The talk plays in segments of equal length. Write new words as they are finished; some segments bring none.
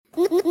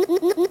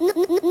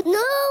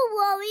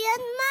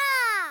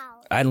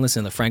I hadn't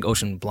listened to the Frank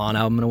Ocean Blonde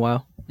album in a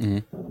while.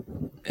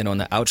 And on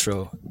the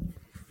outro,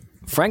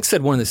 Frank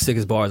said one of the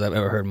sickest bars I've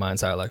ever heard in my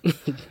entire life.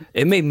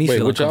 It made me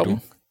feel uncomfortable.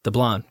 Album? The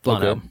Blonde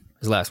album,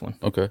 his last one.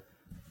 Okay.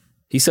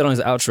 He said on his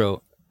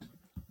outro,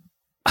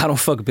 I don't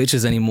fuck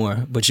bitches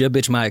anymore, but your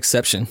bitch my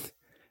exception.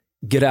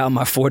 Get out of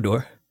my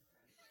 4-door.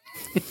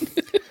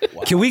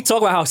 Wow. Can we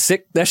talk about how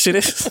sick that shit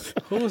is?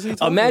 Who was he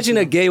talking Imagine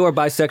to? a gay or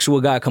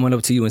bisexual guy coming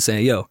up to you and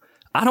saying, yo,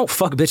 I don't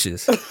fuck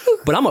bitches,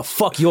 but I'm gonna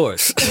fuck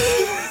yours.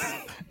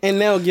 And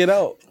now get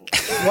out.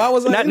 Why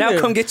was I Now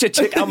come get your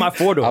chick out my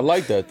 4-door. I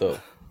like that though,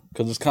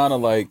 because it's kind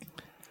of like,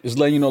 it's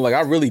letting you know, like,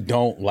 I really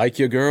don't like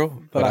your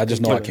girl, but I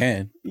just know I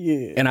can.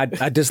 Yeah. And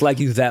I dislike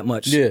you that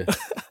much. Yeah.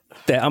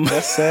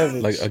 That's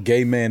savage. Like, a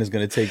gay man is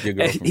going to take your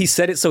girl from He you.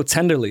 said it so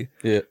tenderly.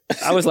 Yeah.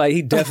 I was like,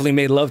 he definitely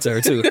made love to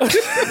her too.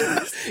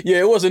 Yeah,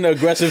 it wasn't an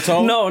aggressive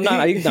tone. No,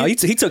 he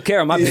took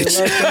care of my bitch.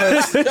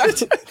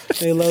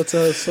 They love to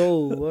her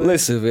soul. What?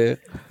 Listen, man.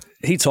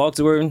 He talked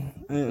to her,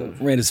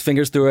 ran his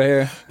fingers through her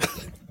hair.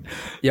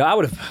 Yo, I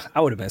would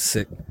have been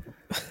sick.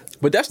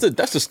 But that's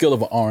the skill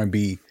of an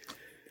R&B.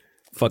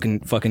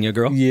 Fucking your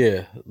girl.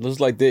 Yeah, it's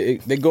like they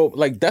go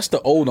like, that's the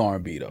old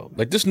R&B though.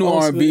 Like, this new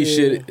R&B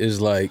shit is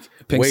like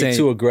Pink way saying-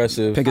 too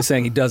aggressive. Pink is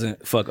saying he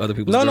doesn't fuck other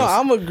people's No, girls.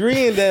 I'm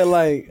agreeing that,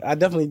 like, I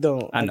definitely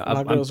don't. I know.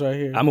 My girl's right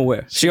here. I'm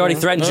aware. She already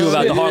threatened you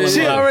about the Harlem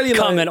She already, like-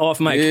 comment off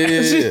mic.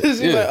 Yeah.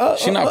 She's like,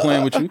 She not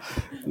playing with you.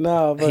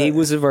 Nah, but He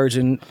was a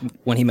virgin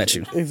when he met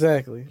you.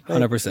 exactly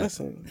 100%.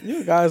 Listen,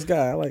 you're a guy's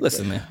guy. I like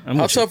Listen, that. man. I'm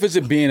How with you. tough is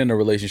it being in a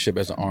relationship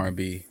as an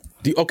R&B?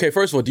 Okay,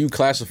 first of all, do you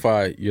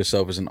classify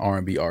yourself as an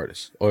R&B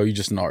artist, or are you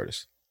just an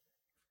artist?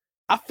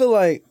 I feel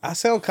like I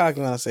sound cocky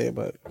when I say it,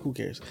 but who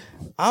cares?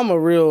 I'm a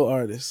real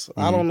artist.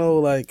 I don't know,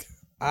 like,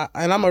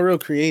 and I'm a real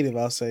creative,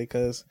 I'll say,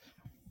 because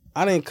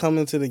I didn't come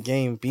into the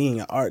game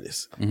being an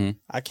artist.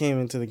 I came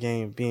into the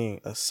game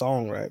being a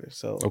songwriter.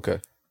 So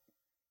Okay.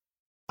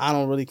 I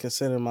don't really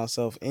consider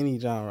myself any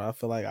genre. I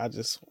feel like I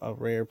just a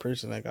rare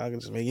person. Like, I can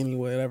just make any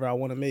whatever I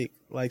want to make.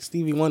 Like,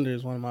 Stevie Wonder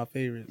is one of my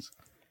favorites.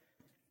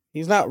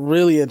 He's not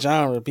really a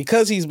genre.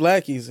 Because he's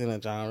black, he's in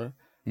a genre.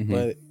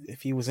 But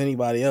if he was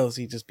anybody else,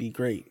 he'd just be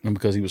great. And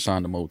because he was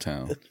signed to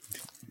Motown.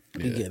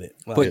 You get it.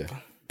 Like,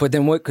 But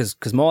then what? Because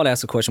Maul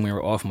asked a question when we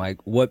were off mic.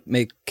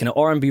 Can an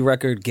R&B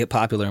record get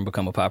popular and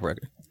become a pop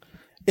record?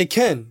 it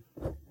can.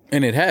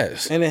 And it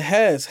has. And it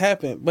has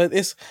happened. But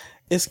it's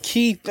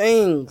key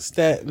things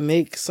that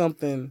make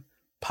something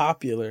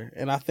popular.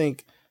 And I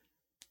think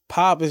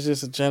pop is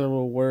just a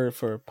general word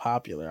for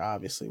popular,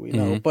 obviously, we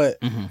know. But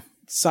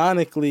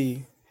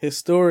sonically,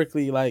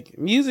 historically, like,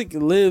 music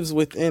lives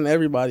within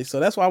everybody. So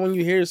that's why when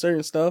you hear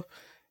certain stuff,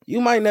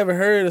 you might never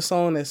heard a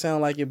song that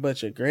sound like it,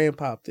 but your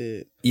grandpa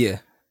did. Yeah.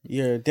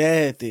 Your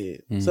dad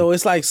did. So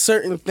it's like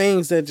certain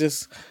things that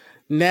just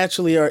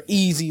naturally are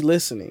easy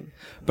listening.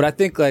 But I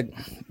think, like,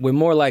 we're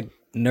more like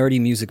nerdy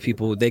music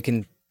people. They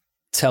can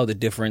tell the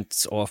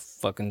difference off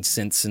fucking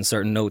synths and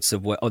certain notes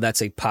of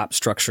that's a pop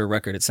structure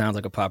record. It sounds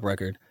like a pop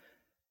record.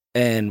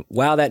 And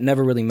while that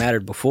never really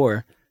mattered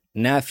before,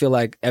 now I feel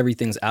like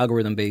everything's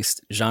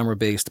algorithm-based,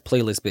 genre-based,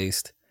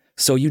 playlist-based.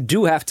 So you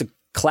do have to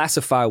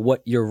classify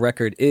what your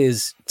record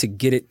is to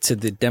get it to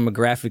the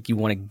demographic you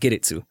want to get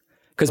it to.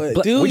 Because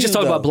we just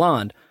talked about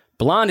Blonde.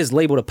 Blonde is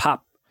labeled a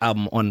pop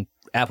album on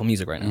Apple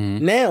Music right now.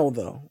 Now,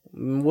 though,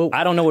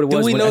 I don't know what it was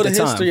do we when, know at the the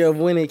time. history of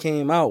when it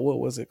came out? What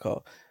was it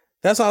called?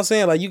 That's what I'm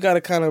saying. Like, you got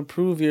to kind of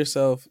prove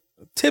yourself.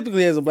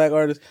 Typically, as a black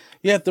artist,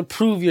 you have to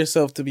prove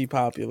yourself to be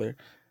popular.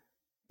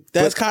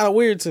 That's kind of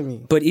weird to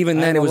me. But even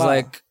then, it was lie.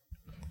 like,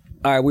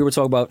 all right, we were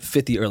talking about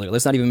 50 earlier.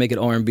 Let's not even make it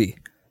R&B.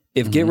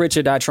 If Get Rich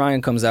or Die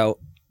Trying comes out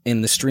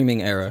in the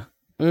streaming era,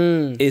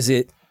 is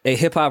it a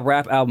hip-hop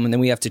rap album and then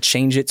we have to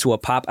change it to a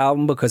pop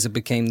album because it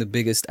became the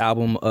biggest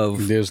album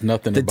of There's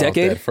nothing the about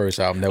decade? that first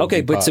album that would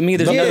Okay, be but pop. to me,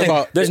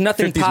 there's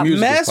nothing 50s pop. music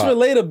is Mass pop.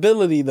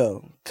 relatability,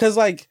 though. Because,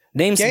 like,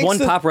 Names one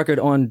Gangsta- pop record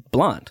on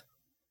Blonde.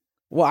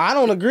 Well, I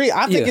don't agree.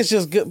 I think Yeah. it's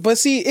just good. But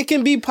see, it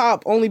can be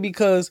pop only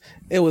because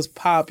it was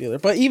popular.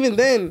 But even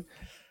then,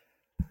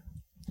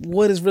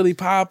 what is really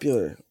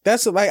popular?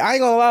 That's like, I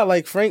ain't gonna lie,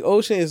 like, Frank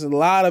Ocean is a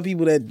lot of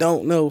people that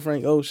don't know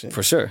Frank Ocean.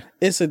 For sure.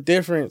 It's a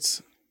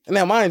difference.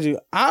 Now, mind you,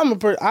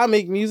 I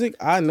make music.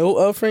 I know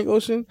of Frank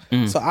Ocean.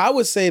 So I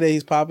would say that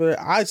he's popular.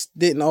 I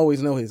didn't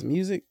always know his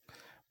music.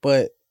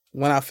 But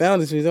when I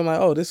found his music, I'm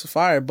like, oh, this is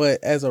fire.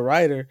 But as a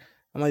writer,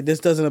 I'm like, this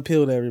doesn't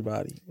appeal to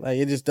everybody. Like,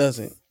 it just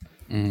doesn't.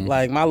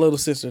 Like, my little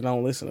sister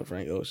don't listen to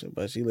Frank Ocean,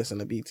 but she listen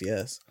to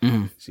BTS.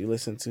 She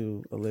listen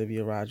to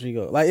Olivia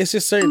Rodrigo. Like, it's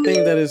just certain things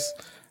that is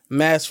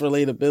mass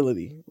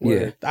relatability.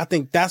 Where I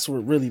think that's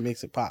what really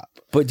makes it pop.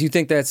 But do you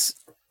think that's,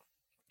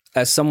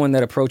 as someone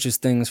that approaches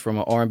things from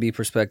an R&B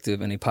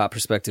perspective and a pop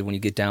perspective, when you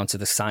get down to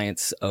the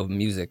science of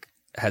music,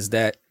 has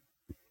that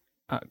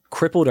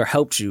crippled or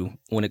helped you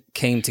when it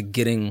came to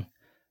getting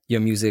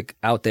your music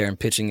out there and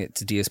pitching it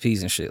to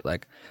DSPs and shit?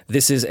 Like,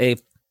 this is a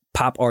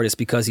pop artist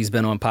because he's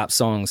been on pop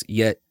songs,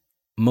 yet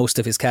most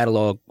of his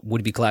catalog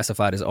would be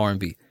classified as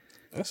R&B.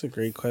 That's a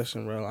great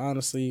question, bro.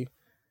 Honestly,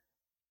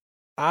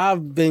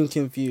 I've been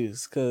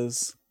confused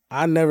because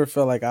I never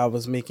felt like I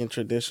was making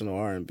traditional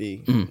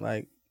R&B.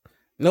 Like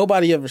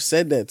nobody ever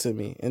said that to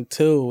me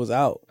until it was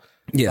out.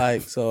 Yeah.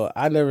 Like, so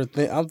I never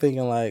think, I'm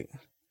thinking like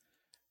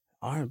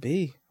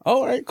R&B.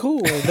 All right,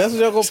 cool. If that's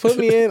what y'all gonna put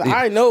me in.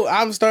 I know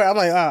I'm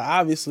like,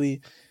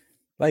 obviously,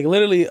 like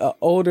literally an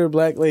older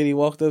black lady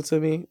walked up to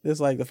me. This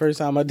is like the first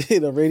time I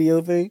did a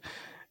radio thing.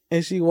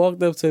 And she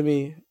walked up to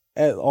me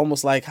at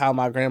almost like how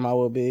my grandma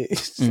would be.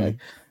 She's like,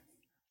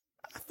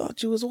 I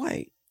thought you was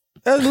white.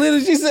 That's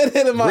literally, she said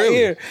that in my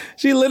ear.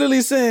 She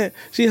literally said,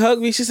 she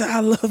hugged me. She said,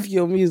 I love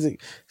your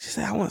music. She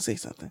said, I want to say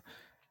something.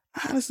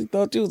 I honestly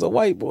thought you was a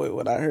white boy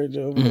when I heard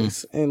your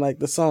voice and like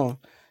the song.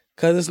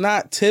 Cause it's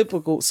not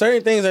typical.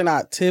 Certain things are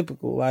not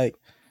typical. Like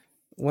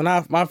when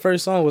my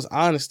first song was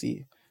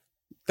Honesty.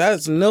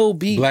 That's no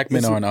beat. Black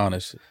men aren't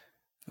honest.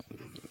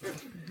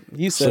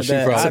 You said So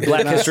that.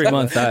 Black History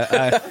Month.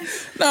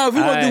 No, if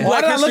we want to do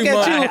Black History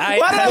Month.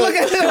 Why did I look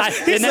at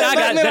you? And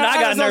then I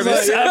got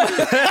nervous.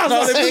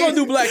 No, if we're going to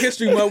do Black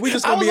History Month, we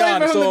just going to be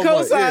honest.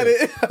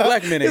 So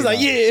Black men ain't He's like,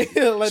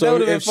 yeah. Like, that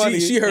would have been funny.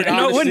 She heard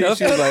honesty. She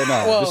was like,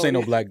 no, this ain't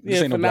no black.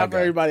 This ain't no black not for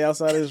guy. everybody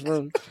outside of this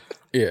room.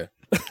 Yeah.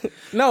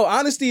 No,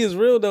 honesty is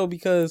real though,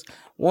 because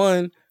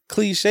one,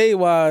 cliche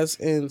wise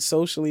and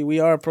socially, we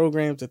are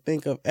programmed to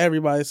think of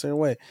everybody a certain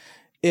way.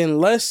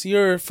 Unless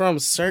you're from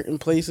certain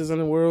places in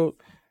the world,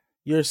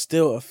 you're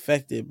still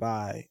affected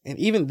by, and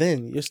even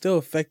then, you're still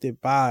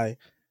affected by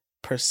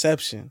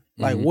perception,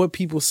 like what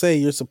people say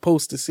you're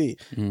supposed to see.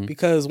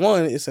 Because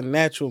one, it's a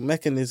natural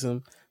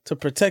mechanism to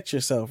protect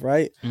yourself,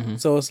 right?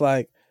 So it's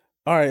like,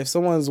 all right, if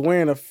someone's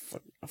wearing a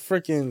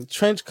freaking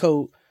trench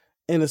coat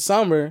in the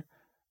summer,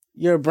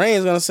 your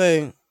brain's gonna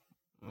say,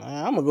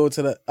 I'm gonna go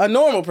to a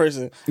normal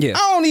person. Yeah.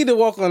 I don't need to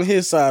walk on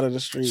his side of the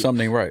street.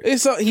 Something ain't right.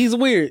 He's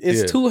weird.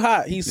 It's too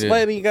hot. He's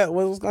sweating. He got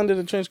what's under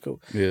the trench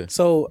coat. Yeah.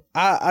 So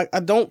I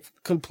don't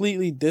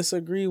completely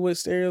disagree with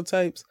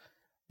stereotypes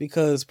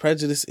because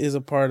prejudice is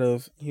a part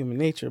of human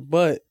nature.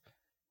 But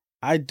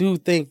I do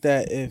think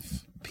that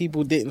if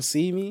people didn't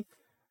see me,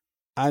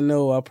 I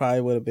know I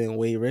probably would have been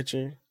way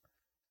richer,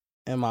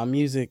 and my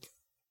music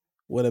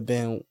would have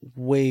been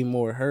way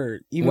more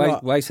heard.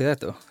 Why you say that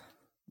though?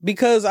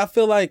 Because I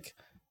feel like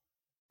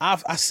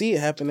I see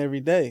it happen every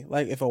day.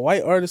 Like if a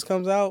white artist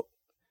comes out,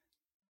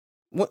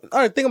 all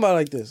right, think about it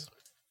like this.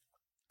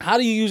 How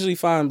do you usually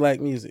find black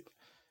music?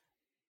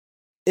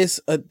 It's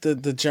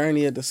the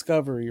journey of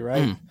discovery,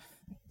 right?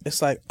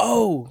 It's like,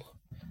 oh,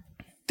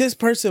 this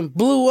person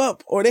blew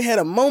up or they had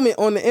a moment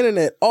on the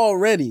internet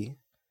already.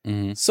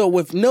 So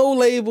with no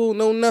label,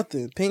 no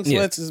nothing, Pink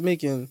Sweats is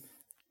making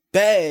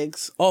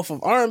bags off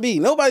of R&B.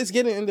 Nobody's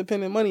getting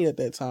independent money at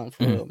that time,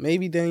 for real.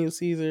 Maybe Daniel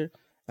Caesar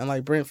and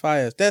like Brent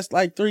Faiyaz. That's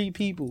like 3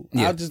 people.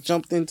 I just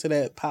jumped into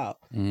that pile.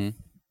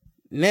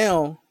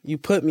 Now you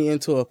put me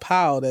into a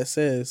pile that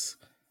says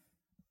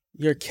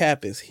your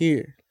cap is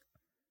here.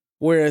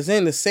 Whereas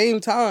in the same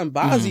time,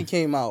 Bazzi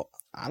came out.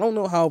 I don't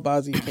know how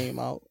Bazzi came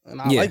out.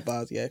 And I like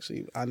Bazzi,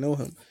 actually. I know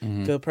him.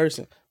 Good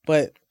person.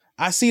 But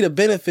I see the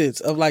benefits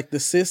of like the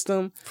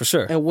system. For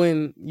sure. And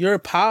when you're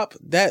pop,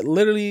 that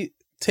literally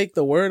take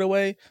the word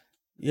away,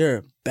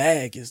 your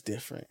bag is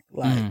different.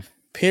 Like,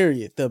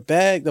 period.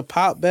 The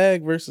pop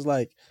bag versus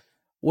like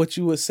what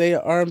you would say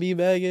an R&B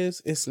bag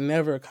is, it's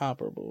never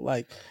comparable.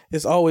 Like,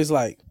 it's always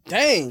like,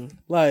 dang,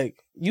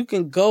 like you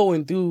can go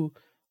and do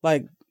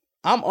like,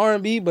 I'm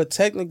R&B, but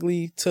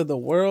technically to the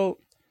world,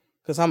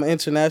 because I'm an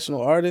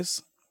international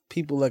artist,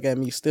 people look at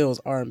me still as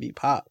R&B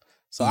pop.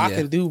 So I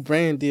can do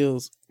brand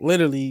deals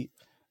literally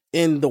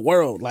in the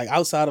world, like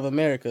outside of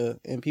America,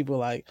 and people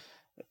like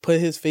put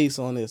his face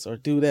on this or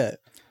do that.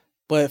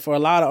 But for a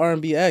lot of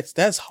R&B acts,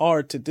 that's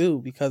hard to do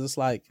because it's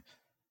like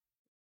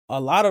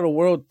a lot of the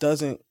world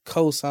doesn't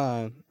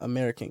co-sign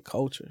American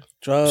culture,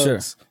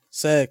 drugs,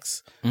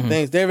 sex,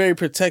 things. They're very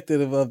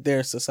protective of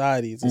their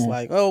societies. It's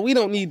like, oh, we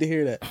don't need to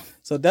hear that.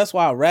 So that's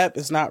why rap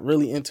is not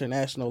really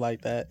international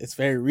like that. It's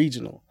very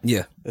regional.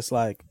 Yeah. It's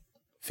like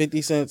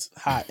 50 Cent's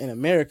hot in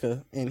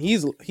America, and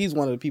he's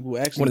one of the people who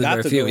actually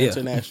got to go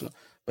international.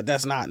 But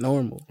that's not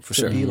normal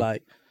to be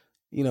like,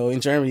 you know, in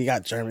Germany, you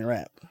got German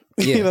rap.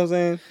 You know what I'm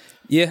saying?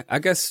 Yeah, I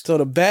guess. So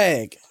the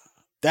bag,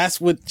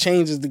 that's what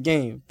changes the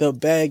game. The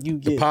bag you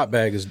get. The pop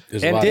bag is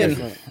a lot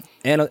different.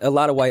 And a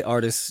lot of white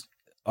artists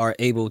are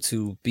able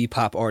to be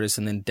pop artists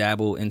and then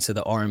dabble into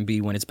the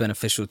R&B when it's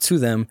beneficial to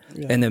them,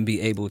 and then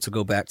be able to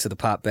go back to the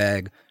pop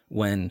bag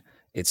when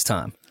it's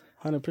time.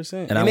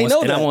 100%. And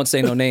I won't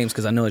say no names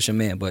because I know it's your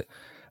man, but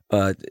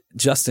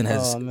Justin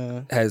has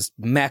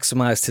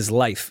maximized his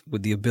life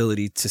with the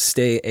ability to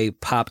stay a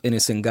pop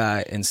innocent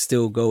guy and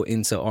still go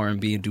into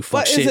R&B and do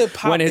fuck shit. But is it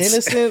pop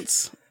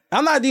innocence?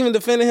 I'm not even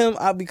defending him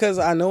because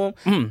I know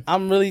him.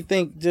 I'm really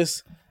think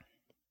just,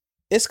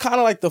 it's kind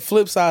of like the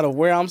flip side of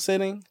where I'm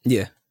sitting.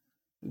 Yeah.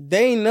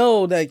 They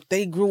know that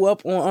they grew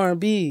up on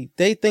R&B.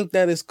 They think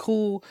that it's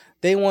cool.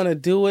 They want to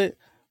do it.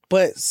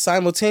 But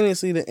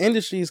simultaneously, the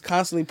industry is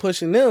constantly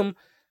pushing them.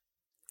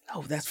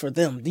 Oh, that's for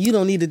them. You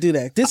don't need to do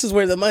that. This is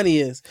where the money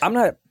is. I'm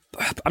not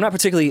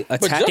particularly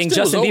attacking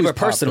Justin Bieber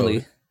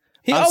personally.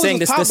 He I'm always saying was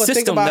this pop, the but think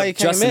system about how that he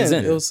came Justin is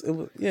in. It was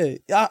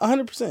yeah,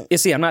 100%. You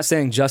see, I'm not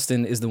saying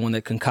Justin is the one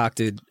that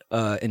concocted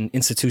an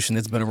institution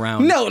that's been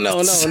around. No. I'm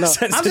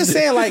just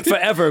saying, like,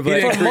 forever.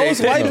 But for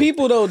most white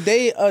people, though,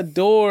 they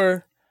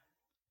adore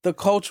the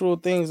cultural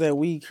things that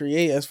we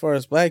create. As far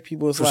as black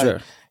people, it's For like, sure.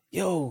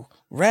 yo,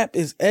 rap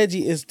is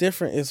edgy, it's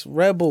different, it's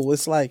rebel.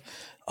 It's like,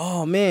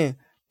 oh man,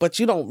 but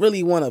you don't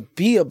really want to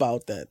be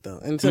about that though.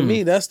 And to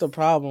me, that's the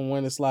problem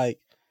when it's like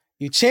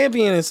you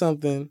championing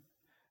something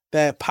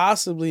that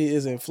possibly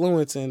is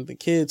influencing the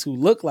kids who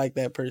look like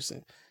that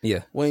person.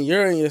 Yeah. When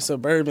you're in your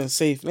suburban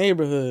safe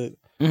neighborhood,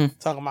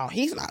 talking about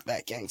he's not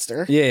that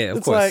gangster. Yeah, of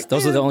It's course. like,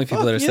 Those are the man, only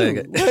people that are fuck saying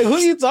you. it. Like, who are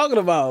you talking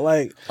about?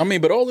 Like, I mean,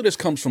 but all of this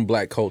comes from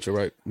black culture,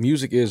 right?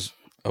 Music is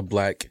a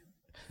black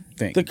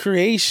thing. the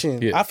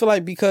creation. Yeah. I feel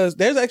like because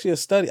there's actually a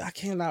study, I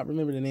cannot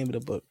remember the name of the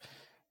book,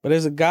 but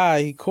there's a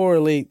guy, he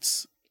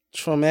correlates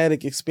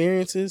traumatic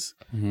experiences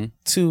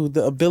to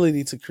the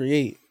ability to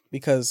create.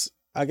 Because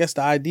I guess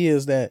the idea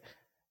is that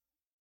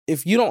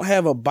if you don't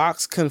have a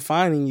box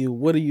confining you,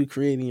 what are you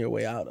creating your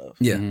way out of?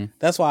 Yeah.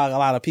 That's why a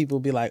lot of people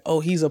be like, oh,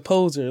 he's a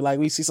poser. Like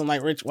we see some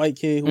like rich white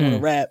kid who want to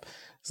rap.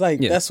 It's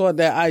like, Yeah. that's what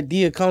that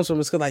idea comes from.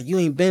 It's because like you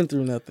ain't been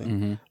through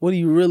nothing. What do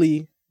you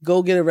really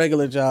go get a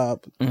regular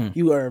job?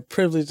 You are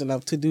privileged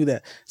enough to do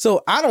that.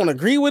 So I don't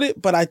agree with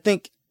it, but I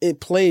think it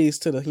plays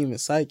to the human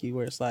psyche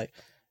where it's like,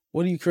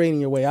 what are you creating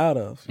your way out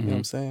of? You know what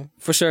I'm saying?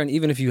 For sure. And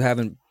even if you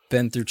haven't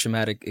been through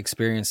traumatic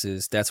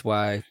experiences, that's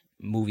why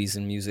movies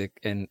and music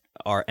and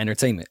are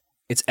entertainment.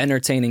 It's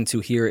entertaining to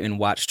hear and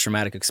watch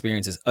traumatic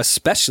experiences,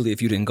 especially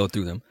if you didn't go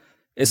through them.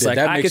 It's like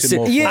that I makes can it sit,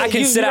 more fun. Yeah, I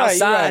can you're sit right,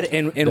 outside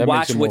you're and That watch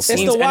makes it more what fun.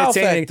 It's seems the wow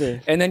entertaining,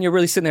 factor. and then you're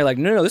really sitting there like,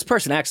 no, this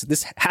person actually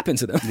this happened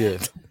to them. Yeah.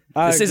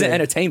 I This isn't agree.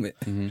 entertainment.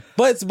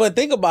 But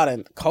think about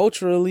it.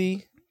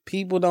 Culturally,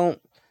 people don't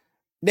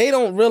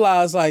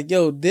realize like,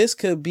 yo, this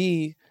could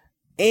be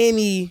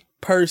any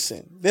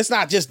person. It's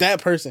not just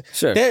that person.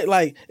 Sure. That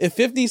like if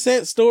 50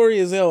 Cent's story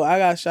is, yo, I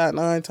got shot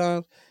 9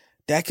 times,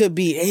 that could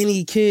be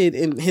any kid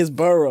in his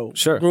borough.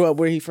 Sure. Grew up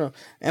where he from.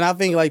 And I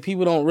think like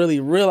people don't really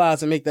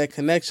realize and make that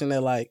connection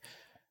that like,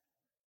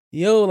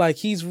 yo, like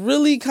he's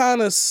really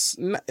kind of,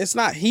 it's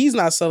not, he's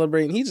not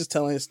celebrating, he's just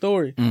telling his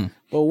story.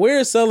 But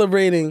we're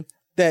celebrating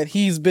that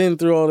he's been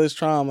through all this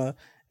trauma.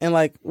 And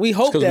like, we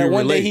hope 'cause that we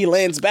one day relate. he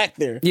lands back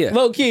there. Yeah.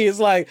 Low key, it's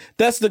like,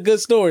 that's the good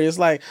story. It's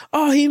like,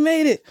 oh, he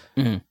made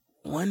it.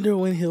 Wonder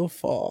when he'll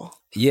fall.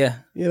 Yeah.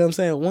 You know what I'm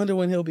saying? Wonder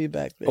when he'll be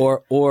back there.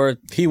 Or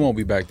He won't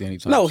be back there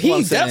anytime. no, soon. he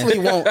I'm saying. definitely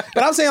won't.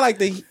 But I'm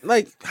saying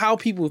like how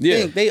people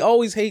Yeah. think. They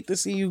always hate to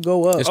see you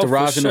go up. It's the for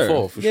rise and the sure.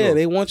 fall, for yeah, sure.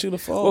 they want you to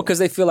fall. well, because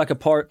they feel like a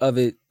part of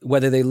it,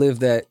 whether they live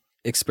that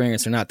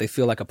experience or not, they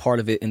feel like a part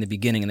of it in the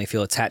beginning and they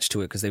feel attached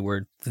to it because they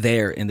were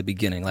there in the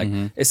beginning. Like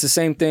it's the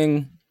same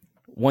thing.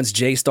 Once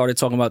Jay started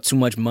talking about too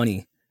much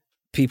money,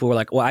 people were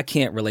like, well, I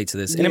can't relate to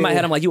this. And in my Yeah.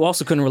 head, I'm like, you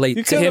also couldn't relate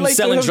You to couldn't him relate to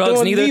selling him drugs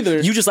doing neither. neither.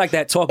 You just like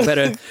that talk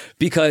better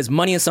because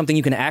money is something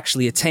you can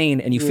actually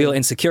attain and you feel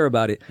insecure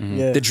about it.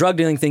 Yeah. The drug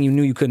dealing thing you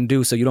knew you couldn't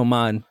do, so you don't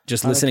mind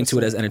just listening to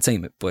it as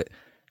entertainment. But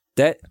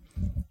that's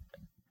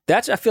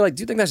I feel like,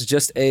 do you think that's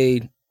just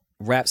a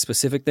rap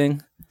specific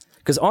thing?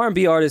 Because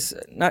R&B artists,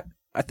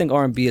 I think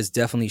R&B has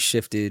definitely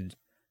shifted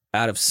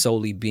out of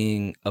solely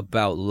being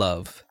about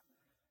love.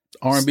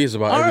 R&B is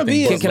about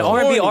R&B everything. is but Can love.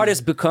 R&B corny.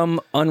 artists become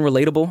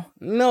unrelatable?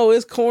 No,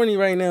 it's corny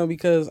right now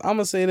because I'm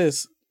gonna say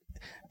this.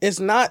 It's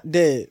not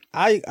dead.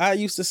 I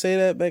used to say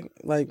that back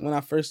like when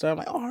I first started. I'm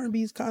like, oh,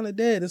 R&B is kind of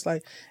dead. It's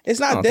like it's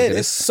I not don't dead. think it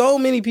It's is. so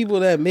many people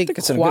that make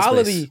it's in a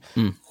good space.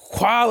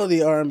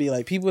 quality R&B,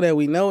 like people that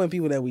we know and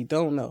people that we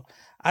don't know.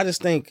 I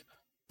just think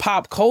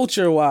pop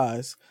culture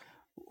wise,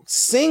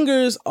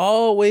 singers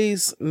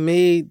always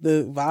made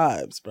the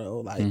vibes, bro.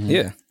 Like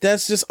Yeah.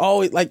 that's just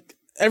always like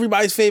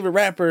everybody's favorite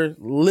rapper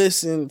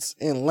listens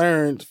and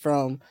learned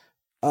from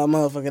a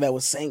motherfucker that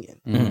was singing.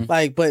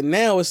 Like, but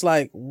now it's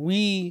like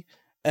we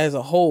as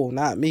a whole,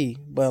 not me,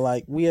 but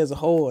like we as a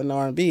whole in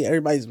R&B,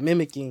 everybody's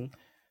mimicking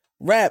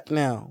rap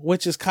now,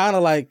 which is kind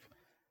of like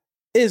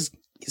is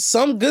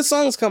some good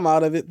songs come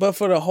out of it, but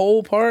for the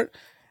whole part,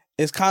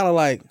 it's kind of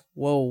like,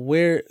 well,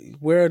 where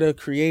are the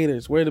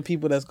creators? Where are the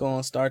people that's going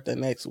to start the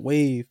next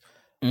wave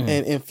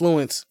and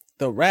influence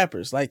the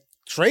rappers? Like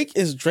Drake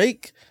is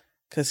Drake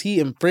because he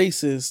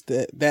embraces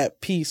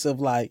that piece of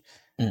like,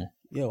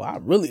 yo, I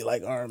really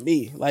like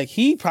R&B. Like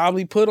he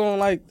probably put on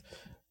like,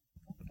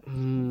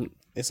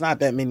 it's not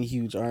that many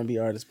huge R&B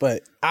artists,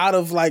 but out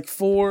of like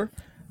 4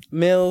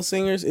 male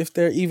singers, if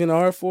there even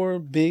are 4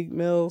 big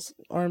males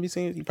R&B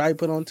singers, he probably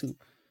put on 2.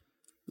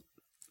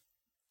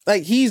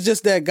 Like he's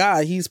just that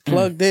guy. He's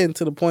plugged in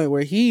to the point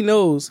where he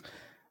knows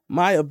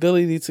my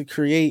ability to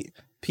create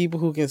people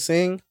who can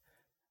sing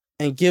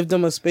and give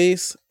them a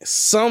space,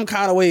 some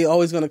kind of way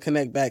always gonna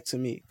connect back to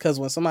me. Cause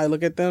when somebody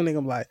look at them, they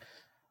gonna be like,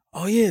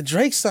 oh yeah,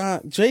 Drake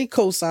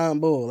co-signed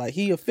Bull. Like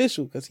he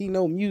official because he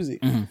know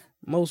music.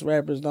 Most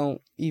rappers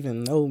don't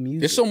even know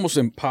music. It's almost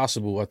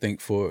impossible, I think,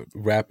 for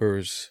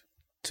rappers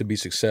to be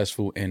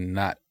successful and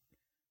not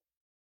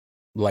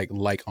like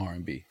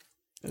R&B.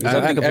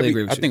 I completely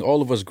agree with I you. think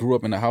all of us grew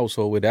up in a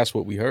household where that's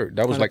what we heard.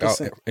 That was like our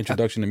 100%.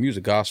 introduction to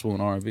music, gospel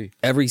and R&B.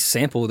 Every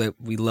sample that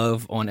we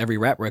love on every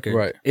rap record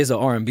Right. is an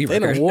R&B They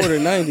record. done wore the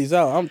 90s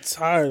out. I'm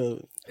tired of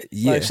it.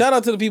 Yeah. Like, shout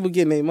out to the people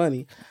getting their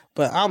money,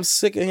 but I'm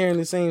sick of hearing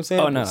the same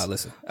samples. Oh no,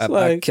 listen,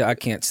 like- I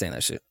can't stand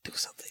that shit. Do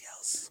something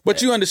else.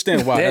 But you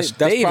understand why. That's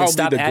they even probably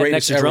stopped the adding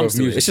greatest extra era drums of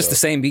to it. music. It's just the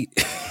same beat.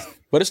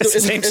 But it's, It's the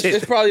same it's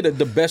shit. probably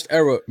the best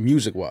era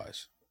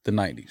music-wise, the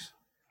 90s.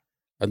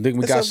 I think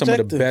we It's got some of the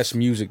subjective. best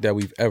music that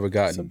we've ever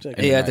gotten.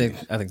 Subjective. in the Yeah,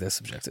 90s. I think that's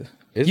subjective.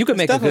 It's- You could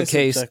make a good definitely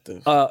case.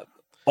 subjective.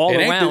 All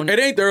It around.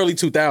 ain't the early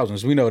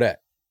 2000s. We know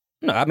that.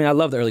 No, I mean I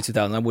love the early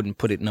 2000s. I wouldn't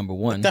put it number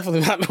one.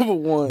 Definitely not number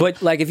one.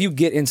 But like if you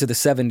get into the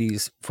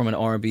 70s from an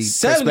R&B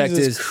 70s perspective,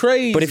 is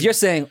crazy. But if you're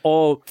saying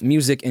all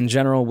music in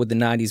general with the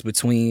 90s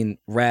between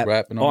rap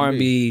and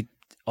R&B,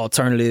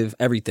 alternative,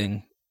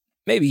 everything,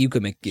 maybe you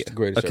could make The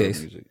greatest a era of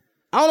case. music.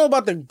 I don't know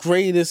about the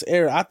greatest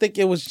era. I think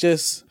it was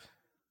just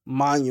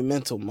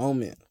monumental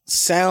moment.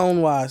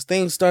 Sound wise,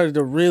 things started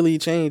to really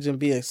change and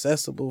be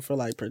accessible for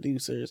like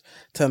producers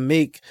to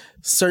make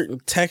certain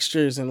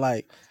textures and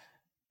like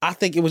I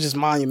think it was just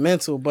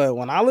monumental. But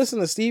when I listen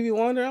to Stevie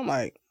Wonder, I'm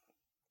like,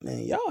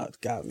 man, y'all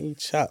got me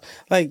chopped.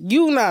 Like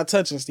you not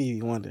touching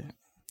Stevie Wonder,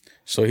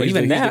 So But he's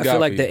even the now, I guy feel for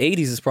like you. the 80s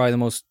is probably the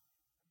most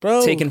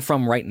bro. taken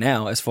from right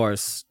now as far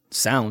as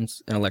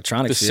sounds and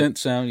electronic the shit synth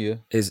sound, yeah.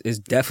 is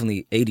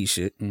definitely 80s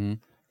shit.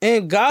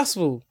 And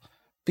gospel.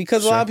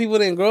 Because a lot of people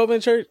didn't grow up in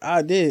church,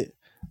 I did.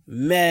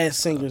 Mad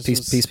singers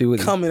Peace be with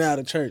you. coming out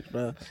of church,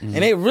 bro. And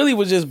they really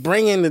was just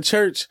bringing the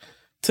church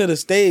to the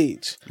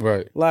stage.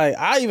 Right. Like,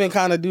 I even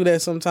kind of do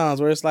that sometimes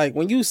where it's like,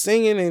 when you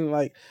singing and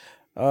like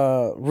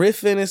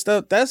riffing and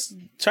stuff, that's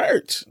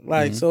church.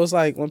 Like, so it's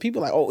like, when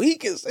people like, oh, he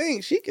can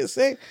sing, she can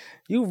sing,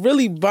 you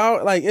really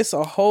bow, like, it's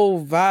a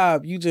whole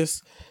vibe. You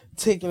just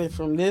taking it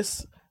from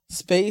this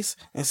space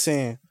and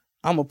saying,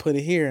 I'm going to put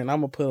it here and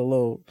I'm going to put a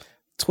little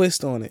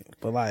twist on it.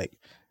 But like,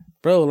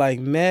 bro, like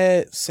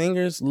mad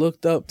singers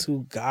looked up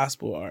to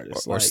gospel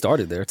artists. Or like,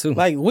 started there too.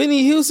 like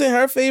Whitney Houston,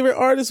 her favorite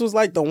artist was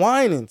like the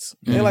Winans.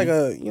 They're like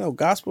a,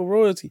 gospel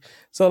royalty.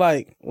 So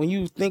like when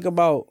you think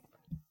about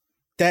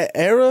that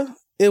era,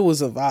 it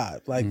was a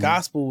vibe. Like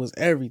gospel was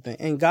everything.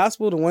 And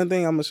gospel, the one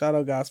thing I'm gonna shout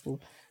out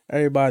gospel,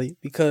 everybody,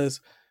 because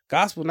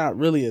gospel not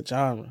really a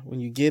genre. When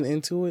you get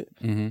into it,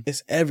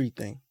 it's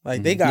everything.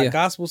 Like they got Yeah.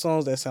 gospel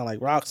songs that sound like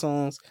rock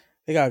songs.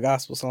 They got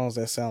gospel songs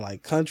that sound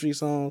like country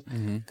songs,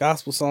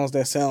 gospel songs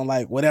that sound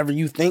like whatever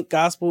you think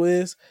gospel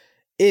is.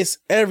 It's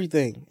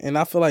everything. And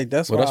I feel like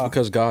that's Well, why. that's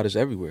because God is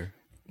everywhere.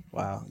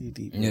 Wow, you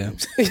deep. Yeah.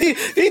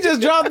 he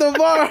just dropped the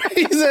bar.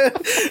 He said,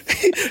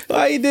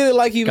 he did it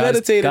like he God is-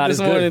 meditated God this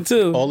is good. morning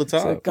too. All the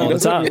time. It's like, All the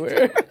God's time.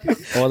 everywhere.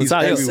 All the He's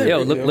time. everywhere. Yo,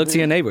 look to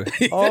your neighbor.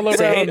 All around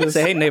say, hey, us.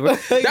 say hey neighbor.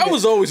 That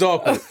was always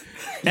awkward.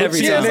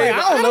 Every Yeah, time. it's like,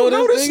 I don't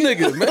know this this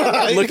nigga,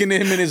 man. Looking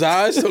at him in his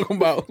eyes, talking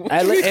about.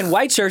 In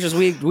white churches,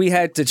 we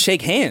had to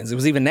shake hands. It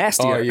was even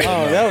nastier. Oh, yeah.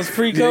 Oh, that was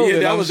pre-COVID.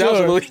 that I'm was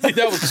sure.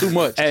 that was too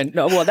much. And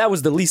no, well, that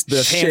was the least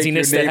the Shake your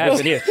handsiness that neighbor.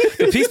 happened here.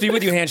 The peace be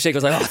with you handshake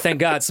was like, oh, thank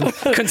God, some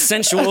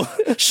consensual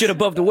shit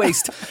above the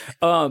waist.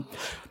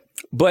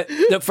 But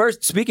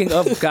speaking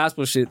of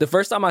gospel shit, the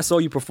first time I saw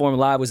you perform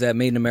live was at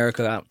Made in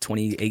America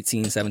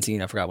 2018,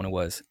 17, I forgot when it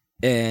was.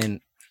 And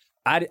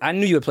I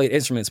knew you had played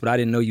instruments, but I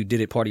didn't know you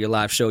did it part of your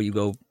live show. You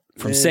go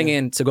from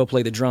singing to go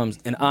play the drums.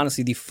 And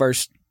honestly, the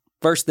first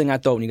thing I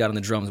thought when you got on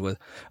the drums was,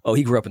 oh,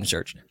 he grew up in the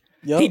church.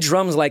 Yup. He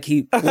drums like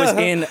he was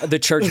in the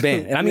church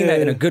band. And I mean that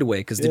in a good way,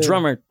 because the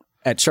drummer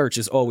at church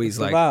is always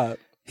like, vibe.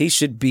 he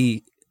should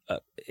be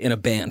in a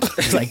band,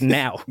 like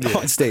now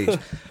on stage.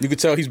 You could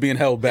tell he's being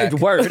held back.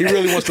 Word. He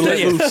really wants to let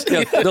Yeah. loose.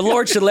 Yeah. The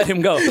Lord should let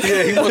him go.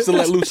 Yeah, he wants to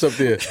let loose up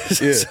there.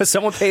 Yeah. So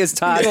someone pay his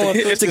tithe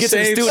It's to the get to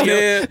the same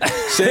studio.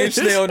 same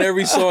snare on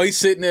every song. He's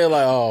sitting there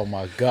like, oh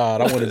my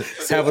God, I want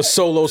to have a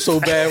solo so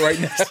bad right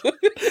now.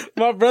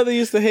 My brother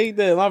used to hate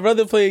that. My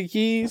brother played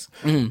keys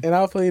and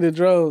I played the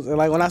drums. And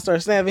like when I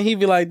start snapping, he'd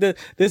be like,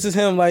 this is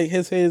him, like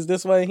his head's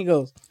this way. And he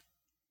goes,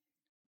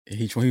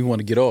 He want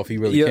to get off. He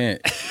really Yeah.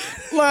 can't.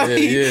 like,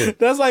 Yeah.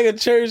 that's like a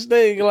church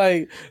thing.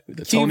 Like Tone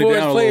it keyboard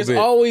down a players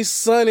little bit. always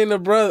sonning the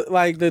brother,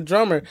 like the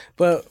drummer.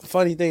 But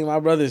funny thing, my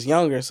brother's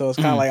younger, so it's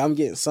kind of like I'm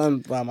getting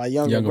sunned by my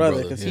younger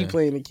brother because he yeah.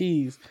 playing the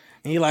keys.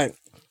 And he like,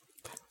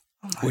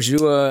 Was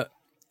you were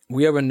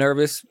you ever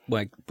nervous,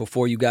 like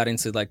before you got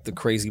into like the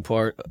crazy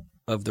part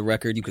of the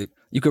record?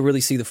 You could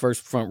really see the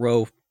first front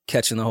row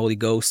catching the Holy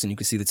Ghost, and you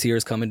could see the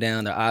tears coming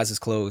down. Their eyes is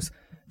closed.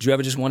 Did you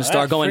ever just want to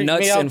start that going freaked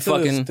me nuts out and to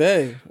this fucking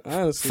day,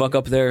 honestly. fuck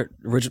up their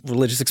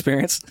religious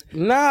experience?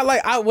 Nah,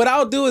 like what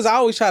I'll do is I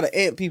always try to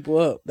amp people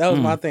up. That was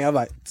my thing. I'm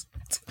like,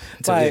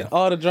 yeah.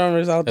 all the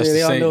drummers out there, That's they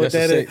the all same. know what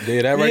That's that the is. same.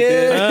 Yeah, that right Yeah.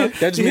 there. That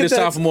just means it's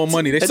time for more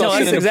money. They start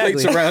No, sending the exactly.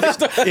 plates around. They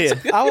start,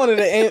 Yeah. I wanted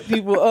to amp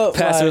people up.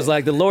 Pastor was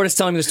like, the Lord is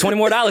telling me there's $20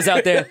 more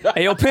out there.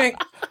 Hey, yo, Pink.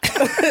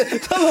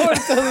 the Lord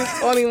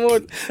telling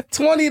me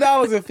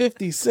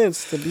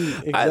 $20.50 to be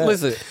exact.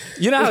 Listen,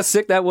 you know how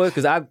sick that was?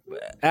 Because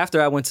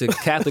after I went to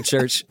Catholic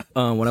church,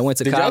 when I went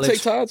to Did y'all college.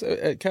 take tithes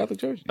at Catholic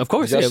Church? Of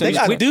course, Did y'all yeah. They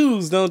send- got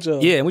dues, don't you?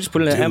 Yeah, and we just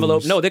put it in an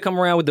envelope. No, they come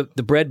around with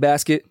the bread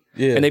basket,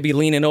 Yeah. and they be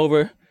leaning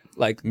over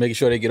Like, Making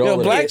sure they get all Yo,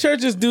 of black that.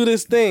 churches do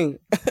this thing.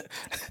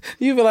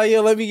 You be like,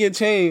 yo, let me get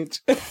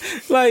change.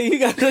 Like you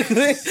got a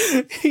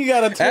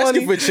 20.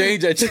 Asking for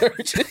change at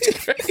church.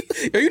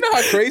 Yo, you know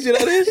how crazy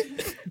that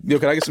is? Yo,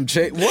 can I get some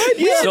change? What?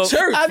 Yeah, Yeah,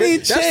 church. I need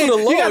That's change. for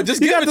the Lord. You got,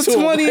 Just you give got it the to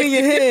 20 him. in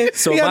your hand.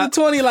 So You got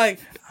the 20 like,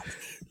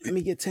 let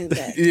me get 10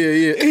 back. Yeah,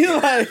 yeah.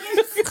 You're like,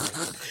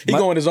 He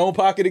go in his own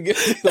pocket again.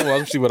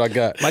 Let's see what I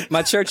got.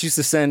 my church used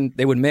to send,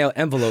 they would mail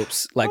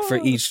envelopes like for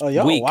each oh,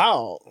 yo, week.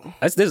 wow.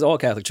 This is all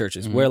Catholic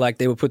churches where like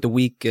they would put the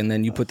week and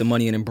then you put the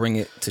money in and bring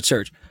it to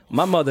church.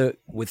 My mother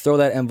would throw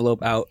that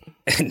envelope out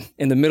and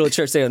in the middle of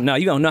church say, no,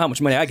 you don't know how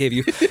much money I gave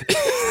you.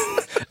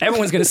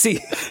 Everyone's going to see.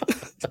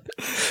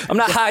 I'm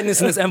not hiding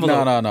this in this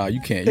envelope. No.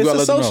 You can't. You It's gotta a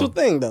let them social know.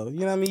 thing, though. You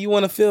know what I mean? You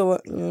want to feel,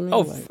 like, you know what I mean? Oh,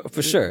 Like,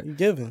 for sure. You're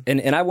giving.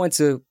 And I went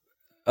to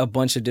a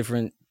bunch of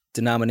different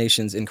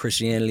denominations in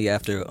Christianity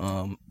after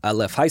I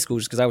left high school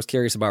just because I was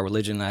curious about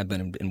religion. I had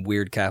been in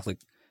weird Catholic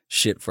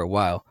shit for a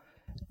while.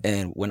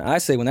 And when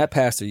that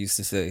pastor used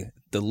to say,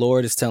 the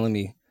Lord is telling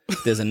me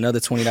there's another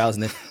 $20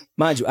 in there.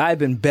 Mind you, I've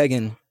been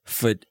begging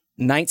for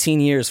 19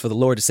 years for the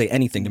Lord to say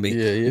anything to me.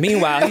 Yeah.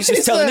 Meanwhile, he's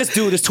just telling this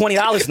dude there's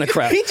 $20 in the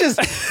crowd. He just,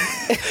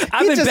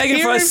 I've been just begging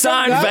for a hearing from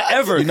sign God.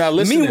 forever. You're not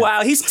listening.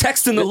 Meanwhile, he's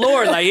texting the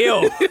Lord like,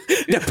 yo,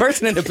 the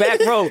person in the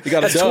back row, You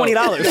got that's a dub. $20.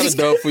 You got a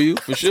dub for you,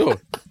 for sure.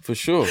 For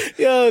sure.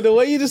 yo, the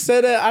way you just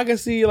said that, I can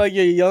see like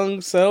your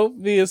young self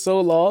being so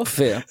lost.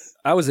 Fair.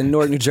 I was in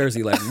Newark, New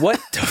Jersey, like, what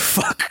the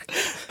fuck?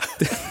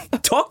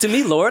 Talk to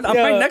me, Lord. I'm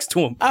Yeah. right next to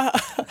him.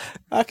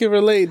 I can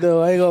relate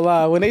though. I ain't gonna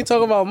lie. When they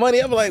talk about money,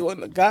 I'm like, well,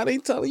 God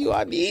ain't telling you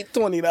I need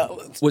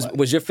 $20.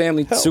 Was your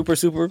family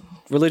super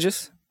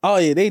religious? Oh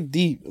yeah, they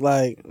deep.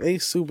 Like they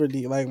super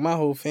deep. Like my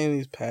whole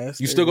family's past.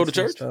 You still go to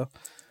church?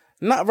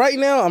 Not right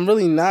now. I'm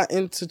really not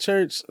into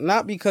church.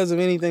 Not because of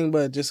anything,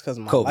 but just because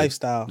of my COVID.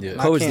 lifestyle. Yeah.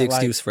 And I COVID's the can't, like,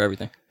 excuse for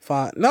everything.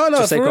 Fine. No,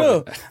 Just say for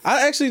real. COVID.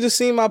 I actually just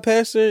seen my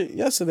pastor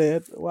yesterday.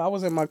 I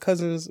was at my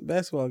cousin's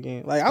basketball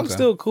game. Like, I'm Okay.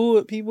 still cool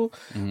with people,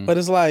 but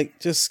it's like,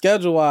 just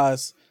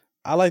schedule-wise,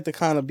 I like to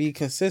kind of be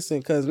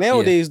consistent because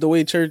nowadays the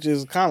way church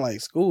is kind of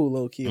like school,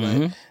 low-key.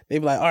 Like, they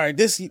be like, all right,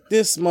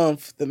 this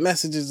month, the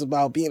message is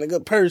about being a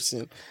good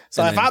person.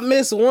 So And if then- I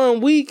miss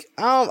 1 week,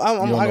 I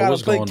don't know got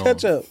what's to play going on.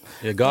 catch-up.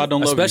 Yeah, God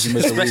don't love you if you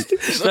miss a week.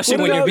 Especially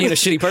when you're being a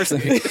shitty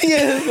person. Yeah,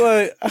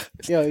 it's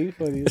like, yo, you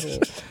funny as hell.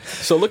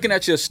 So looking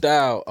at your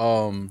style,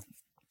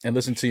 and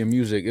listening to your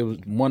music, it was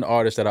one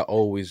artist that I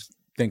always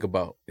think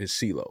about is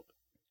CeeLo.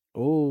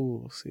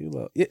 Oh,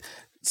 CeeLo. Yeah.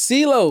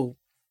 CeeLo,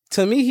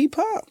 to me, he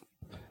pop.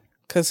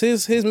 Because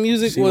his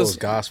music CeeLo's was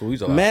gospel.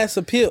 He's a lot. mass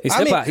appeal. He's I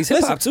mean, hip-hop. He's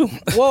hip-hop, listen, too.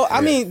 Well,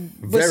 I mean,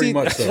 but Very see,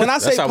 much so. when I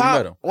That's say how we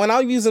met him. pop, when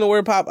I'm using the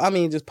word pop, I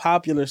mean just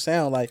popular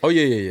sound. Like, Oh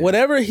yeah.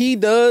 whatever he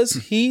does,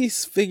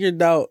 he's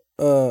figured out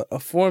a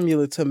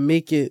formula to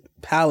make it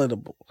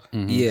palatable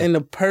Yeah. in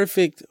the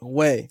perfect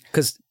way.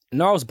 Because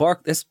Gnarls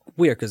Bark, that's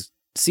weird because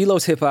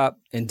CeeLo's hip hop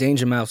and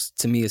Danger Mouse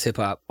to me is hip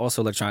hop,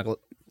 also electronic,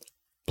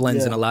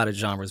 blends Yeah. in a lot of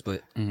genres,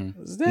 but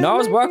Is that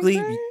Gnarls right?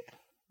 Barkley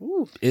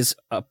Ooh. is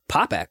a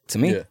pop act to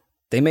me. Yeah.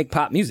 They make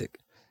pop music.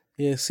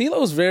 Yeah,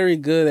 CeeLo's very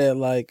good at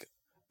like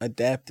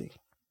adapting.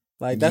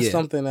 Like that's Yeah.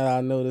 something that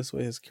I noticed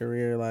with his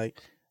career. Like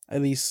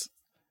at least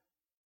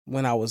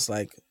when I was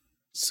like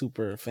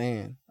super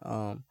fan,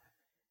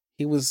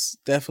 he was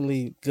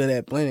definitely good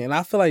at blending, and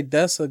I feel like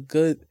that's a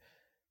good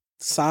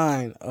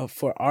sign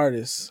for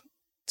artists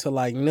to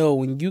like know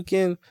when you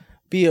can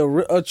be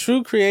a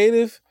true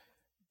creative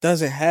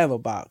doesn't have a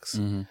box,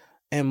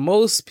 and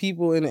most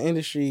people in the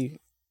industry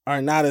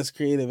are not as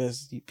creative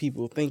as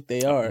people think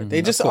they are.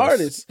 They just course.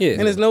 artists. Yeah.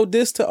 And there's no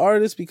diss to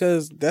artists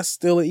because that's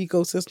still an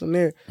ecosystem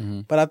there.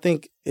 But I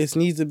think it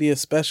needs to be a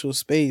special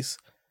space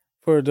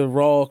for the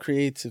raw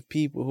creative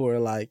people who are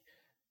like,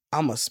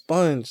 I'm a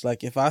sponge.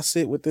 Like if I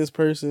sit with this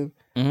person,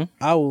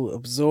 I will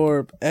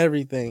absorb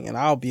everything and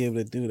I'll be able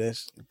to do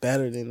that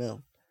better than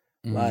them.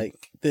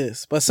 Like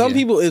this. But some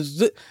people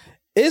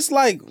it's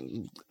like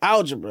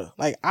algebra.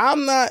 Like I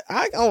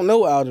don't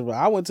know algebra.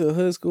 I went to a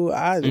hood school. We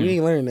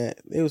ain't learned that.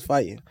 They was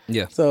fighting.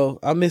 Yeah. So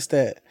I missed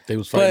that. They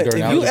was fighting But if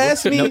during you algebra.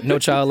 ask me No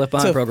child left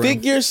behind to program.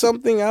 figure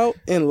something out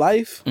in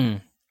life,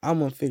 I'm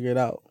gonna figure it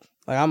out.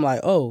 Like I'm like,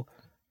 oh,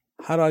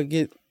 how do I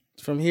get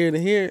from here to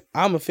here?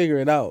 I'm gonna figure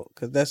it out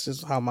because that's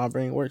just how my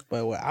brain works.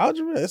 But with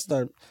algebra,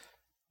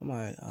 I'm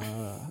like,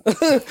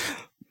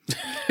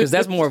 Because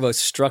that's more of a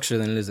structure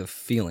than it is a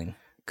feeling.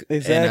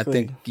 Exactly. And I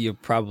think you're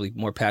probably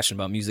more passionate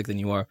about music than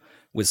you are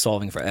with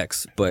solving for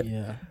X. But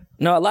yeah,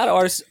 no, a lot of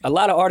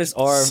artists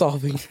are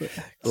solving.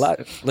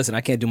 listen,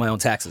 I can't do my own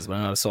taxes, but I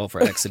know how to solve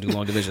for X and do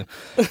long division.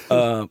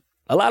 A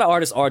lot of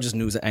artists are just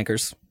news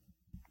anchors.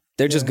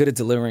 They're just good at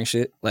delivering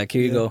shit. Like,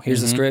 here you go.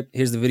 Here's the script.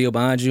 Here's the video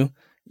behind you.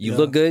 You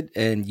look good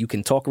and you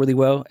can talk really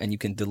well and you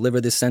can deliver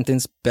this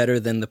sentence better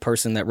than the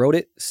person that wrote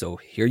it. So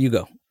here you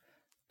go.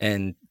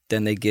 And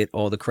then they get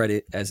all the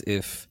credit as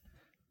if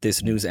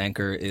this news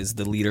anchor is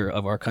the leader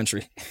of our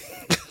country.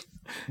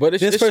 But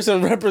This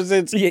person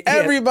represents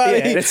everybody.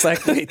 Yeah, it's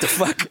like, wait, the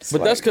fuck?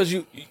 But that's because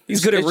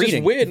He's good at it's reading.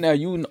 Just weird now.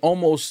 You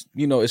almost,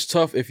 it's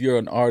tough if you're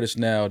an artist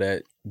now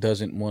that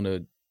doesn't want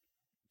to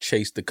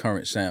chase the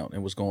current sound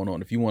and what's going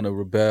on. If you want to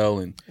rebel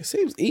and It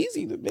seems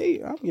easy to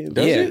me. I'm getting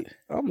Does paid. it?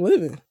 I'm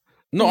living.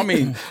 no, I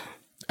mean,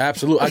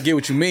 absolutely, I get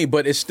what you mean,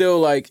 but it's still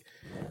like,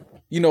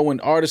 you know, when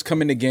artists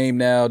come in the game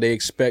now, they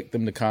expect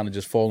them to kind of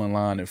just fall in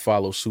line and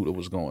follow suit of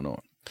what's going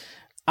on.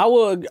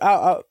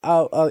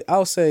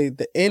 I'll say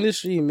the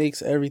industry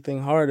makes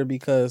everything harder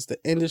because the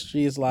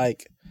industry is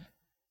like,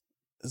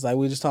 it's like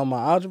we just talking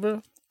about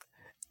algebra.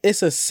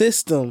 It's a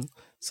system.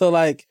 So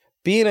like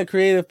being a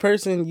creative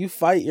person, you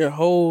fight your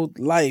whole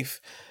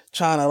life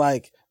trying to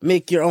like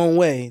make your own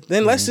way.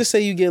 Then let's just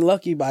say you get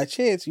lucky by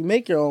chance, you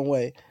make your own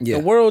way. Yeah.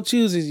 The world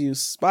chooses you.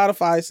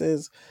 Spotify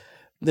says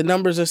the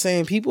numbers are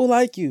saying people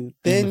like you.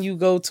 Then you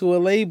go to a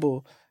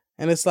label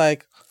and it's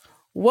like,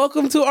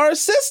 welcome to our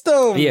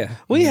system. Yeah.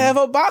 We have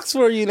a box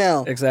for you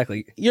now.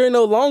 Exactly. You're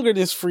no longer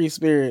this free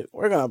spirit.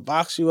 We're going to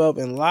box you up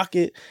and lock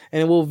it,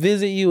 and we'll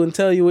visit you and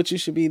tell you what you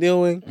should be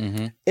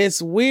doing.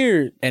 It's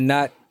weird. And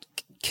not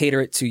cater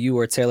it to you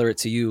or tailor it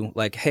to you.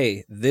 Like,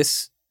 hey,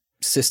 this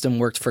system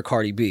worked for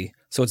Cardi B,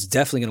 so it's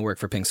definitely going to work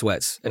for Pink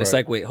Sweats. And it's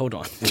like, wait, hold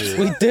on.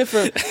 We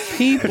different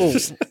people,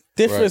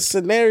 different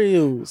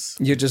scenarios.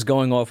 You're just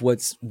going off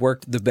what's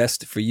worked the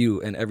best for you,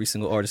 and every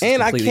single artist is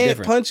And I completely can't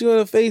different. punch you in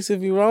the face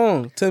if you're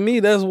wrong. To me,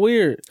 that's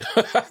weird.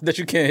 That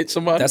you can't hit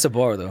somebody. That's a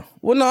bar, though.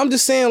 Well, no, I'm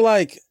just saying,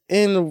 like,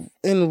 in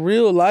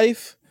real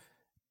life,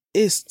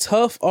 it's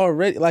tough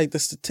already. Like, the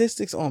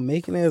statistics on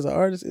making it as an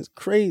artist is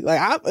crazy. Like,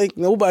 I think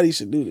nobody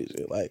should do this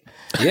shit. Like,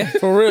 Yeah.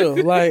 for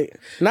real. Like,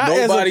 not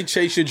Nobody as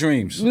chase your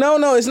dreams.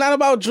 No, it's not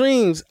about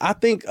dreams. I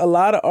think a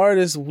lot of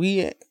artists,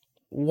 we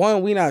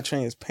not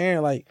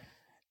transparent. Like,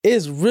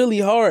 it's really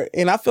hard.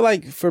 And I feel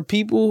like for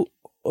people,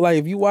 like,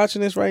 if you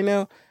watching this right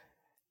now,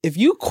 if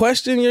you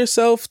question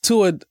yourself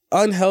to an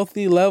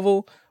unhealthy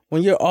level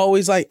when you're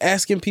always like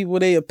asking people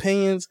their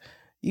opinions,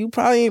 you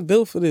probably ain't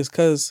built for this,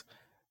 because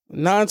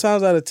 9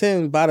 times out of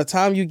 10, by the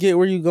time you get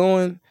where you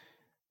going,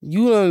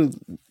 you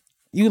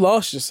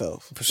lost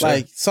yourself. For sure.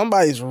 Like,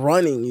 somebody's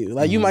running you.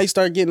 Like, you might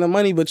start getting the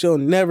money, but you'll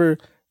never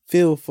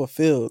feel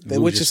fulfilled, Lose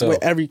which yourself. is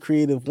what every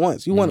creative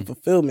wants. You want a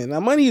fulfillment. Now,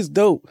 money is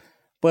dope,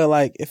 but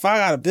like, if I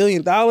got $1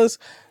 billion,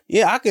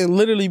 yeah, I can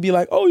literally be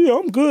like, oh yeah,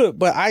 I'm good.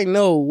 But I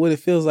know what it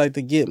feels like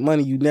to get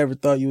money you never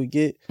thought you would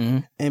get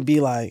and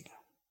be like,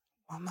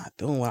 I'm not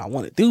doing what I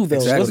want to do though.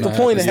 Exactly. What's the Not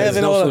point of happy.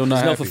 having There's all no the...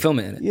 There's no happy.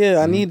 fulfillment in it. Yeah,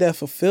 I need that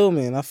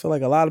fulfillment. I feel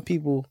like a lot of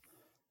people,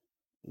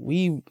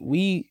 we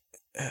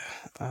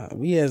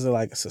as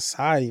a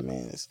society,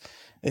 man,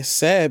 it's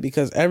sad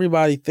because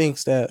everybody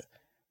thinks that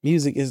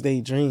music is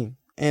their dream.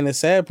 And the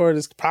sad part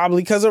is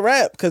probably because of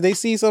rap, because they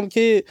see some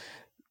kid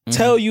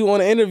tell you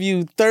on an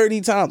interview 30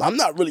 times, I'm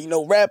not really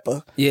no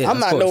rapper. Yeah, I'm of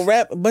not no course.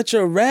 rapper, but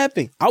you're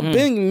rapping. I've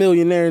been a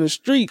millionaire in the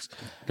streets.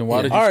 Then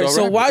why did you All right, start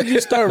so rapping? why'd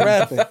you start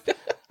rapping?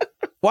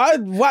 Why?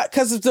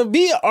 Because to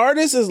be an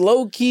artist is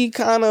low key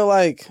kind of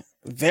like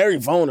very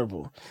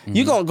vulnerable.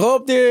 You gonna go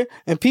up there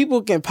and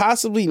people can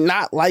possibly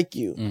not like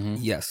you.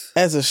 Yes.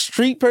 As a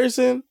street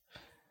person,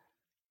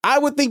 I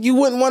would think you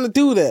wouldn't want to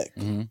do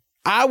that.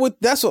 I would.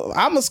 That's what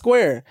I'm a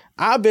square.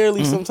 I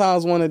barely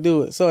sometimes want to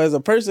do it. So as a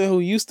person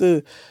who used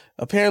to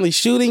apparently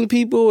shooting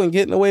people and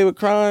getting away with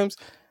crimes,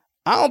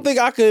 I don't think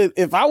I could.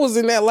 If I was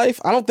in that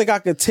life, I don't think I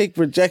could take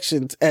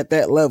rejection at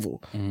that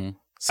level.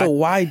 So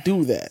why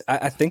do that?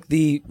 I think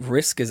the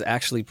risk is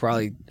actually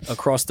probably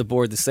across the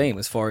board the same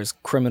as far as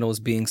criminals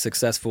being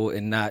successful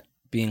and not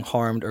being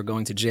harmed or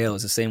going to jail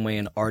is the same way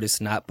an artist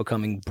not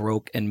becoming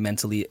broke and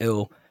mentally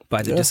ill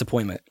by the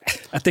disappointment.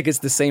 I think it's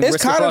the same It's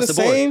risk kind of across the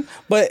the board. same,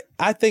 but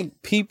I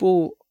think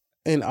people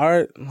in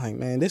art, like,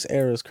 man, this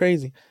era is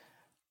crazy.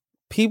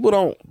 People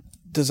don't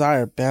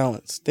desire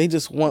balance. They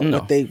just want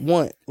what they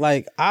want.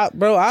 Like, I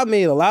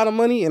made a lot of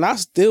money and I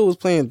still was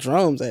playing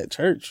drums at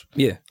church.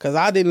 Yeah. Cause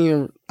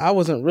I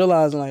wasn't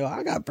realizing like, oh,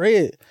 I got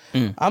bread.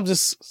 I'm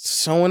just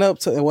showing up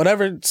to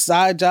whatever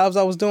side jobs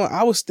I was doing.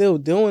 I was still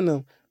doing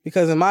them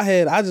because in my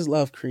head, I just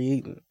love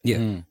creating.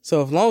 Yeah.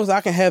 So as long as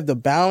I can have the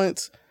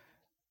balance,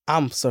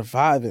 I'm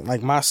surviving.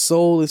 Like, my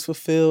soul is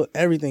fulfilled,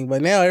 everything.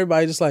 But now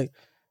everybody just like,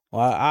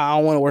 well, I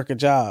don't want to work a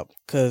job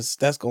because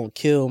that's going to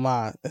kill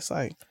my... It's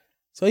like,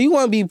 so you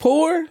want to be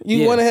poor?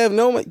 You want to have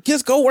no money?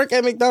 Just go work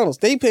at McDonald's.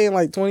 They paying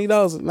like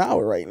 $20 an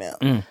hour right now.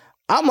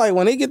 I'm like,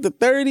 when they get to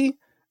 30,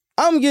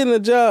 I'm getting a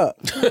job.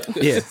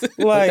 Yeah.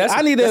 Like,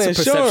 I need that's an a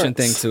perception insurance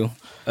thing too,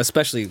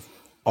 especially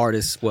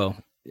artists. Well,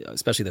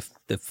 especially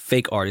the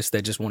fake artists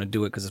that just want to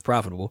do it because it's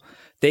profitable.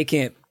 They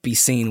can't be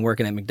seen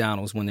working at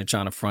McDonald's when they're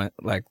trying to front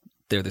like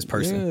they're this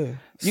person. Yeah.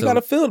 You So- got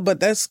to feel it, but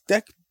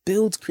that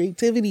builds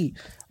creativity.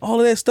 All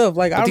of that stuff.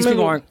 Like, But I these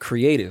remember people aren't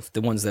creative.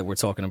 The ones that we're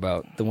talking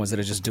about, the ones that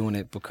are just doing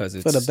it because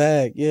it's for the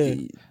bag, yeah.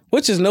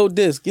 Which is no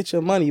diss. Get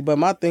your money. But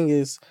my thing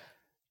is,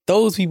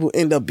 those people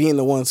end up being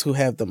the ones who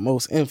have the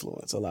most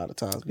influence a lot of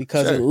times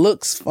because it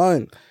looks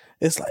fun.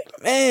 It's like,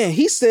 man,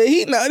 he said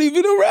he's not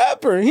even a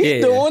rapper.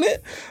 He's doing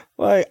it.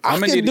 Like, I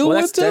can do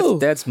it too.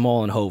 That's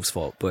Maul and Hove's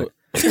fault, but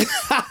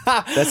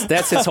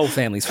that's his whole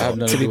family's I have fault.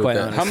 nothing To be do with quite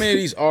that. honest, How many of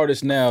these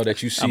artists now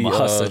that you see? I'm a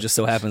hustler. Just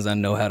so happens I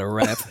know how to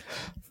rap.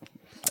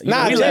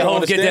 Nah, we Jay- let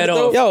Hov get that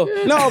off. Yo,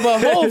 no,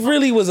 but Hov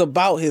really was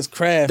about his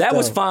craft. That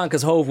was though. fine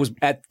because Hov was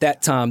at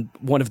that time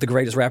one of the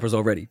greatest rappers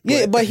already.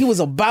 Yeah, but he was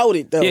about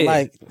it though. Yeah.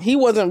 Like he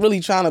wasn't really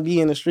trying to be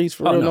in the streets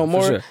for real no no,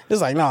 more. for sure.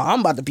 It's like, no, I'm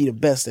about to be the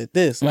best at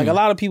this. Like a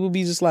lot of people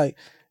be just like,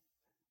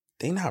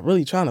 they not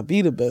really trying to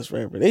be the best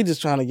rapper. They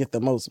just trying to get the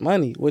most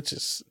money, which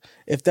is,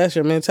 if that's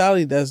your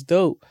mentality, that's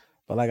dope.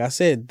 But like I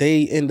said,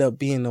 they end up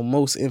being the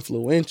most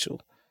influential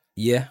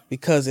Yeah.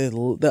 because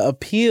the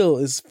appeal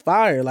is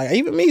fire. Like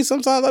even me,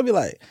 sometimes I'll be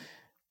like,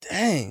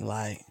 dang,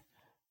 like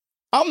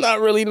I'm not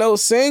really no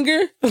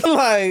singer.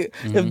 Like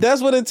if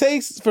that's what it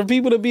takes for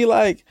people to be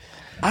like,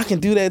 I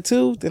can do that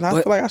too, then I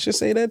But- feel like I should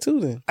say that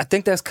too then. I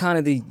think that's kind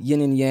of the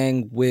yin and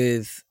yang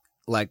with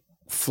like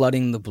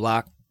flooding the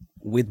block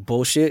with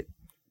bullshit.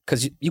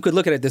 Because you could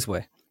look at it this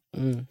way.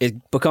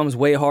 It becomes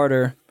way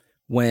harder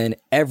when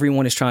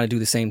everyone is trying to do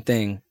the same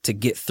thing to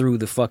get through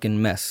the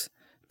fucking mess.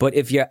 But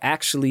if you're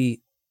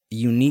actually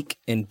unique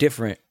and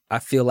different, I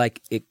feel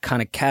like it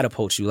kind of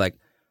catapults you. Like,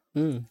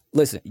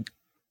 listen,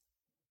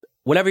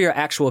 whatever your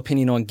actual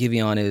opinion on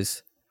Giveon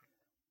is,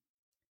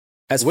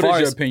 as What far is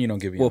your as opinion on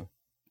Giveon? well,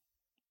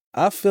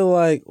 I feel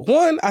like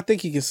one, I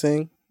think he can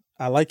sing.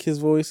 I like his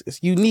voice.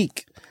 It's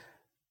unique.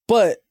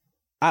 But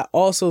I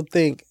also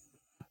think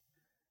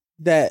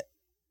that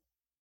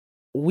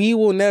we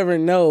will never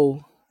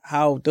know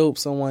how dope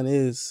someone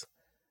is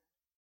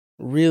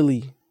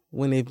really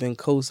when they've been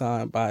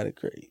co-signed by the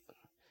crate.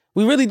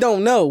 We really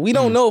don't know. We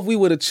don't know if we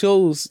would have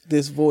chose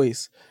this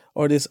voice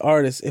or this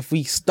artist if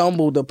we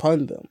stumbled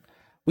upon them.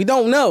 We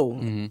don't know.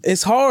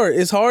 It's hard.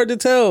 It's hard to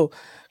tell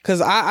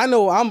because I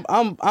know I'm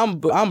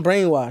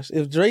brainwashed.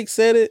 If Drake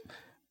said it,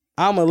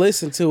 I'ma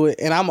listen to it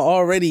and I'm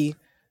already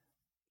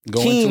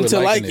Going keen it, to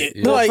like liking it.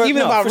 Yeah. Like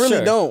even if I for really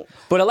sure. don't.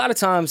 But a lot of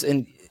times,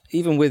 and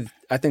even with,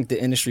 I think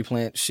the industry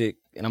plant shit,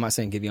 and I'm not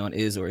saying Giveon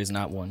is or is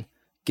not one,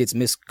 gets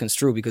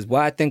misconstrued because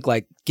why I think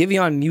like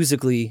Giveon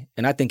musically,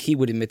 and I think he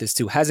would admit this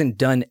too, hasn't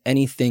done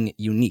anything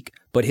unique,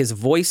 but his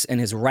voice and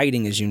his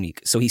writing is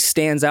unique. So he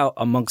stands out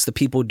amongst the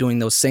people doing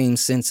those same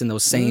synths and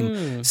those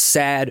same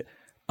sad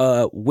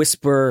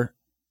whisper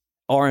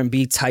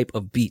R&B type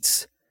of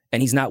beats.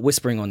 And he's not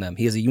whispering on them.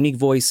 He has a unique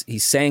voice.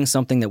 He's saying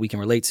something that we can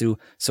relate to.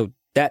 So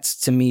that's,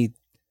 to me,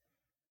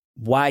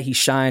 why he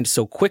shined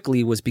so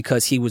quickly was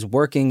because he was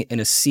working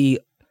in a sea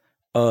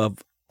of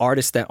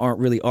artists that aren't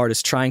really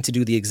artists trying to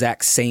do the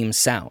exact same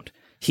sound.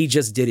 He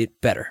just did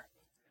it better.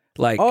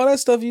 Like All that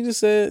stuff you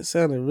just said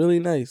sounded really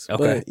nice.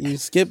 Okay. But you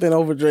skipping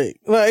over Drake.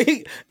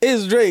 Like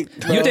it's Drake.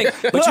 Bro. you think,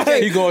 but you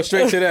think, He going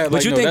straight to that. but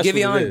like, you no, think that's what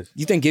it Giveon, is.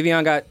 you think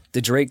Giveon got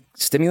the Drake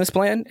stimulus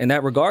plan in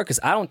that regard? Because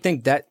I don't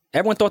think that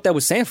everyone thought that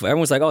was Sanford.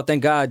 Everyone's like, oh,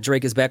 thank God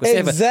Drake is back with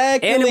Sanford.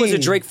 Exactly. And it was a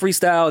Drake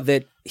freestyle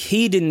that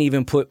he didn't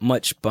even put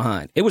much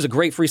behind. It was a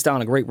great freestyle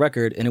and a great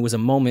record, and it was a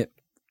moment,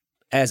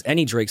 as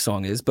any Drake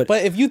song is. But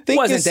But if you think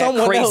wasn't it's that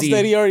someone else crazy.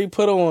 that he already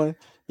put on,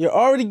 you're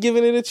already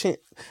giving it a chance.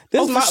 This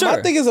Oh, is for my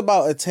sure. thing is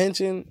about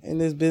attention in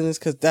this business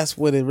because that's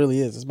what it really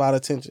is. It's about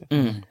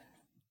attention.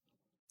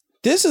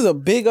 This is a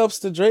big ups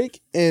to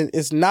Drake, and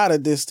it's not a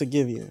diss to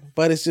Giveon,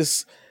 but it's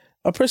just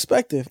a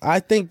perspective.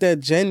 I think that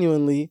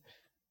genuinely,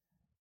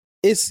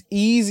 it's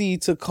easy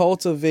to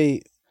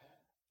cultivate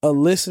a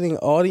listening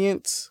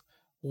audience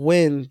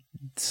when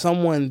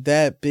someone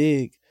that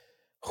big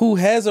who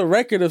has a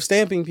record of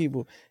stamping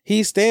people,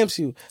 he stamps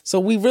you. So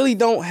we really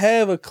don't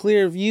have a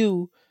clear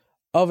view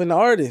of an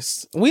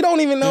artist. We don't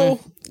even know.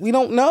 We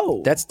don't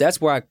know. that's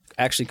where I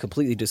actually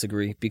completely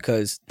disagree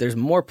because there's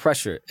more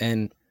pressure.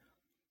 And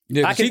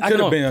Yeah, 'cause I can- he I could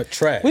know. have been a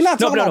trash. We're not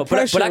talking about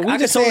pressure. But I We can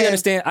just totally saying-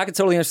 understand. I can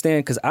totally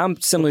understand because I'm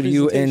similar to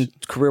you in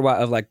Representation. career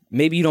wise of like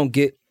maybe you don't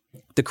get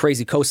the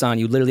crazy cosign.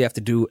 You literally have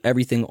to do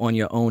everything on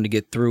your own to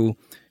get through.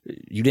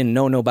 You didn't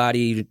know nobody.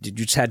 You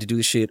just had to do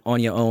the shit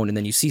on your own, and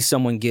then you see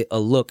someone get a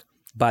look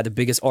by the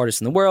biggest artist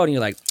in the world, and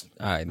you're like,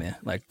 all right, man,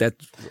 like that.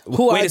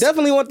 who I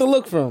definitely want to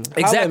look from. Holla at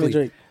me, exactly.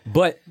 Drake.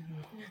 But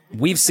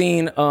we've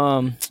seen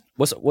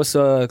what's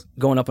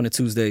going up on the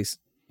Tuesdays.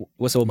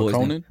 What's old boy's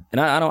McConan? name?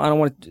 And I don't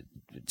want to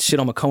shit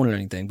on McConan or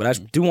anything, but I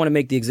do want to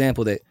make the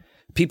example that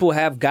people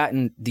have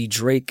gotten the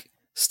Drake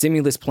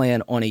stimulus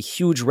plan on a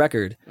huge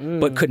record,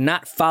 but could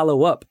not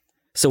follow up.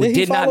 So it he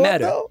did not follow up,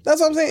 matter. though? That's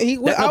what I'm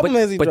saying. What No, album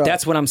has he but dropped?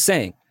 that's what I'm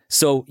saying.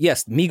 So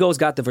yes, Migos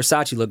got the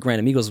Versace look.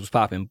 Granted, Migos was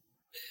popping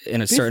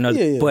in a certain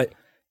other, yeah. but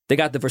they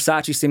got the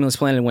Versace stimulus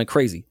plan and went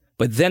crazy.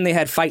 But then they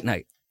had Fight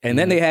Night, and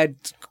then they had.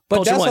 But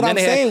Culture that's One. what Then I'm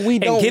they had- saying, we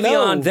and don't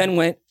Giveon know. then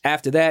went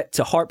after that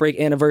to Heartbreak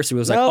Anniversary. It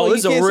was like, No, oh, you this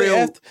is a can't say real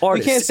after,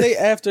 artist. We can't say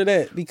after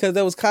that because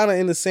that was kind of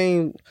in the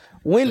same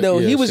window.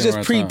 Yeah, He was same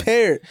just around time.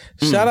 prepared.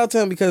 Shout out to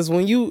him because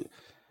when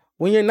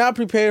you're not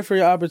prepared for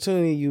your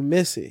opportunity, you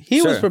miss it.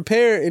 He was Sure.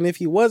 prepared, and if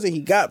he wasn't,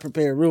 he got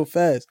prepared real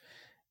fast.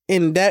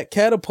 And that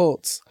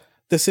catapults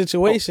the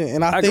situation.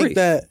 And I I think agree.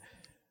 that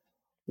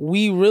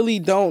we really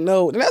don't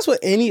know. And that's what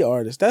any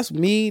artist, that's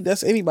me,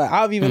 that's anybody.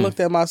 I've even looked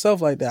at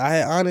myself like that. I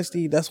had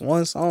Honesty, that's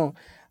one song.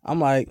 I'm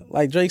like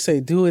Drake say,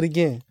 do it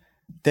again.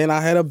 Then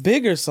I had a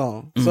bigger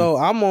song. So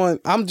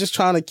I'm just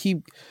trying to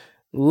keep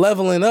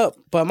leveling up.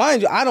 But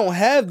mind you, I don't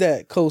have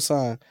that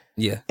cosign.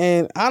 Yeah.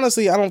 And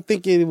honestly, I don't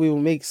think it will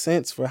make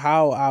sense for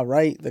how I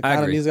write, the kind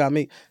of agree. music I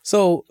make.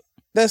 So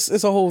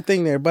it's a whole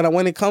thing there. But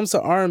when it comes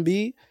to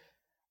R&B,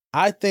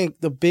 I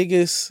think the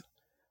biggest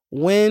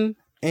win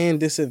and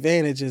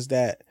disadvantage is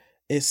that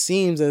it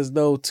seems as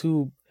though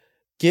to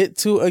get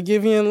to a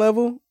Giveon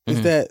level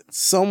is that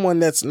someone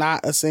that's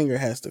not a singer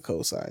has to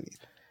co-sign you.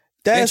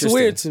 That's Interesting.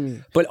 weird to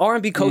me. But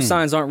R&B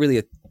cosigns aren't really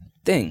a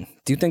thing.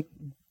 Do you think?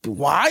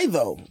 Why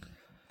though?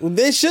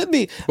 They should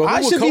be. But who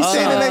I would should be co-sign?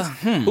 standing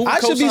next. Who would I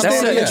should be co-sign? That's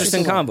standing an next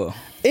interesting to someone. combo.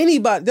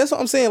 Anybody. That's what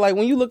I'm saying. Like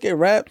when you look at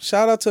rap,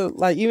 shout out to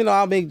like, even though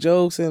I make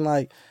jokes and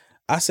like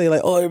I say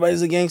like, oh,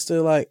 everybody's a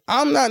gangster. Like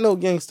I'm not no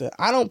gangster.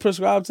 I don't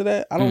prescribe to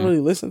that. I don't really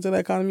listen to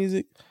that kind of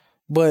music.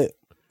 But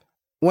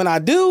when I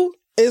do,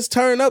 it's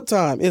turn up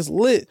time. It's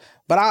lit.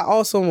 But I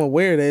also am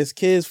aware that it's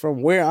kids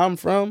from where I'm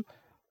from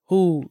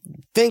who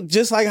think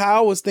just like how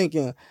I was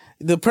thinking.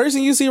 The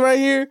person you see right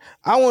here,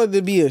 I wanted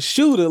to be a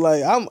shooter.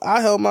 Like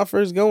I held my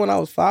first gun when I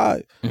was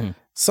 5.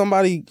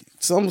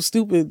 Some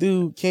stupid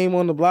dude came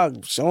on the block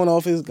showing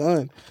off his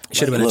gun.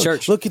 Should have been in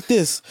church. Look at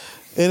this.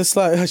 And it's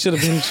like, I should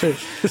have been in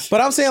church.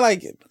 But I'm saying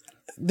like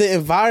the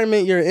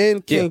environment you're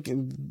in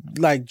can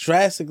like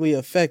drastically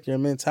affect your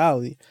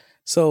mentality.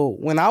 So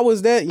when I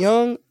was that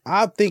young,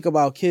 I think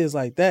about kids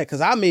like that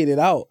because I made it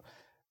out.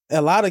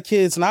 A lot of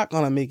kids not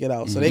going to make it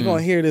out. So they're going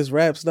to hear this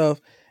rap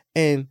stuff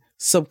and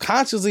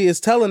subconsciously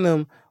it's telling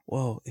them,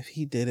 well, if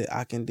he did it,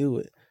 I can do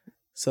it.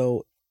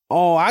 So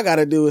all I got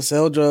to do is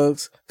sell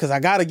drugs because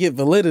I got to get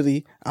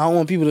validity. I don't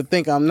want people to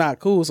think I'm not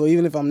cool. So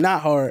even if I'm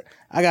not hard,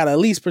 I got to at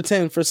least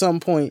pretend for some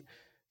point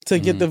to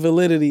get the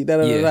validity,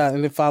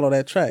 and then follow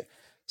that track.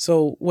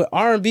 So with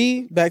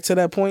R&B, back to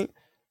that point,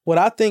 what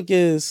I think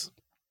is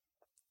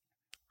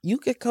you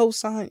could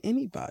co-sign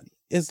anybody.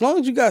 As long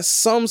as you got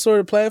some sort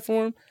of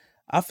platform,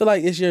 I feel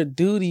like it's your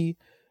duty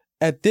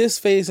at this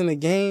phase in the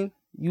game.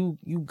 You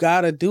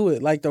gotta do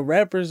it. Like the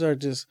rappers are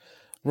just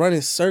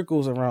running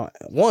circles around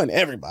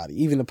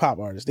everybody, even the pop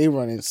artists. They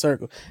run in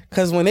circles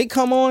because when they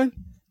come on,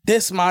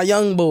 this my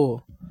young boy,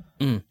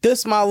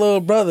 this my little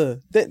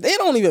brother. They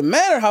don't even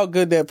matter how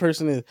good that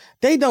person is.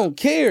 They don't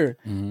care.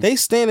 They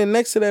standing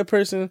next to that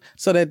person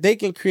so that they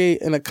can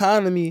create an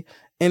economy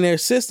in their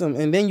system.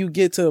 And then you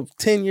get to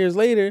 10 years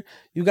later,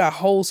 you got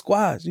whole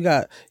squads. You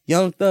got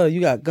Young Thug, you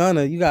got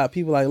Gunna, you got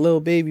people like Lil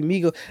Baby,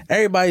 Migos.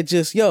 Everybody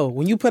just,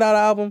 when you put out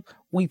an album,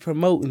 we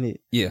promoting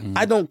it. Yeah.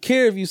 I don't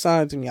care if you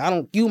sign to me.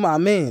 You my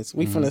mans.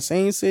 We from the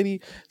same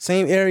city,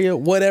 same area,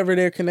 whatever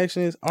their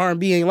connection is.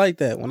 R&B ain't like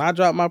that. When I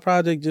dropped my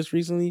project just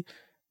recently,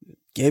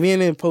 Giveon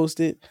didn't post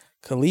it.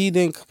 Khalid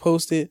didn't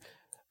post it.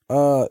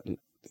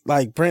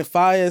 Like Brent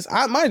Fayez.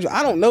 Mind you,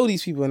 I don't know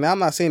these people, and I'm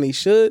not saying they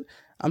should.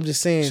 I'm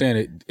just saying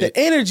the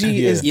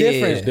energy is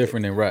different. It's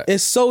different than rap.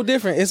 It's so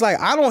different. It's like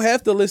I don't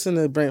have to listen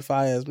to Brent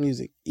Fayez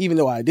music, even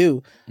though I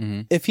do.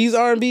 If he's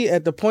R&B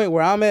at the point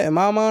where I'm at in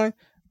my mind,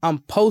 I'm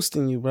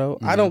posting you, bro.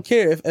 I don't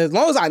care as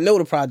long as I know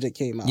the project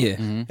came out. Yeah.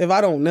 If I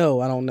don't know,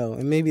 I don't know,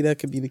 and maybe that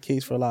could be the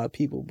case for a lot of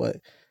people.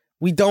 But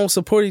we don't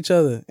support each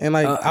other. And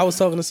like I was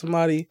talking to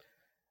somebody.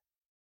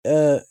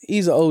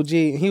 He's an OG,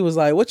 and he was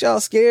like, "What y'all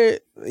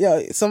scared?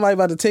 Somebody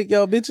about to take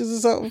y'all bitches or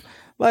something?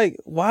 Like,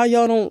 why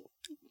y'all don't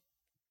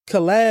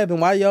collab and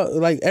why y'all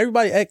like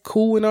everybody act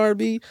cool in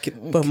R&B,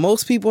 but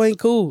most people ain't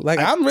cool. Like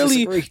I'm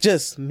really disagree.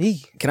 just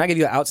me. Can I give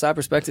you an outside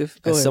perspective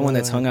Go as ahead, someone go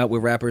that's ahead. hung out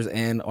with rappers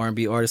and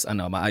R&B artists? I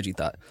know my IG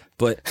thought,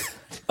 but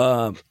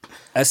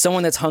as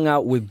someone that's hung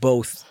out with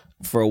both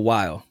for a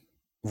while,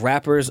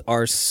 rappers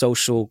are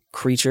social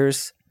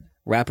creatures.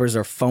 Rappers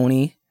are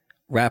phony.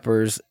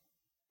 Rappers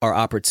are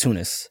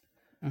opportunists.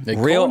 They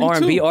Real corny,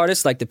 R&B too.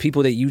 artists, like the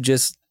people that you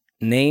just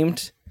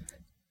named,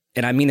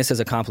 and I mean this as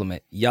a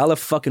compliment, y'all are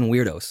fucking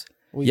weirdos.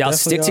 We Y'all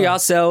definitely stick to are.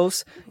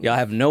 yourselves. Y'all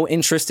have no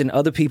interest in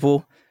other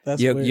people.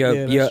 That's You're, weird. you're,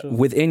 Yeah, that's you're true.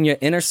 within your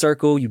inner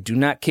circle. You do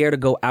not care to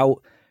go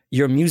out.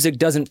 Your music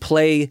doesn't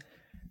play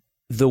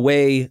the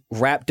way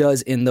rap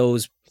does in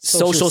those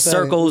social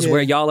setting, circles yeah.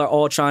 where y'all are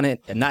all trying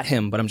to, not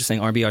him, but I'm just saying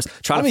R&B artists,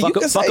 trying I mean, to you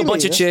can fuck say a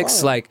bunch me, of that's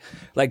chicks. fine.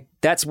 Like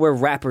that's where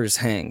rappers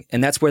hang.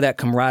 And that's where that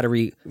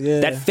camaraderie,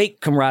 Yeah. that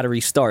fake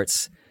camaraderie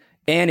starts.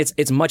 And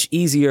it's much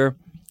easier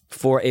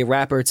for a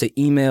rapper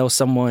to email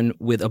someone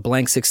with a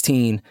blank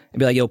 16 and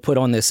be like, yo, put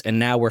on this, and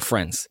now we're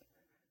friends.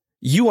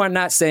 You are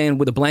not saying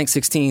with a blank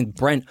 16,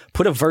 Brent,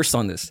 put a verse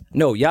on this.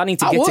 No, y'all need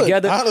to I get would,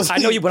 together. honestly. I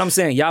know you, but I'm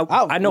saying y'all.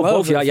 I I know love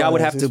both of y'all. Y'all would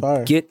Brent have Fayez. He's to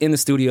fire. get in the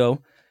studio,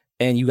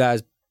 and you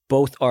guys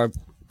both are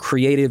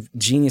creative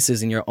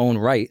geniuses in your own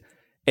right.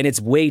 And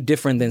it's way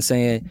different than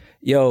saying,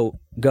 yo,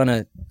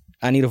 Gunna,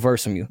 I need a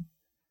verse from you.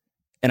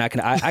 And I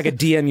could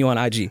DM you on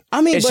IG.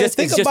 I mean, it's but just,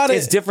 think it's just, about it.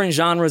 it's different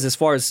genres as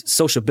far as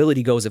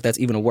sociability goes, if that's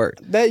even a word.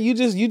 That you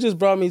just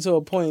brought me to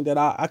a point that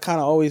I kind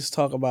of always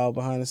talk about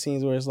behind the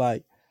scenes, where it's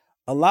like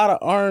a lot of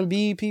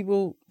R&B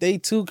people, they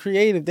too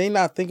creative. They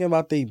not thinking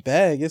about their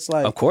bag. It's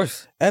like Of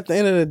course. at the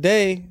end of the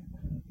day,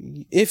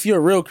 if you're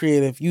real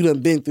creative, you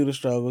done been through the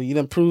struggle. You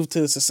done proved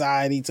to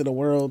society, to the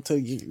world, to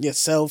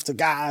yourself, to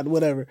God,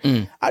 whatever.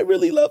 I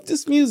really love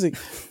this music.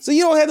 So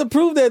you don't have to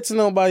prove that to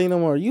nobody no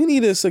more. You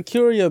need to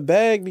secure your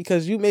bag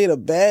because you made a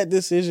bad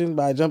decision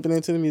by jumping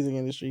into the music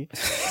industry.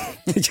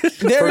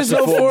 There is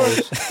no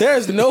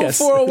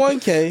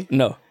 401k.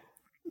 No.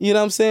 You know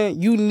what I'm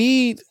saying? You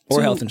need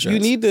health insurance. You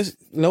need this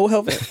no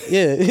health.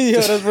 Yeah,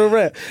 that's real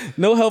rap.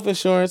 No health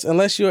insurance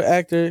unless you're an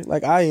actor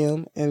like I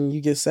am and you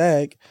get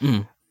SAG.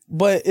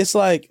 But it's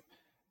like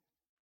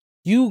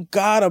you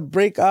gotta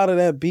break out of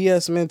that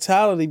BS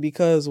mentality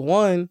because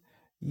one,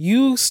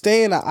 you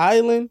stay in an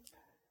island.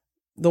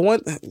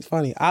 It's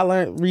funny, I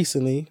learned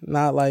recently,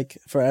 not like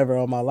forever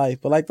all my life,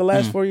 but like the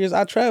last 4 years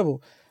I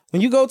travel.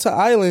 When you go to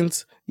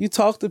islands, you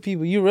talk to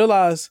people, you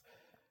realize,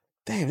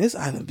 damn, this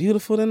island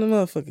beautiful than the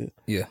motherfucker.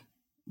 Yeah.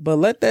 But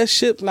let that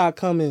ship not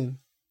come in.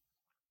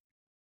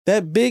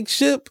 That big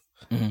ship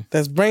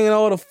that's bringing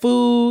all the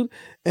food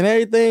and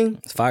everything.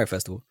 It's Fire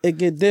Festival. It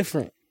get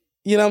different.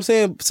 You know what I'm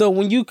saying? So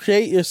when you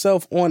create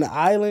yourself on the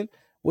island,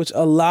 which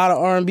a lot of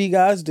R&B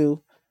guys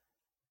do,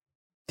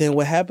 then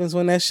what happens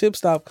when that ship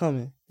stop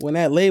coming? When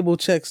that label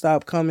check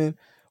stop coming?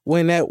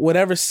 When that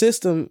whatever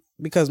system,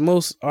 because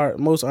most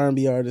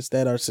R&B artists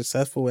that are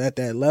successful at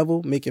that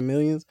level, making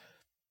millions,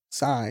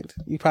 signed.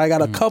 You probably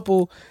got a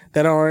couple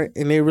that aren't,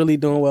 and they're really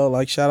doing well.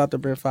 Like shout out to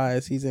Brent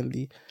Fires, he's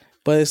MD.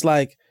 But it's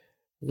like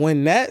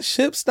when that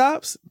ship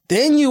stops,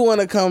 then you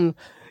want to come.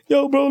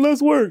 Yo, bro,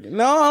 let's work.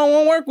 No, I don't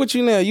want to work with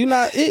you now. You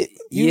not it.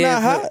 You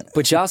not hot.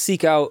 But y'all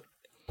seek out,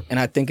 and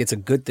I think it's a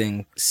good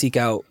thing, seek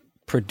out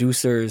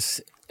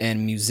producers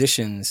and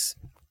musicians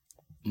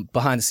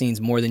behind the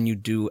scenes more than you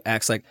do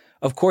acts. Like,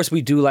 of course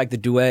we do like the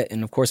duet,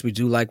 and of course we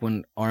do like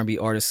when R&B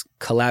artists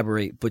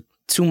collaborate, but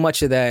too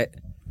much of that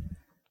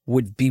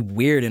would be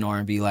weird in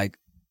R&B. Like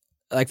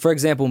for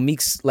example,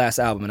 Meek's last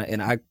album,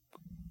 and I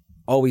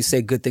always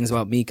say good things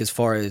about Meek as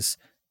far as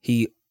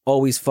he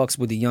always fucks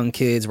with the young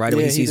kids right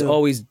away. He's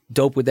always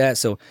dope with that.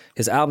 So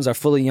his albums are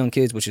full of young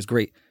kids, which is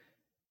great.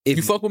 If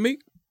you fuck with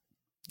Meek?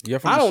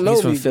 I don't know.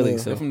 He's from Philly,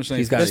 so from the same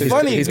it's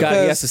funny he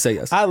has to say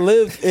yes. I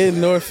lived in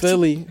North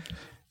Philly.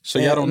 So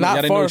y'all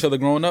didn't know each other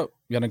growing up?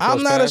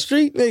 I'm not a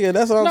street nigga.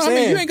 That's what I'm saying.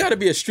 I mean, you ain't got to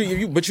be a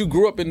street, but you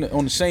grew up on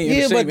the same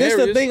areas. But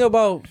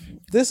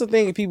this the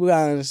thing people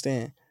gotta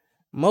understand.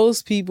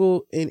 Most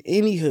people in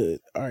any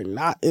hood are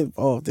not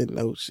involved in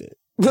no shit.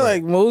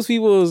 Like most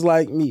people is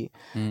like me.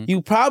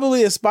 You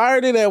probably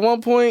aspired it at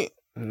one point.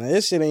 Nah,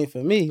 this shit ain't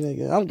for me,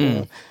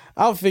 nigga.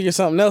 I'll figure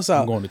something else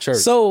out. I'm going to church.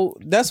 So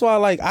that's why,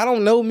 like, I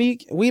don't know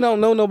Meek. We don't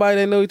know nobody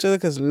that know each other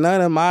because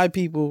none of my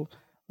people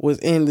was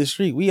in the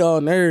street. We all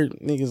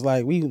nerd niggas.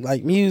 Like, we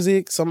like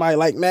music. Somebody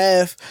like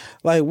math.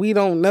 Like, we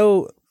don't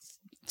know.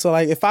 So,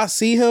 like, if I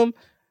see him,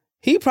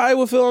 he probably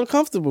would feel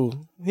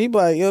uncomfortable. He'd be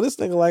like, yo, this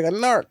nigga like a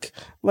narc.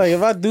 Like,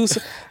 if I do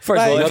some... First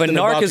like, of all, if a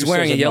narc is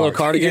wearing a yellow narc.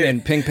 cardigan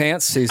and pink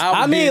pants, he's...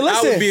 I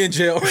would be in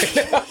jail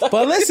right now.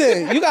 But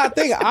listen, you gotta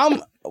think,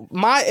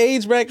 my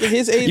age bracket,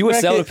 his age bracket... You would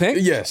sell the pink?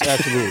 Yes,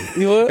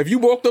 absolutely. You would? If you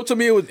walked up to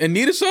me and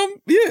needed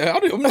something, yeah,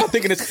 I'm not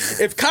thinking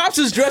this. If cops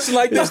is dressing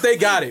like this, they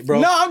got it,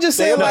 bro. No, I'm just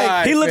saying,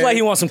 like... He looked like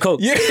he wants some coke.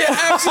 Yeah,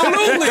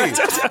 absolutely.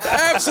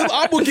 Absolutely.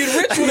 I would get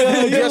rich with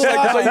a dude dressed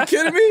like this. Are you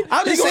kidding me?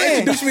 I'm just He gonna saying.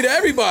 introduce me to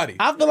everybody.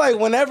 I feel like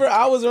whenever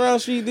I was around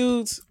street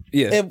dudes,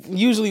 it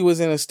usually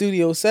was in a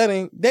studio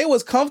setting, they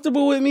was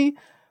comfortable with me,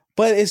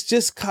 but it's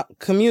just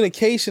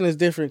communication is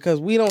different because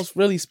we don't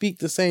really speak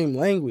the same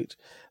language.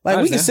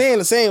 Like, we can say in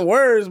the same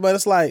words, but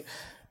it's like,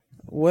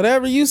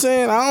 whatever you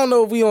saying, I don't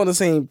know if we on the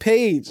same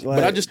page.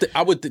 Like, But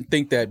I would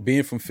think that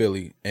being from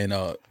Philly and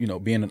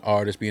being an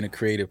artist, being a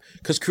creative,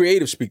 because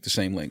creatives speak the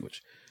same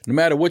language. No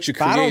matter what you're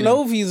creating. I don't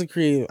know if he's a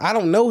creative. I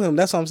don't know him.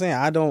 That's what I'm saying.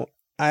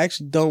 I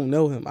actually don't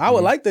know him. I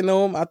would like to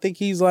know him. I think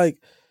he's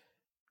like,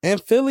 in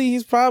Philly,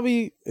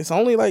 it's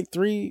only like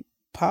 3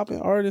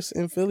 popping artists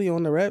in Philly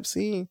on the rap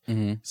scene.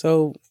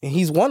 So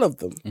he's one of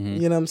them.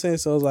 You know what I'm saying?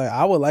 So it's like,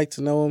 I would like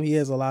to know him. He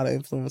has a lot of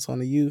influence on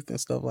the youth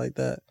and stuff like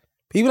that.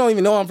 People don't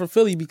even know I'm from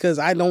Philly because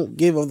I don't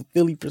give a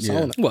Philly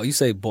persona. Well, you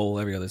say bowl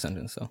every other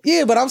sentence, so.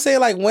 Yeah, but I'm saying,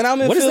 like, when I'm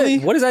in Philly,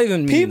 what does that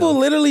even mean? People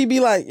literally be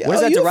like, what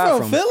does that you derive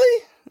from Philly?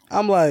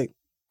 I'm like,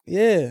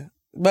 yeah.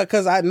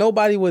 Because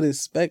nobody would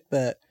expect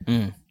that.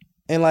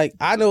 And like,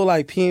 I know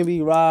like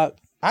PNB Rock.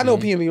 I know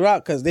PNB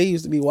Rock because they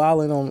used to be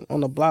wilding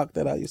on the block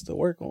that I used to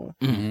work on.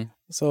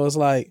 So it's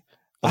like,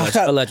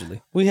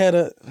 allegedly, we had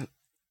a.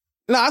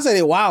 No, I say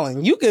they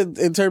wilding. You could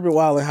interpret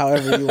wilding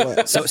however you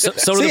want. So see,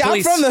 the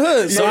police. I'm from the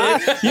hood, so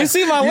you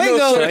see my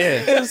lingo.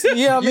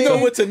 You know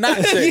what to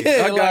not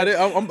say. I got it.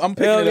 I'm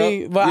picking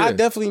it up. But I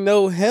definitely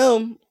know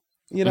him.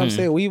 You know what I'm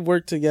saying? We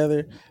worked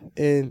together,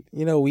 and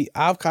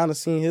I've kind of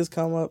seen his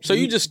come up. So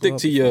you just stick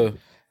to your.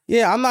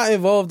 Yeah, I'm not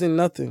involved in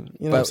nothing.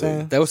 You know what I'm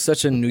saying? That was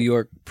such a New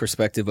York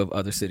perspective of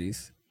other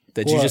cities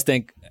that you just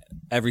think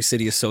every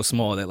city is so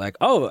small that like,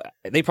 oh,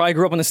 they probably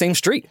grew up on the same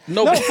street.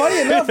 No,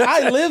 funny enough,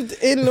 I lived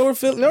in North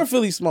Philly. North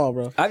Philly's small,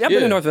 bro. I've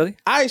been in North Philly.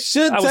 I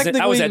should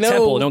technically I was at know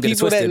Temple, don't get it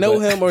people twisted, that know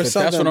him or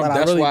something. That's I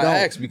why really I don't.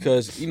 asked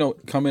because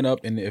coming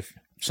up and if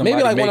somebody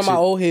Maybe like one makes of my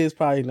it- old heads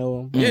probably know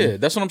him. Yeah,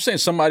 that's what I'm saying.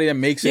 Somebody that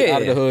makes it Yeah,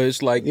 out of the yeah. hood.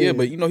 It's like, yeah,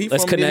 but you know, he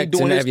Let's from there, he connect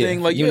doing and his have- yeah,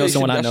 thing. Like, you know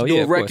someone I y'all know, should do yeah,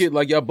 a of course. record.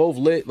 Like, y'all both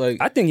lit. Like,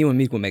 I think you and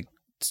Meek would make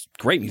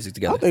great music I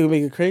together. think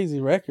we make a crazy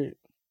record.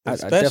 I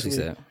definitely Especially,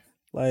 say that.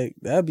 like,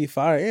 that'd be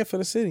fire. And for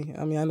the city.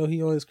 I mean, I know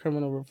he on his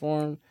criminal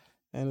reform.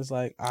 And it's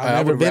like, I I've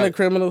never would been a rather-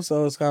 criminal.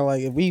 So it's kind of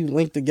like, if we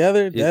link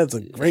together, that's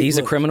a great He's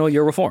a look. criminal.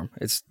 You're reform.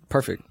 It's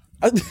perfect.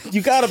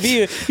 You gotta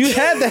be. You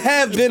had to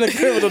have been a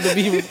criminal to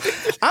be.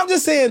 I'm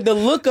just saying the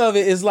look of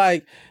it is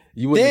like,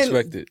 you wouldn't then-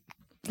 expect it.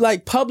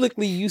 like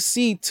publicly, you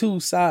see two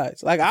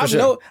sides. Like I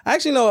sure. I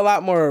actually know a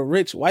lot more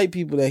rich white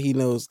people that he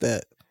knows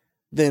that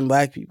than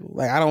black people.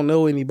 Like I don't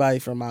know anybody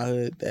from my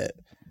hood that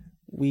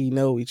we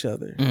know each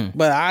other.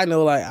 But I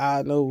know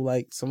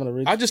like some of the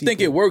rich. I just think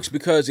it people. works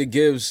because it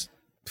gives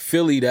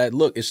Philly that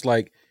look. It's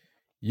like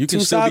you can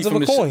Two still sides be of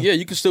from a the coin. yeah,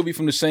 you can still be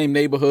from the same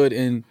neighborhood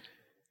and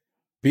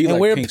be And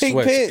like wear pink pink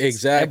sweats. pants.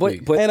 Exactly.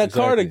 But- and a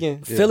Exactly.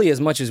 cardigan Yeah. Philly, as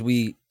much as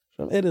we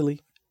from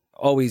Italy.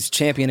 always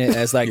champion it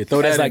as like Yeah,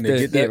 throw that as like in there,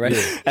 the get that, right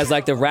yeah. as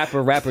like the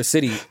rapper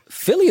city.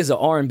 Philly is an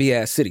R&B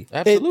ass city.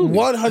 It Absolutely.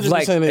 100%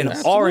 Like an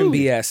is.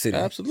 R&B ass city.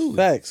 Absolutely.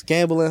 Facts.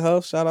 Gamble and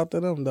Huff. Shout out to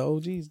them. The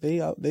OGs.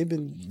 They've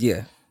been.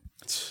 Yeah.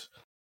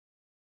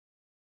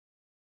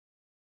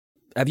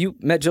 Have you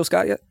met Jill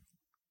Scott yet?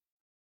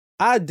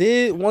 I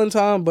did one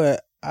time,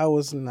 but I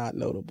was not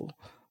notable.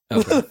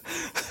 Okay.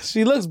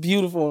 She looks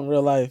beautiful in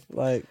real life.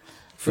 Like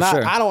For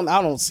sure. I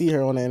don't see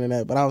her on the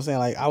internet, but I'm saying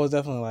like I was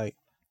definitely like,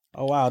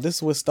 oh wow, this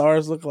is what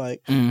stars look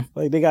like. Mhm.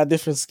 Like they got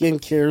different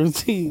skincare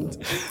routines.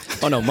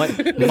 Oh no,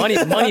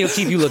 money will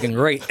keep you looking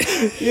great.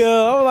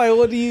 Yeah, I'm like,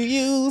 what do you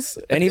use?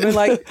 And even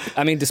like,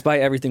 I mean,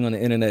 despite everything on the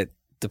internet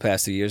the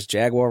past 2 years,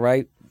 Jaguar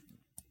Wright,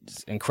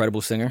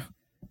 incredible singer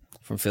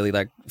from Philly.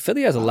 Like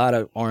Philly has a lot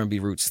of R&B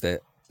roots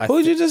that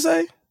Who'd you just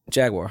say?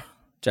 Jaguar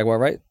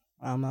Wright.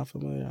 I'm not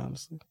familiar,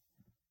 honestly.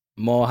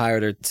 Maul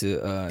hired her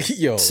to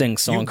Yo, sing you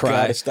Song Cry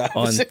gotta stop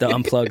on saying the it.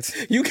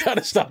 Unplugged. You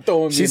gotta stop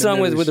throwing me. She in the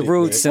sung middle with of the shit,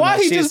 Roots. man. And Why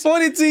like, he she's- just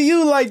pointed to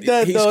you like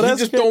that He's, though? he That's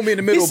just crazy. throw me in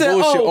the middle He of said,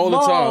 bullshit oh, all the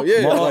Maul. time.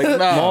 Yeah, Maul, like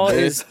nah, Maul man.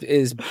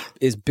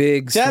 is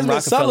big. from Jasmine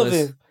Rockefellers.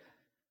 Sullivan,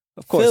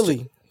 Of course,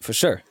 Philly. for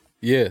sure.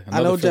 Yeah,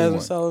 I know another Philly Jasmine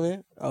one.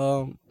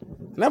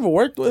 Sullivan. Never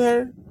worked with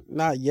her,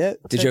 not yet.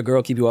 Did your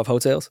girl keep you off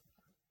hotels?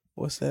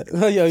 What's that?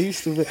 Oh, yo, you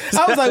stupid.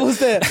 I was like, what's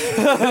that?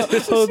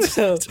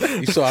 Hotel.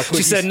 You saw how quick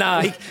She said,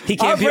 "Nah, he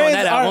can't Our be on brands,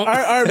 that album."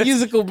 our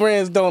musical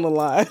brands don't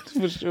align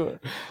for sure.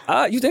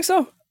 You think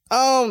so?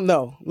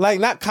 No, like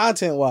not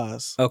content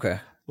wise, Okay.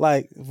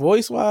 like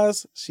voice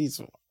wise,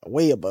 she's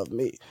way above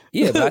me.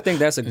 Yeah, but I think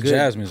that's a good.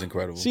 Jasmine's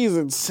incredible. She's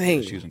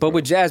insane. She's But with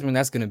incredible. Jasmine,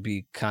 that's gonna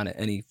be kind of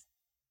any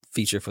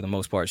feature for the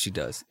most part she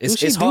does. Do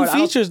she It's do hard. I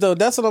don't- features though?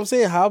 That's what I'm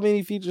saying. How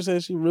many features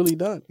has she really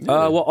done?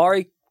 Well,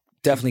 Ari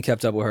definitely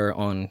kept up with her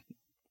on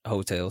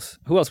Hotels.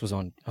 Who else was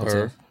on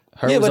Hotels?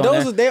 Her yeah, was but on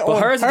those there. are they're But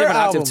on hers is a her different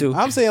album. octave too.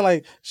 I'm saying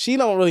like she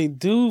don't really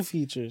do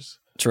features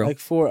True. like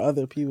for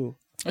other people.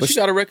 She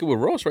got a record with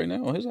Ross right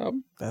now on his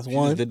album. That's She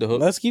one. just did the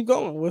hook. Let's keep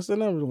going. What's the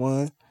number?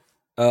 1,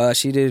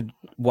 She did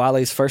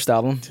Wale's first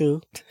album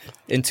 2.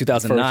 in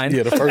 2009.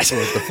 Yeah, the first one.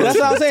 The first That's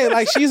what one. I'm saying.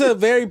 Like she's a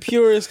very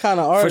purist kind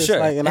of For artist. sure.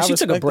 Like, and I she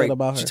took a respect break. that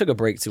about her. She took a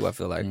break too. I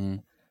feel like.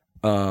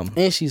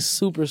 And she's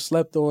super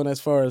slept on as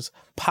far as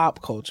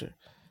pop culture.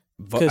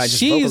 I just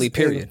she's vocally.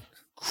 Period.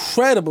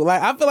 Incredible.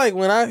 Like I feel like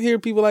when I hear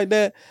people like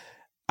that,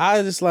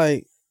 I just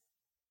like,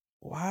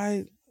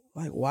 why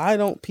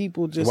don't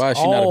people just? Why is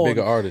she not a all-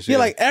 bigger artist? Yeah,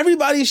 like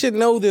everybody should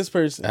know this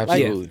person.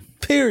 Absolutely.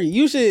 Like,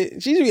 period. She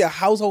should be a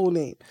household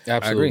name.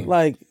 Absolutely. agree.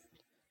 Like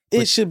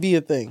it should be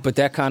a thing. But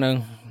that kind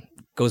of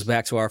goes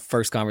back to our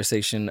first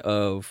conversation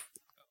of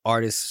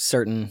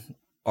certain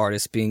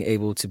artists being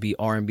able to be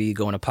R&B,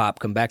 going to pop,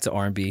 come back to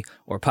R&B,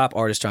 or pop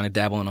artists trying to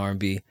dabble in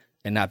R&B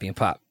and not being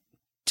pop.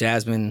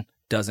 Jasmine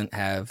doesn't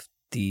have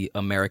the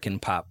American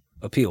pop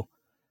appeal.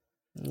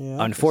 Yeah,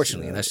 I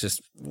Unfortunately, can that's see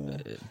just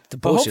the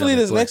But bullshit. hopefully of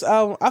it, this but- next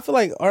album, I feel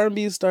like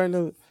R&B is starting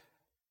to.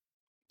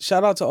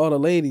 Shout out to all the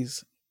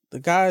ladies. The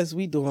guys,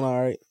 we doing all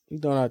right. We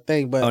doing our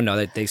thing. But Oh no,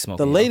 they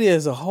smoking. the yo. lady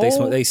as a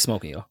whole, they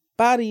smoking, yo.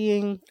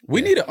 bodying. we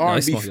need an No,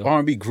 it's R&B smoky.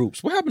 R&B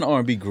groups. What happened to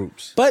R&B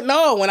groups? But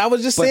no, when I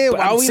was just saying but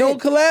why I'm we saying- don't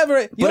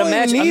collaborate, you But don't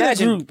even need a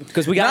group.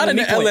 because we got Not an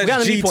in the elite point. We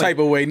got an elite LSG point. type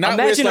of way. Not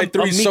where it's Imagine like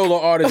three a Meek- solo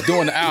artists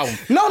doing the album.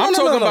 No, I'm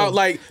talking no. about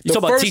like You the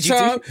talking about first TGT?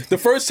 time. The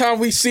first time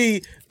we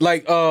see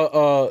like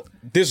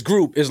this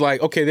group is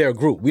like, okay, they're a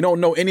group. We don't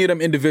know any of them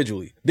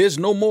individually. There's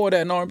no more of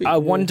that in R&B.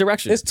 One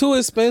Direction. It's too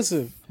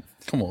expensive.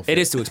 Come on, It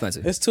is too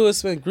expensive. It's too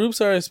expensive.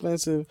 Groups are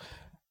expensive,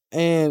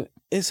 and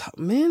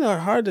men are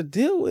hard to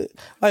deal with.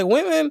 Like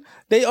women,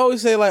 they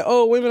always say like,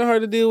 "Oh, women are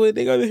hard to deal with.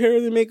 They got their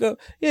hair, their makeup."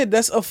 Yeah,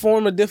 that's a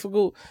form of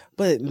difficult.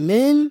 But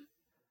men,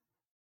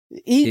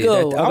 ego. I'm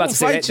I'm about gonna to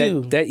say fight that-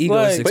 you. that ego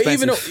is Like, but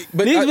even though, expensive.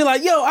 but niggas I- be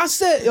like, "Yo, I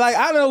said like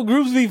I know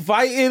groups be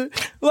fighting."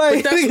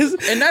 Like, But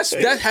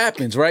niggas, that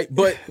happens, right?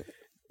 But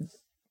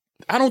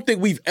I don't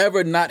think we've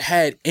ever not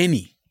had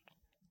any.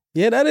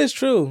 yeah, that is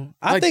true.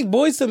 I Like- think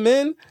Boys to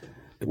Men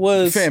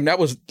was. Fam, that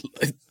was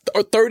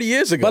 30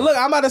 years ago. But look,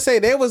 I'm about to say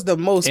there was the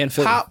most And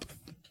Philly. pop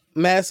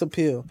mass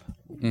appeal.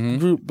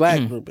 group,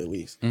 black group at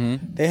least.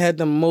 They had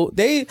the most.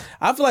 I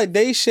feel like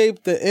they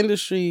shaped the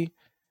industry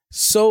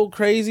so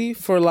crazy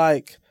for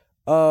like,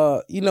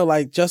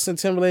 like Justin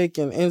Timberlake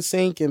and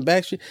NSYNC and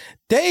Backstreet.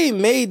 They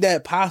made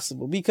that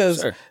possible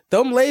because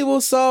them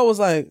labels saw was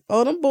like,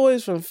 oh, them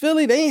boys from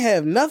Philly, they ain't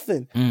have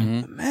nothing.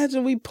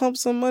 Imagine we pump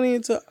some money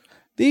into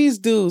these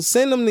dudes,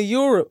 send them to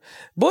Europe.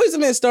 Boyz II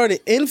Men started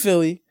in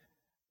Philly,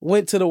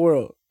 went to the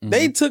world.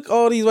 They took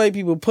all these white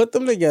people, put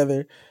them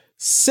together,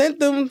 sent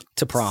them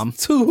to prom,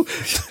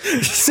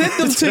 sent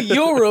them to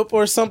Europe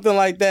or something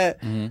like that.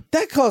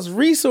 That costs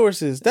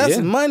resources. That's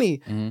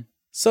money.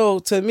 So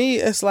to me,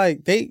 it's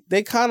like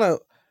they kind of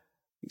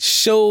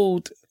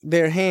showed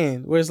their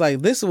hand, where it's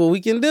like, this is what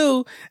we can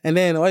do. And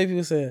then white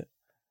people said,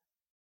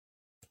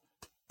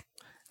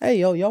 hey,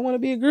 yo, y'all want to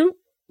be a group?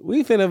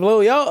 We finna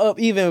blow y'all up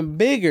even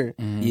bigger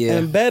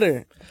and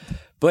better.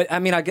 But I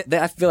mean, I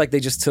feel like they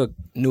just took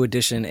New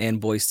Edition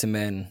and Boyz II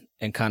Men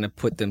and kind of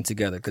put them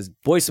together, because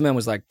Boyz II Men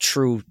was like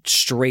true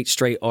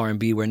straight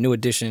R&B, where New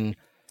Edition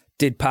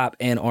did pop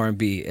and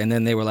R&B, and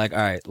then they were like, all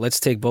right, let's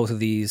take both of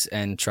these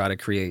and try to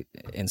create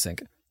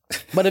NSYNC.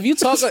 But if you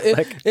talk,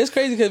 it's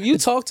crazy because if you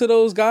talk to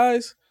those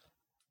guys,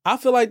 I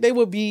feel like they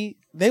would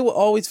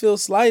always feel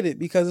slighted,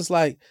 because it's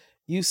like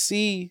you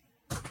see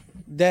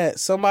that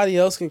somebody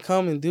else can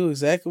come and do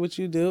exactly what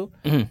you do,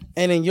 and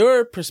in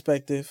your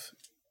perspective,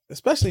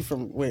 especially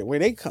from where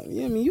they come,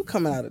 you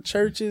coming out of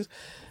churches.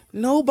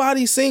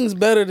 Nobody sings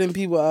better than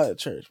people out of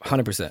church.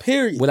 100%.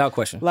 Period. Without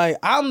question. Like,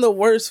 I'm the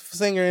worst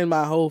singer in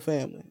my whole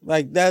family.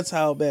 Like, that's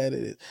how bad it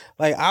is.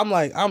 Like,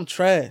 I'm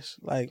trash.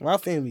 Like, my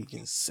family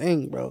can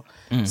sing, bro.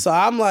 So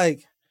I'm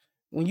like,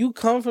 when you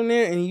come from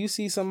there and you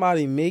see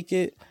somebody make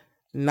it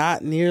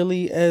not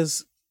nearly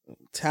as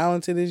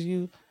talented as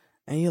you,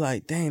 and you're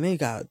like, dang, they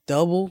got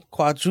double,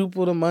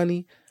 quadruple the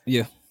money.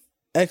 Yeah.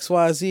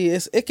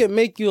 XYZ. It can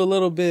make you a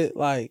little bit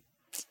like,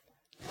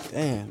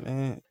 damn,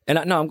 man. And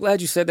I'm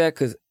glad you said that,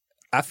 because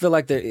I feel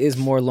like there is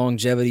more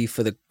longevity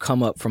for the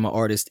come up from an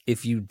artist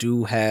if you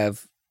do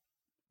have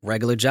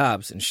regular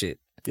jobs and shit.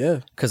 Yeah.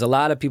 Because a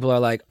lot of people are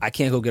like, I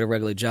can't go get a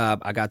regular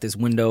job. I got this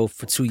window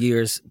for 2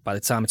 years. By the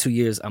time of 2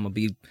 years, I'm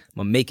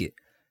gonna make it.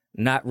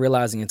 Not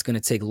realizing it's gonna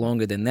take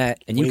longer than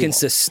that. And you can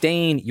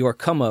sustain your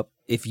come up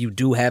if you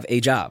do have a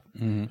job.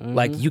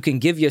 Like, you can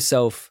give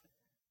yourself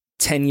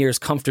 10 years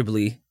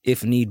comfortably,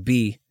 if need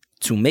be,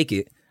 to make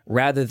it,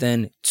 rather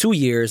than 2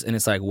 years and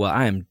it's like, well,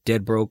 I am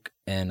dead broke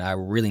and I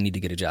really need to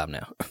get a job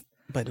now.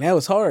 But now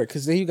it's hard,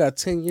 because then you got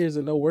 10 years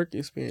of no work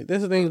experience.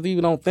 That's the thing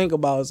people don't think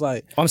about. It's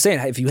like, I'm saying,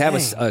 if you have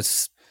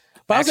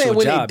but I'm saying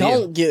when job, they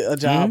don't get a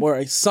job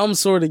or some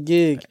sort of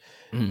gig,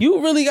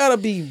 you really gotta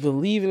be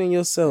believing in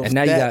yourself. And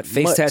now you got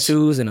face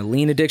tattoos and a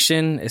lean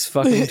addiction. It's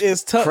fucking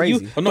it's tough.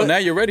 Crazy. Now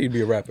you're ready to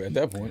be a rapper at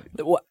that point.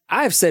 Well,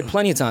 I've said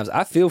plenty of times,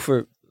 I feel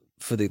for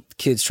the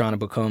kids trying to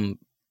become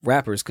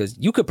rappers, because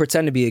you could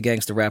pretend to be a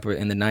gangster rapper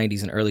in the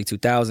 90s and early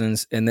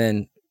 2000s, and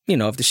then,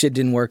 if the shit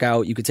didn't work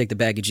out, you could take the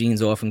bag of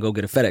jeans off and go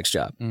get a FedEx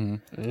job.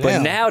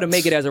 But now to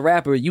make it as a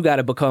rapper, you got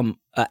to become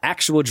an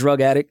actual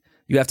drug addict.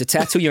 You have to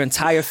tattoo your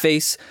entire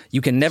face.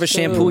 You can never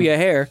shampoo your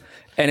hair.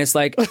 And it's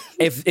like,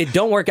 if it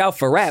don't work out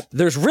for rap,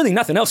 there's really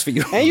nothing else for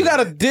you. And you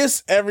got to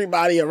diss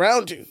everybody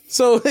around you.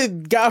 So you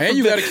got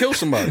to kill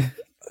somebody.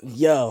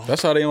 Yo,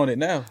 that's how they own it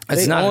now.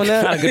 It's not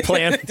a good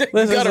plan.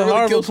 Listen, you gotta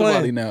really kill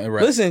somebody now in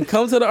rap. Listen,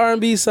 come to the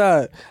R&B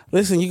side.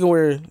 Listen, you can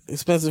wear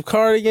expensive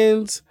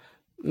cardigans,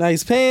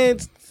 nice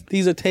pants.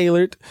 These are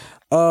tailored.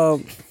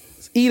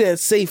 Eat at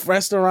safe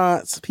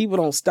restaurants. People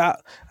don't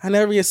stop. I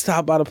never get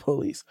stopped by the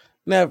police.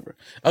 Never.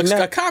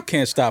 A cop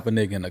can't stop a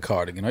nigga in a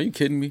cardigan. Are you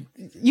kidding me?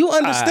 You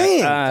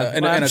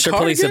understand? I'm sure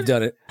police have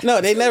done it. No,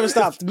 they never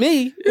stopped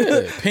me.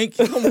 Yeah, pink.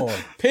 Come on,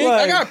 pink.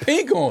 Like, I got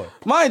pink on.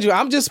 Mind you,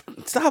 I'm just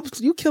stop.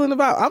 You killing the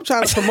vibe. I'm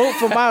trying to promote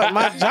for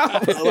my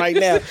job right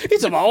now.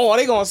 He's like, oh,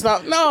 they gonna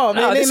stop? No,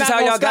 man. This is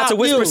how y'all got to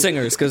Whisper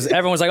Singers, because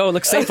everyone's like, oh, it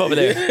looks safe over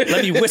there.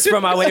 Let me whisper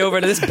my way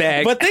over to this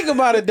bag. But think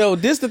about it though.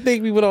 This the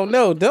thing people don't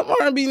know. Them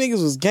R&B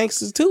niggas was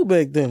gangsters too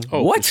back then.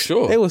 Oh, what? For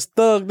sure. They was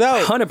thugged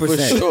out. 100%.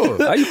 For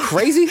sure. Are you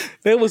crazy?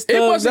 It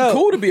wasn't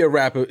cool to be a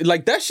rapper.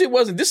 Like, that shit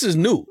wasn't. This is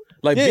new.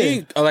 Like,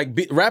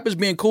 rappers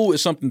being cool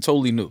is something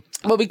totally new.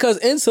 But because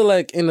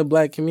intellect in the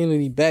black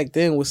community back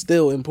then was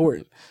still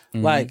important.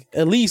 Like,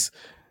 at least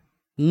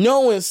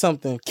knowing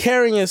something,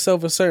 carrying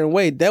yourself a certain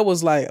way, that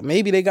was like,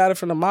 maybe they got it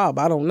from the mob.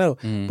 I don't know.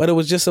 But it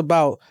was just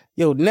about,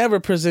 never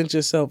present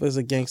yourself as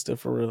a gangster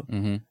for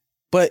real.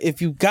 But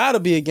if you gotta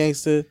be a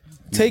gangster,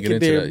 take it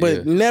there.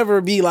 But never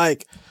be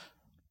like,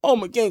 oh,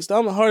 I'm a gangster.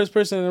 I'm the hardest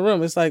person in the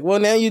room. It's like, well,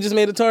 now you just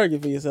made a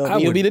target for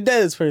yourself. You'll be the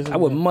deadest person. I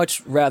would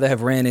much rather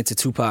have ran into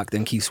Tupac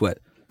than Keith Sweat.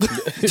 No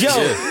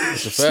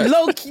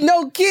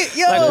kid,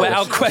 yo. Like,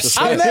 without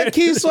question. I met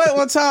Keith Sweat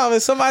one time,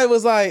 and somebody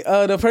was like,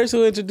 the person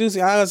who introduced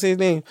me, I don't say his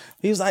name.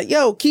 He was like,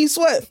 yo, Keith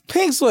Sweat,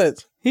 Pink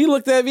Sweats. He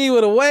looked at me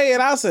with a way,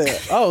 and I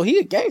said, oh, he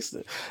a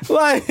gangster.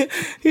 Like,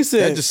 he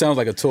said. That just sounds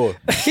like a tour.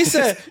 He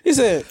said.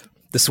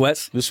 The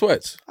Sweats? The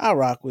Sweats. I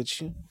rock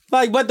with you.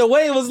 Like, but the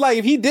way it was like,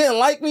 if he didn't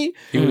like me,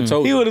 he would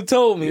have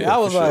told me. Yeah, I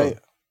was like,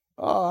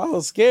 oh, I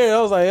was scared.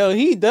 I was like, yo,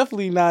 he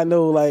definitely not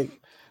no, like,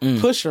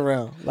 push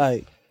around.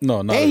 Like,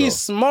 No, not and at he's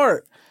all.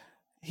 smart.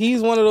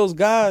 He's one of those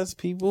guys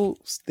people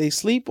they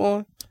sleep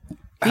on.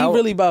 He How-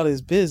 really about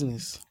his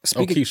business.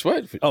 Oh, Keith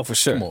Sweat. Oh, for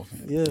sure. Come on.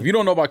 Yeah. If you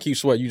don't know about Keith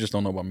Sweat, you just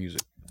don't know about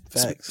music.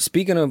 Facts.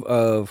 Speaking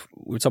of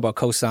we were talking about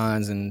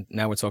cosigns, and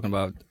now we're talking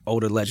about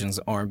older legends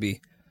of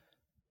R&B.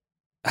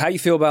 How you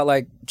feel about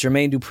like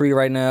Jermaine Dupri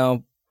right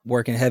now,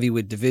 working heavy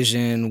with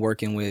Division,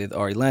 working with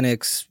Ari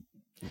Lennox,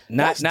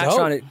 not That's dope.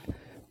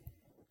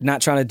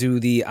 trying to do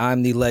the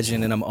I'm the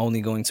legend and I'm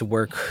only going to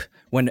work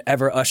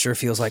whenever Usher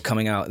feels like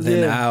coming out.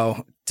 Then Yeah.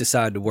 I'll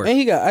decide to work, And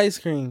he got ice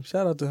cream.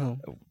 Shout out to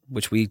him.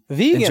 which we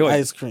Vegan enjoy.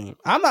 ice cream.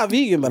 I'm not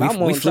vegan, but I'm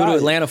We on flew to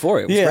Atlanta for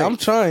it. It was Yeah, great. I'm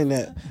trying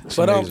that.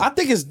 But amazing. I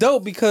think it's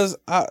dope because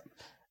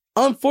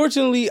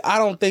unfortunately, I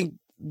don't think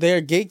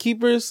they're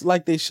gatekeepers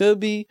like they should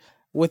be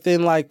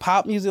within like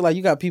pop music. Like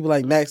you got people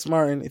like Max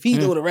Martin. If he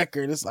do the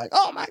record, it's like,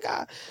 oh my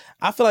God.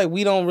 I feel like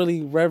we don't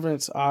really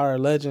reverence our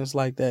legends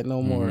like that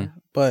no more.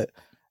 But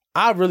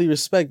I really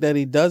respect that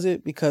he does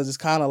it because it's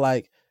kind of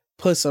like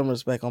put some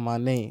respect on my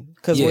name.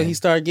 Because Yeah. when he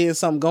started getting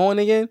something going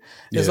again,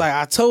 it's like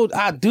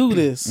I do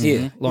this. Yeah, You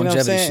know what I'm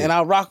longevity saying? shit. And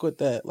I rock with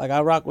that. Like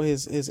I rock with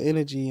his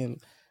energy and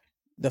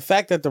the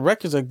fact that the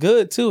records are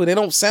good too. They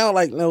don't sound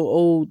like no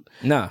old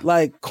Nah.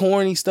 like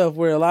corny stuff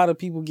where a lot of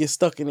people get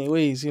stuck in their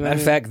ways. You know Matter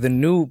what of fact, the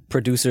new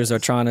producers are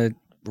trying to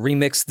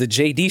remix the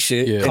JD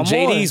shit, Yeah. and Come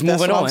JD's on. That's moving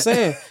what on. I'm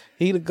saying.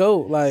 He the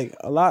GOAT. Like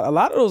a lot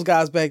of those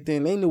guys back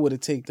then, they knew what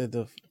it take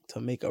to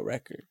make a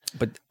record.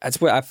 But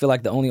that's where I feel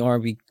like the only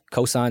R&B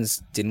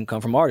cosigns didn't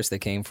come from artists; they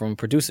came from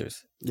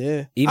producers.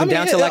 Yeah. Even I mean,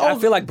 down to like, I oh,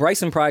 feel like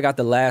Bryson probably got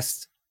the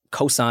last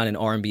cosign in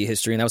R&B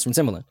history, and that was from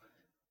Timbaland.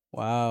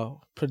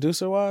 wow.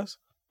 Producer wise?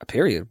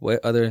 Period.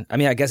 What other? I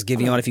mean, I guess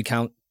Giveon if you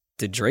count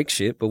the Drake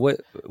shit, but what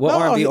No,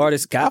 R&B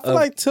artist got? I feel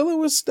like Tiller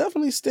was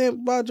definitely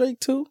stamped by Drake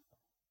too.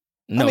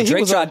 no, I mean, he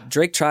Drake was tried.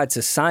 Drake tried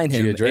to sign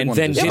him, Yeah, Drake and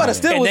wanted then to sign Yeah, but it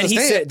still and was then a he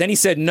stamp. said, he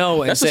said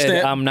no, and That's a said,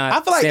 stamp. I'm not.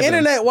 I feel like stamping him.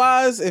 internet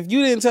wise, if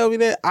you didn't tell me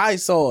that, I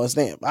saw a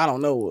stamp. I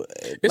don't know.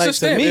 It's like, a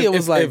stamp. To me, if, it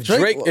was like if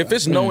Drake. If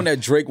it's known that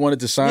Drake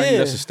wanted to sign you, Yeah.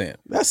 that's a stamp.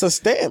 That's a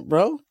stamp,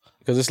 bro.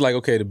 Because it's like,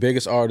 okay, the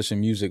biggest artist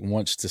in music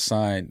wants to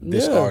sign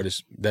this Yeah.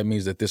 artist. That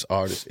means that this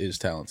artist is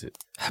talented.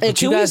 And But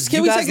can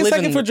we take a live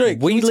second in- for Drake?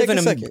 We Can we live take in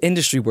a an second?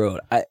 industry world.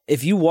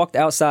 If you walked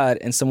outside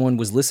and someone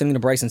was listening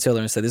to Bryson Tiller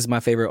and said, "This is my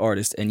favorite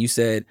artist," and you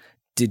said,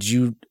 "Did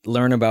you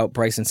learn about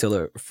Bryson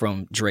Tiller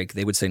from Drake?"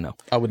 They would say no.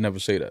 I would never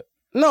say that.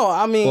 No,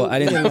 I mean, Well, I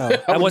didn't. you know.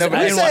 I wasn't.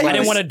 never I say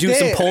didn't he want to was do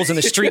some dead. polls in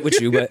the street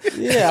with you, but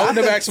Yeah, I would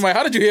never ask somebody,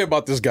 how did you hear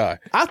about this guy?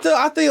 I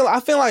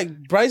feel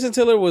like Bryson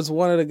Tiller was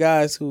one of the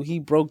guys who he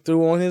broke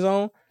through on his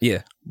own.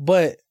 yeah,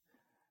 But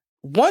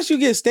once you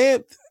get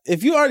stamped,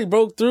 if you already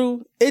broke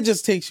through, it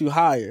just takes you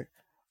higher.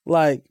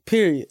 Like,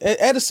 period.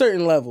 At a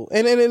certain level.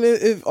 And then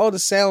if all the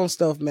sound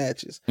stuff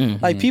matches.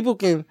 Like, people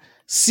can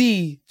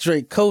see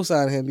Drake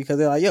co-sign him because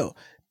they're like, yo,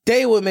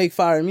 they would make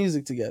fire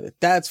music together.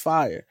 That's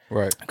fire.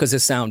 Right. because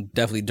his sound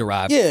definitely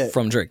derived Yeah.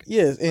 from Drake.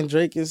 Yes, and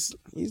Drake he's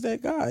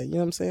that guy. You know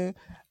what I'm saying?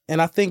 And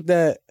I think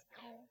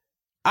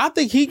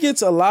he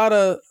gets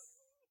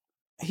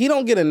he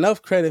don't get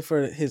enough credit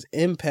for his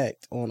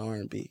impact on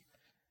R&B.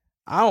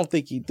 I don't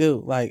think he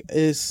do. Like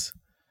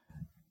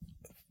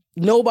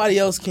nobody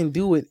else can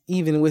do it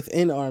even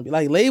within R&B.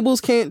 Like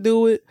labels can't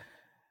do it.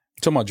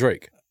 Talking about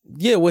Drake.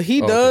 Yeah, what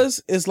he Okay.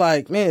 does is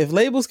like, man, if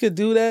labels could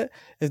do that,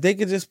 if they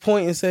could just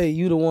point and say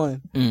you the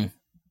one,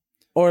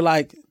 or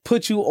like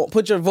put your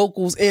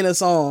vocals in a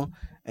song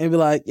and be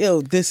like,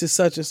 yo, this is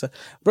such and such,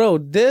 bro.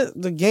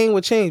 The game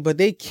would change, but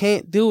they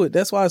can't do it.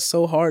 That's why it's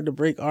so hard to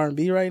break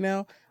R&B right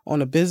now on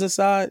the business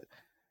side.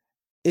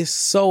 It's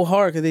so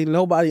hard because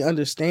nobody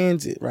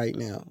understands it right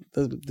now.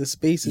 The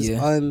space is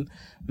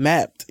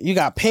unmapped. You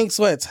got Pink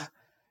Sweats.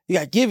 You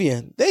got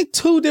Giveon. They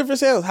two different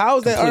sounds. How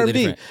is that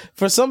Completely R&B? different.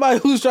 For somebody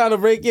who's trying to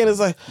break in, it's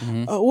like,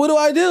 what do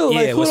I do? Yeah,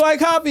 Like, who do I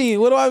copy?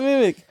 What do I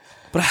mimic?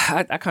 But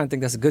I kind of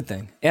think that's a good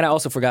thing. And I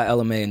also forgot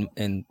LMA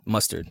and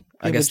Mustard.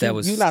 I Yeah, guess but that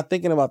was you're not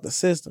thinking about the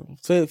system.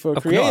 So for no.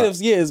 creatives,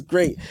 yeah, it's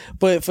great.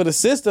 But for the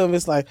system,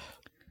 it's like,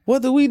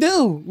 what do?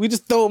 We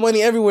just throw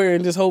money everywhere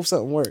and just hope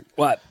something works.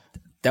 Well,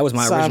 that was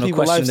my Sign original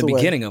people's question in the lives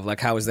away. beginning of like,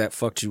 how has that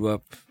fucked you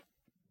up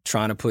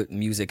trying to put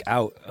music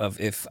out of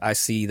if I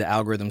see the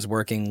algorithms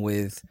working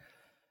with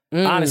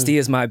Honesty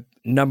is my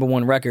number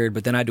one record,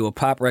 but then I do a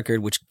pop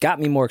record, which got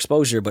me more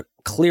exposure, but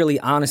clearly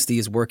Honesty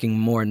is working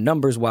more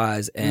numbers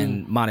wise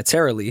and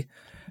monetarily.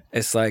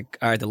 It's like,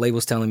 all right, the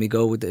label's telling me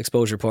go with the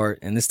exposure part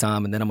and this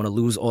time, and then I'm going to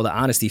lose all the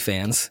Honesty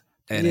fans.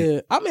 And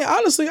Yeah, I mean,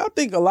 honestly, I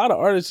think a lot of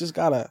artists just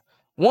gotta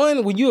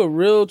when you're a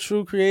real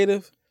true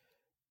creative,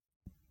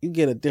 you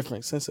get a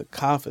different sense of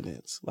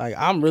confidence. Like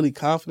I'm really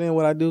confident in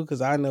what I do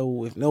because I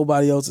know if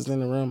nobody else is in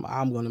the room,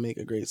 I'm gonna make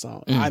a great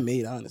song. I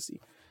made Honesty.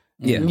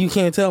 Yeah. And you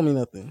can't tell me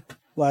nothing.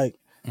 Like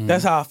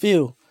that's how I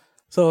feel.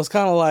 So it's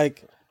kind of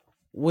like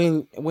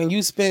when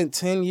you spent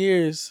 10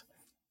 years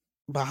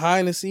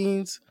behind the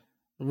scenes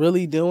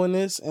really doing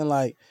this and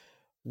like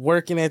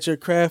working at your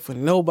craft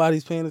when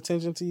nobody's paying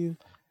attention to you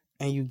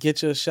and you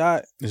get your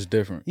shot, It's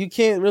different. you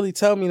can't really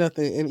tell me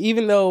nothing. And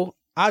even though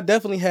I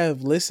definitely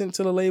have listened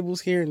to the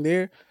labels here and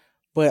there,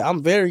 but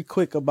I'm very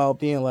quick about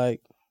being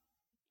like,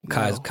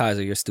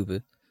 Kaiser, you're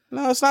stupid.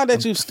 No, it's not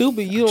that you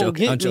stupid. You don't I'm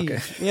get me. joking.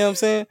 You know what I'm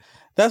saying?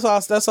 That's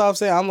all I'm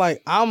saying. I'm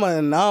like, I'm an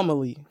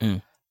anomaly.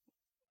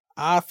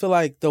 I feel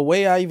like the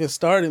way I even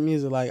started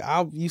music, like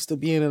I used to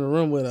being in a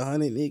room with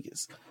 100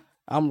 niggas.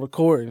 I'm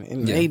recording,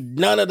 and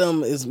none of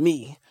them is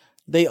me.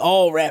 They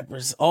all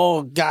rappers,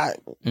 all got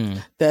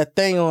that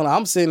thing on.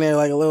 I'm sitting there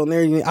like a little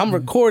nerd. I'm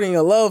recording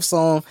a love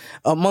song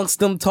amongst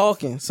them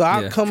talking. So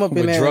I come up in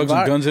with there. drugs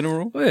and guns in the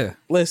room? Yeah.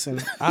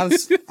 Listen, I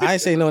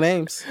ain't say no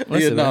names.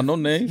 Listen, no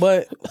names.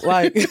 But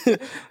like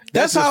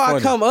that's how funny.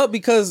 I come up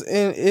because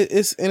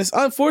it's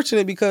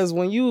unfortunate because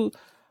when you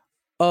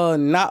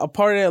not a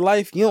part of that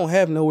life, you don't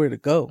have nowhere to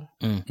go.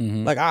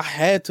 Like I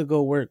had to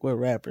go work with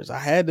rappers. I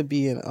had to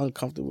be in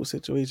uncomfortable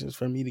situations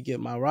for me to get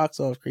my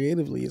rocks off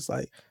creatively. It's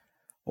like,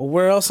 well,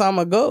 where else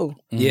I'ma go?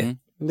 Yeah.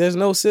 There's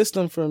no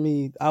system for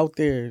me out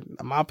there.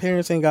 My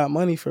parents ain't got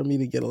money for me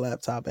to get a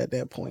laptop at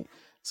that point.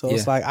 So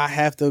it's like I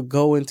have to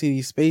go into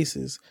these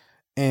spaces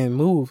and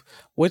move,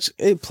 which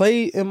it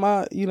played in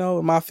my,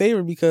 in my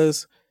favor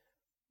because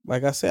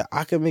like I said,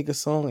 I can make a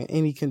song in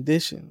any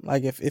condition.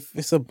 Like if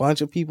it's a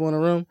bunch of people in a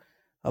room,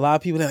 a lot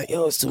of people that are like,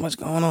 yo, it's too much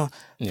going on.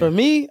 Yeah. For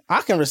me,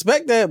 I can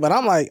respect that, but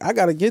I'm like, I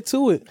got to get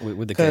to it.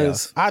 With the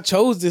chaos. I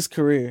chose this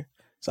career.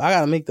 So I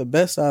got to make the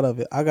best out of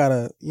it. I got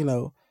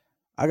to,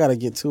 I got to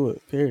get to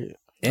it, period.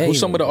 Yeah, Who's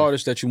some of the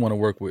artists that you want to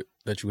work with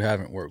that you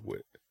haven't worked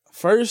with?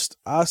 First,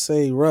 I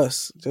say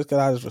Russ, just because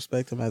I just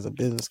respect him as a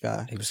business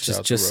guy. He was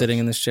just sitting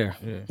in this chair.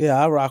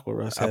 Yeah, I rock with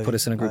Russ. I'll put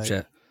us in a group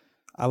chat.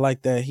 I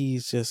like that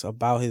he's just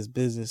about his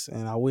business,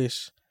 and I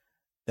wish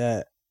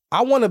that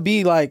I want to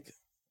be like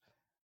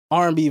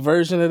R&B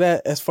version of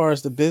that as far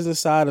as the business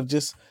side of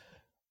just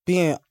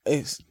being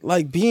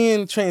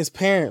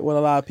transparent with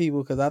a lot of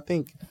people, because I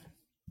think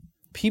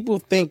people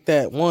think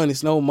that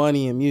it's no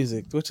money in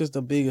music, which is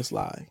the biggest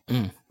lie.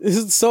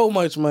 It's so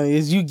much money.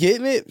 Is you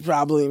getting it?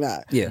 Probably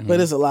not. Yeah. But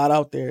it's a lot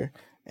out there.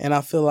 And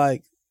I feel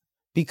like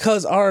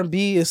because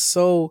R&B is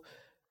so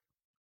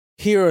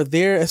here or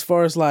there as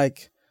far as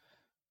like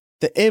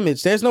the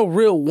image, there's no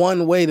real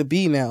one way to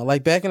be now.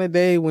 Like back in the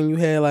day when you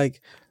had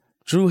like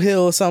Drew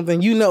Hill or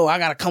something, I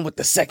gotta come with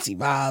the sexy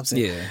vibes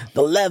and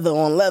the leather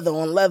on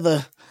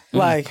leather.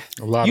 Like,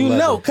 a lot of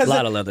leather.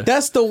 Because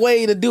that's the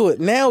way to do it.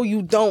 Now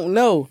you don't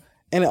know.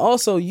 And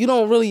also, you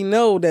don't really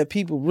know that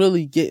people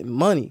really getting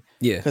money.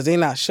 Yeah. Because they're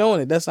not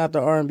showing it. That's not the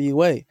R&B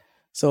way.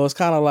 So it's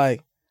kind of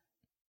like,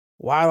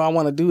 why do I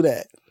want to do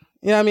that?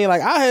 You know what I mean?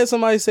 Like, I had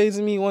somebody say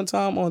to me one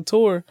time on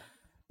tour,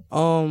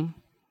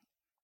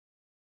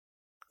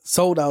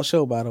 sold out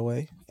show, by the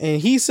way.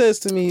 And he says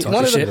to me,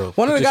 one of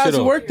the guys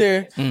who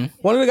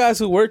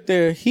worked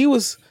there, he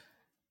was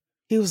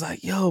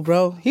like, yo,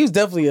 bro. He was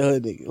definitely a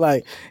hood nigga.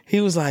 Like,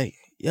 he was like,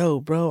 yo,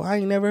 bro, I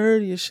ain't never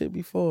heard of your shit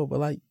before, but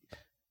like,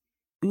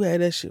 you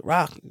had that shit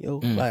rocking, yo.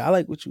 Like, I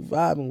like what you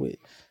vibing with.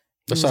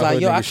 That's how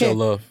hood niggas show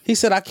love. He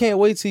said, I can't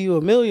wait till you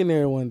a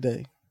millionaire one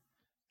day.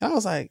 And I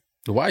was like,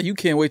 why you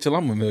can't wait till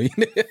I'm a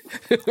millionaire?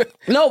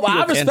 No, but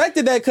I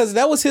respected that because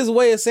that was his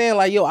way of saying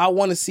like, yo, I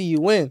want to see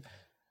you win.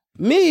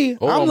 Me,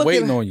 I'm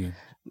waiting on you.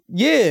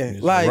 Yeah,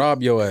 like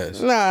rob your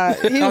ass. Nah,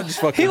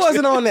 he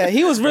wasn't on that.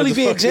 He was really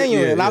being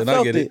genuine, and I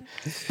felt it.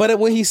 But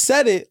when he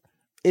said it,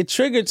 it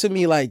triggered to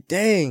me like,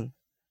 dang,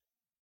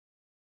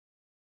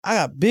 I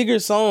got bigger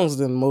songs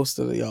than most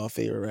of y'all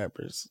favorite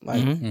rappers.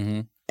 Like,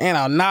 and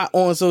I'm not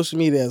on social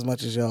media as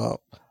much as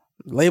y'all.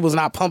 Labels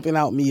not pumping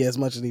out me as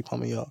much as they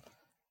pumping y'all.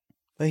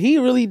 But he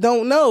really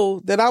don't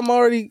know that I'm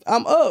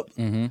up.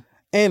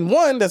 And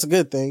one, that's a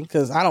good thing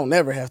because I don't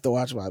never have to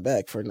watch my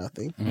back for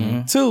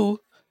nothing. Two,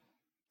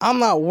 I'm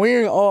not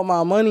wearing all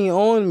my money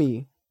on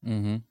me.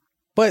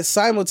 But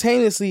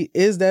simultaneously,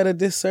 is that a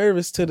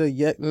disservice to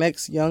the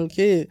next young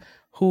kid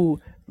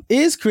who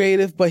is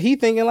creative, but he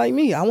thinking like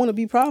me? I want to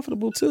be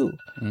profitable too.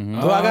 Do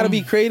I got to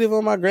be creative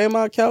on my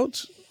grandma's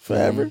couch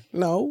forever?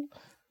 No.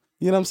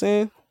 You know what I'm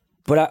saying?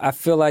 But I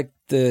feel like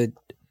the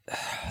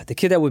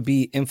kid that would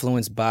be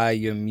influenced by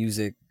your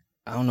music,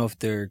 I don't know if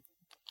they're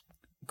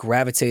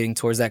gravitating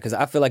towards that, because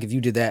I feel like if you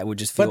did that, it would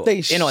just feel but they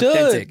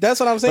inauthentic. Should. That's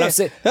what I'm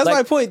saying. That's like,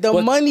 my point. The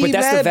money but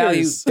that's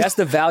matters. That's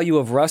the value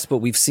of Russ, but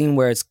we've seen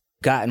where it's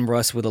gotten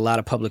Russ with a lot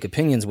of public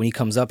opinions when he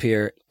comes up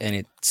here and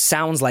it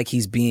sounds like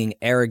he's being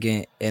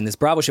arrogant and this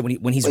Bravo shit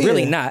when he's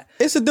really not.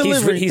 It's a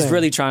delivery He's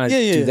really trying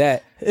to do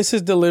that. It's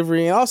his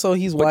delivery, and also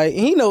he's white and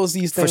he knows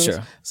these things. For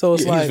sure. So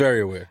it's like he's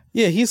very aware.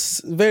 Yeah,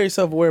 he's a very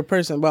self-aware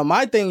person. But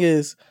my thing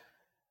is,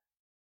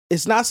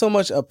 it's not so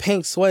much a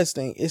Pink Sweats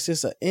thing. It's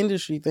just an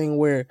industry thing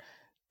where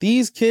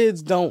these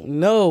kids don't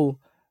know,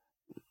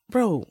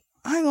 bro.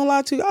 I ain't gonna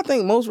lie to you. I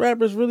think most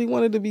rappers really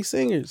wanted to be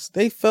singers.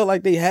 They felt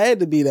like they had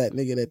to be that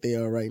nigga that they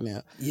are right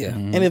now. Yeah.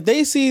 And if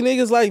they see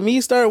niggas like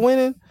me start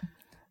winning,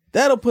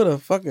 that'll put a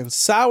fucking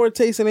sour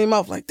taste in their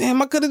mouth. Like,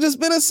 damn, I could have just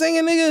been a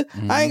singing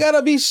nigga. I ain't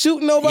gotta be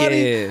shooting nobody.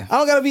 Yeah. I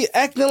don't gotta be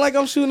acting like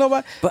I'm shooting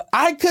nobody. But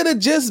I could have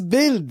just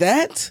been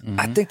that.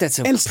 I think that's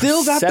and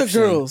still got the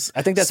girls.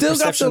 I think that's a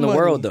perception in the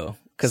world, though.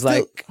 Because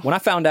like when I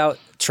found out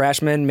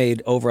Trashmen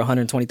made over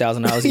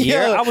 $120,000 a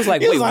year, Yeah. I was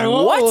like, He wait, was like,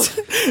 whoa.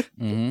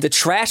 what? The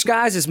Trash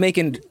Guys is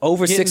making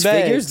over Getting 6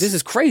 bags. figures. This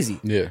is crazy.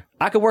 Yeah.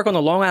 I could work on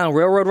the Long Island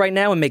Railroad right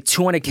now and make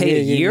 $200K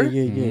a year.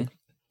 Yeah.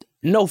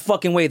 No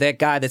fucking way that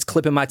guy that's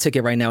clipping my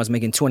ticket right now is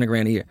making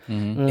 $200,000 a year.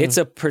 It's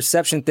a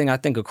perception thing, I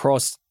think,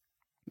 across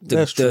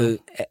That's true.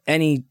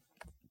 any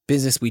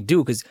business we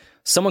do. Because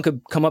someone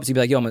could come up to you and be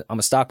like, yo, I'm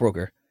a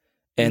stockbroker.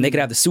 And they could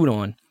have the suit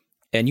on.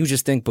 And you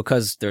just think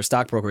because they're a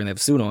stockbroker and they have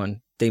a suit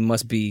on, they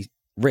must be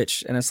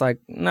rich. And it's like,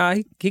 nah,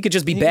 he could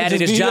just be bad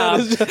at his job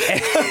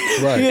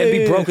Right. and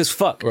be broke as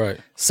fuck. Right.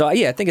 So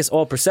yeah, I think it's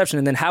all perception.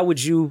 And then how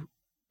would you,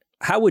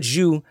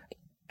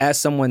 as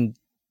someone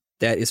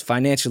that is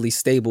financially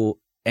stable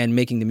and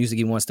making the music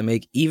he wants to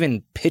make,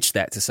 even pitch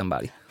that to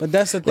somebody? But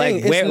that's the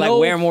thing. Like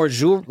wear more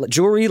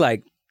jewelry,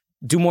 like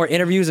do more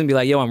interviews and be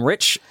like, yo, I'm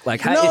rich.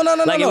 Like how, No.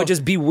 It would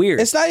just be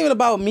weird. It's not even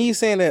about me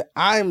saying that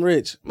I'm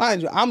rich.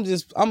 Mind you,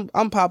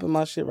 I'm popping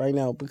my shit right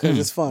now because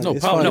it's fun. No,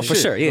 it's pop funny. no, for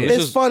sure, yeah.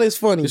 It's fun. It's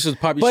funny. This is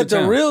pop your But shit the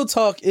down. real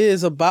talk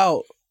is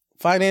about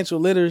financial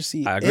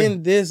literacy I agree.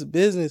 in this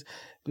business.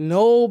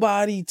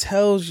 Nobody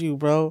tells you,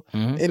 bro.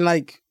 And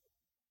like,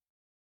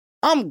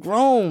 I'm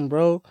grown,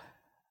 bro.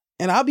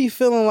 And I be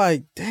feeling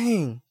like,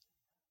 dang,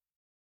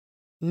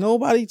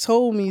 nobody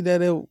told me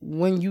that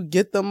when you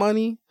get the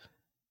money,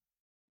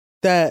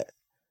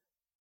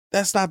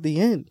 that's not the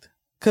end.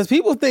 Because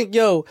people think,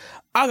 yo,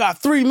 I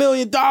got $3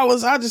 million.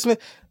 I just made,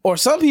 or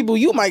some people,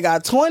 you might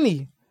got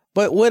 20.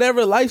 But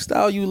whatever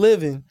lifestyle you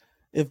live in,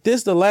 if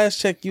this the last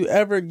check you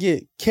ever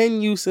get,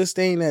 can you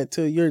sustain that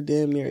till you're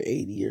damn near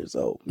 80 years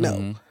old?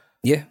 No.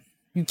 Yeah.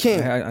 You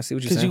can't. I see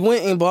what you're Because saying. you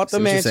went and bought the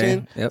See what you're mansion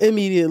saying. Yep.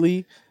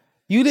 immediately.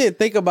 You didn't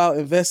think about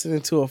investing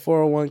into a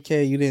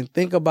 401k. You didn't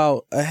think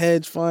about a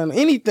hedge fund,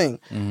 anything.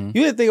 You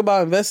didn't think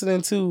about investing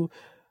into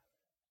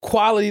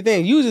quality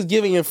things. You was just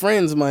giving your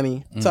friends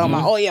money, talking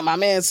about, oh yeah, my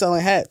man's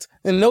selling hats.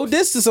 And no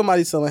diss to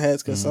somebody selling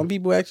hats, because some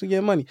people actually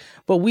get money.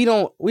 But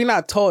we're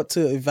not taught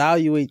to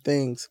evaluate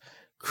things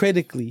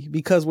critically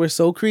because we're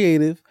so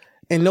creative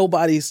and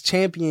nobody's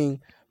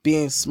championing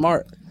being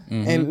smart.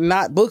 And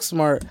not book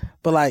smart,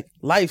 but like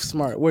life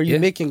smart, where you're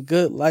making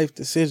good life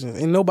decisions.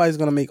 And nobody's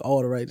gonna make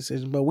all the right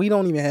decisions. But we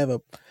don't even have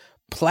a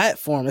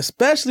platform,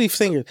 especially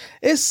singers.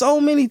 It's so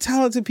many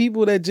talented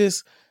people that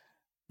just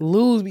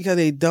lose because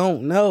they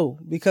don't know.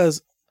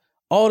 Because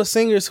all the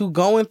singers who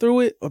going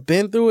through it or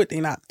been through it, they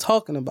not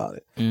talking about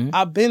it.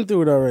 I've been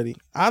through it already.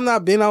 I've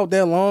not been out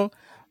that long,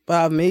 but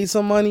I've made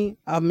some money.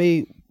 I've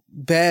made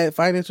bad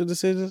financial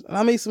decisions, and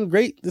I made some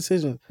great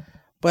decisions.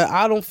 But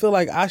I don't feel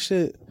like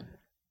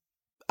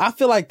I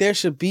feel like there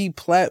should be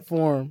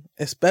platform,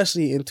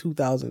 especially in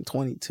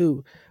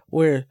 2022,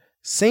 where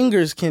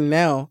singers can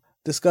now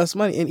discuss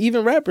money, and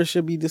even rappers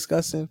should be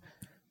discussing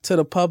to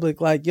the public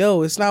like,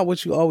 yo, it's not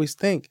what you always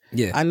think.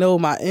 Yeah. I know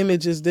my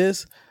image is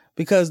this,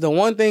 because the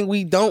one thing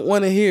we don't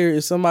want to hear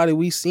is somebody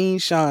we seen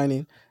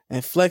shining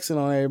and flexing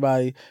on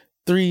everybody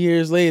 3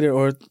 years later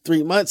or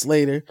 3 months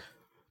later.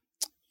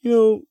 You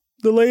know,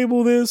 the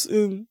label this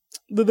and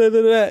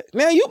that.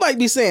 Now you might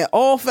be saying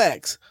all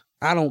facts.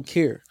 I don't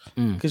care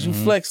because you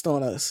flexed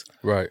on us.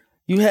 Right.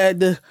 You had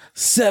the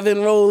 7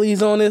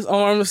 rollies on this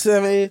arm,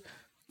 7.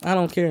 I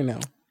don't care now.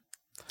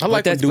 I like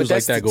when that's- dudes but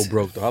like that that's- go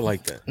broke though. I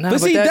like that. Nah,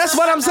 But see, that's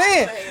what I'm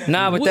saying.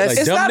 Nah, but Like that's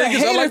It's dumb not a niggas, I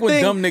hater like when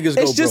thing. dumb niggas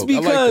go It's just broke. I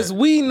like because that.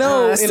 we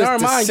know that's in just our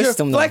the mind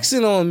system, you're though.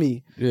 flexing on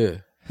me. Yeah.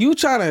 You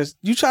trying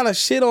to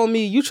shit on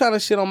me. You trying to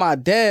shit on my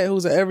dad,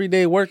 who's an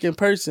everyday working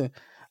person.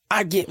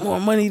 I get more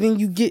money than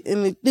you get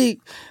in the dick,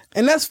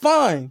 and that's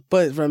fine.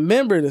 But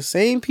remember, the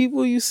same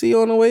people you see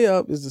on the way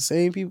up is the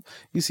same people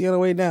you see on the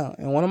way down.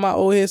 And one of my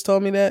old heads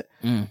told me that,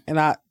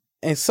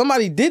 and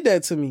somebody did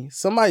that to me.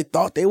 Somebody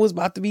thought they was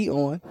about to be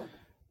on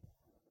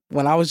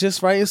when I was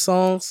just writing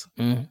songs.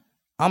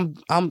 I'm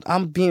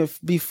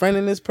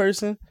befriending this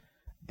person,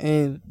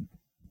 and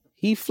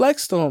he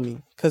flexed on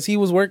me because he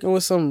was working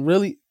with some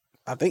really,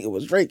 I think it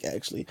was Drake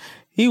actually.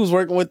 He was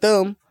working with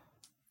them,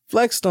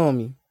 flexed on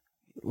me,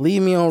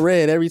 leave me on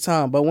red every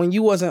time. But when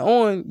you wasn't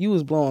on, you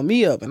was blowing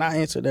me up, and I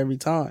answered every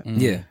time.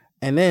 yeah.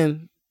 And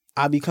then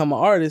I become an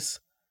artist.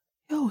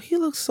 Yo, he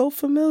looks so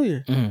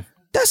familiar.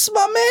 That's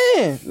my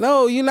man.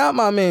 No, you're not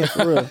my man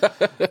for real.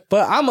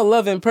 But I'm a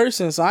loving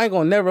person, so I ain't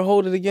gonna never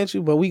hold it against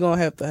you. But we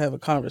gonna have to have a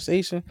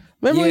conversation.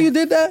 Remember when Yeah. you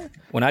did that?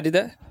 When I did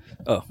that,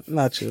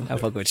 Not you. I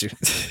fuck with you.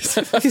 He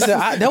said,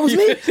 that was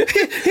me.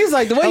 He's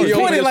like, the way you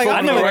pointed, like, I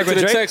I never know. worked to with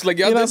the Drake. text like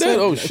y'all You know did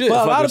what I'm that. saying? Oh shit. But a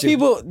Fuck lot with of you.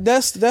 people,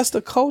 that's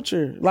the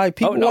culture. Like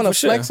people no, want to for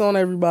sure. flex on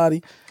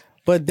everybody,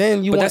 but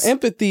then you But want that's-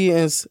 empathy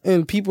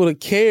and people to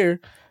care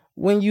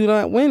when you're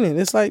not winning.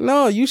 It's like,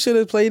 no, you should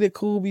have played it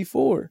cool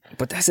before.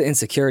 But that's an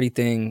insecurity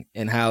thing,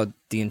 and how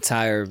the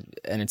entire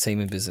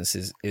entertainment business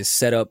is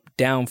set up,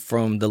 down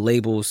from the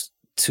labels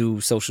to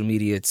social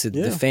media to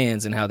the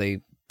fans, and how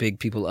they big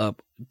people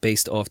up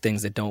based off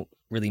things that don't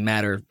really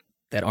matter,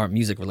 that aren't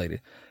music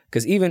related.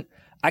 Because even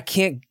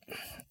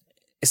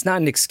it's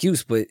not an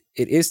excuse, but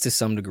it is to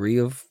some degree,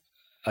 of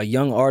a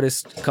young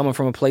artist coming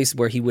from a place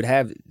where he would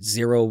have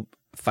zero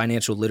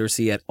financial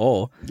literacy at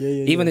all. Yeah.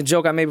 Even the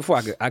joke I made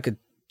before, I could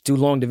do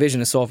long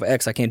division and solve for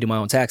X, I can't do my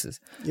own taxes.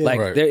 Yeah. Like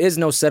Right. there is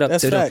no setup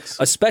That's to do, facts.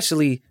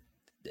 especially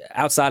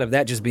outside of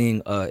that just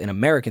being an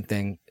American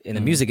thing. In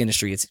the music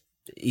industry, it's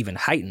even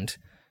heightened.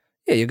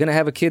 Yeah, you're gonna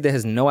have a kid that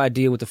has no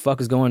idea what the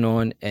fuck is going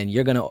on, and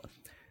you're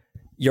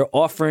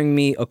offering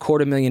me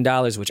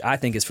 $250,000, which I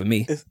think is for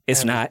me.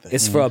 It's not.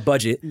 It's for a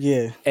budget.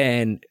 Yeah.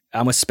 And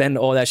I'm gonna spend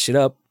all that shit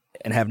up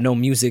and have no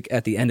music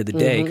at the end of the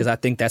day because I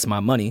think that's my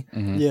money.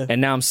 Yeah.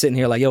 And now I'm sitting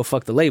here like, yo,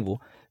 fuck the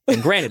label.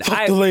 And granted,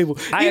 Fuck the label.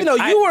 Even though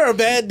you were a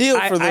bad deal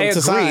for them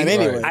to sign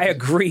anyway. I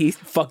agree.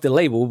 Fuck the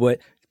label, but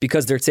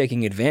because they're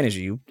taking advantage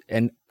of you,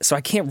 and so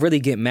I can't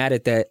really get mad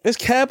at that. It's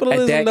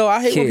capitalism, that though.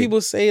 I hate when kid.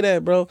 people say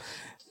that, bro.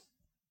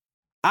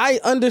 I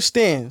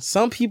understand.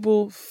 Some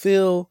people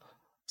feel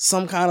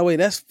some kind of way.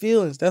 That's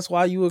feelings. That's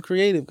why you were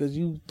creative, because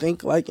you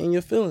think like in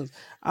your feelings.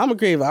 I'm a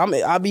creative.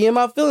 I be in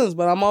my feelings,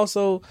 but I'm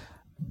also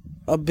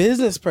a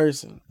business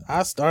person.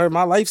 I started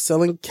my life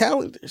selling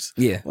calendars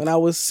when I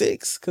was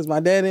 6 because my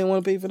dad didn't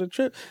want to pay for the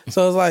trip.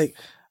 So it's like,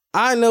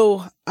 I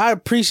know I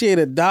appreciate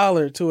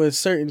 $1 to a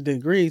certain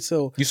degree.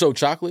 So You sold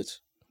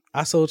chocolates?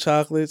 I sold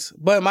chocolates,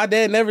 but my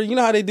dad never, you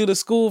know how they do the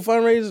school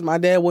fundraisers? My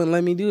dad wouldn't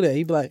let me do that.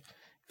 He'd be like,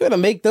 you gotta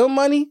make them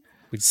money?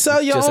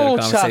 Sell your just own had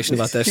a conversation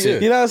chocolates. about that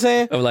shit. You know what I'm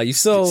saying? Of like you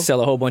sell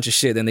a whole bunch of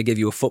shit, then they give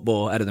you a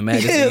football out of the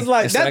magazine. Yeah, it's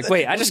like, It's like,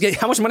 wait, I just get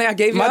how much money I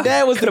gave you? My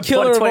dad was the Could've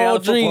killer bought of a all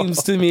 $20 football.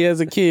 dreams to me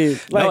as a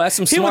kid. Like, No, that's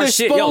some he would smart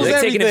shit. Yo, expose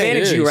they're taking everything.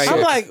 advantage of you right I'm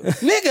here. like,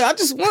 nigga, I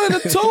just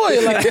wanted a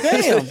toy. Like,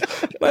 damn,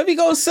 let me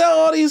go sell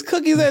all these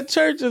cookies at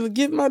church and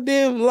get my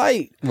damn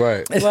light.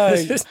 Right.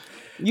 Like,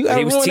 you got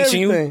He was ruin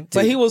teaching you everything. to-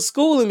 But he was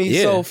schooling me.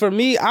 Yeah. So for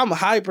me, I'm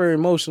hyper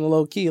emotional,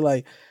 low key.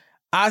 Like,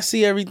 I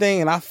see everything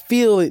and I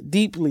feel it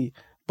deeply.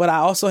 But I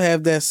also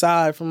have that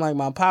side from like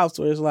my pops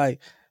where it's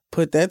like,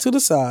 put that to the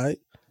side.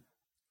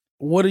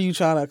 What are you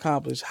trying to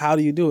accomplish? How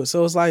do you do it?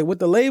 So it's like with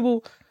the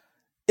label,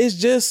 it's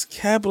just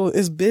capital,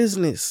 it's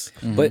business.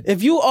 But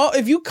If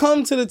you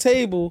come to the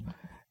table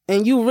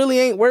and you really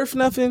ain't worth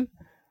nothing,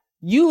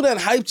 you done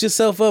hyped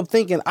yourself up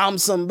thinking I'm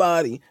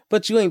somebody,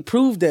 but you ain't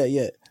proved that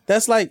yet.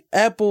 That's like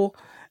Apple,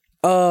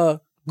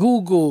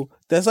 Google.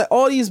 That's like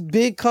all these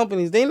big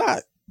companies. They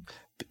not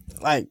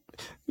like,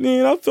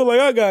 man, I feel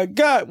like I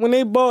got when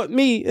they bought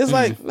me. It's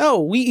like,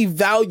 no, we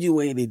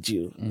evaluated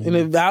you. An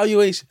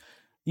evaluation.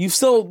 You've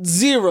sold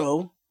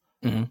 0.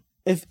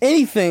 If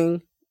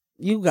anything,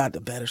 you got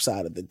the better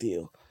side of the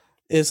deal.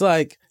 It's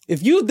like,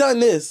 if you've done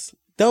this,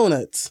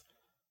 donuts,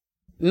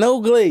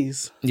 no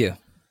glaze, yeah.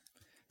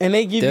 and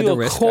they give They're you the a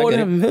risk. I get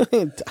it.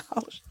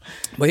 $250,000.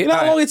 But You know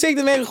how long it take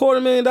to make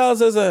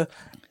 $250,000 as a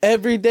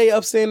everyday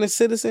upstanding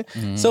citizen?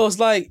 So it's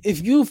like,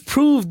 if you've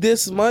proved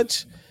this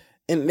much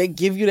and they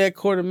give you that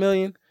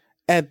 $250,000,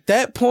 at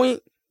that point,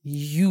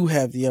 you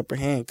have the upper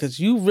hand because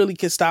you really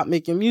can stop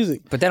making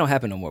music. But that don't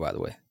happen no more, by the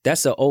way.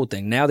 That's the old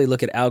thing. Now they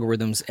look at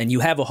algorithms, and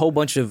you have a whole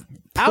bunch of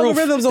proof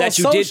Algorithms on that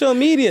you social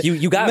media.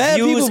 You got Mad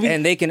views, people be-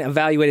 and they can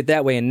evaluate it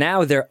that way. And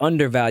now they're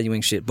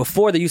undervaluing shit.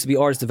 Before there used to be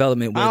artist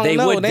development where I they don't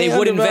know. would They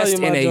invest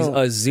in undervalue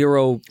my a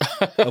zero.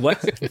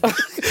 what?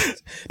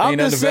 I'm Ain't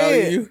just undervalue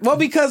saying. you? Well,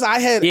 because I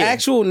had Yeah.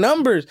 actual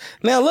numbers.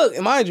 Now, look,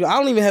 mind you, I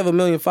don't even have 1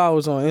 million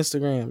followers on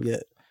Instagram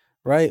yet,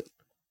 right?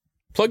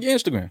 Plug your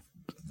Instagram.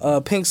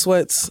 Pink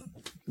Sweats.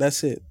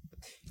 That's it.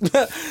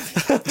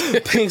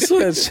 Pink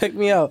Sweats. Check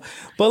me out.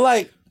 But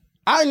like,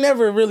 I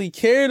never really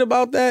cared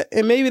about that,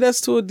 and maybe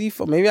that's to a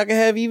default. Maybe I could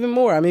have even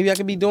more. Maybe I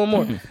could be doing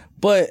more.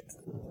 But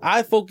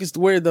I focused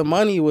where the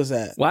money was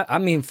at. Well, I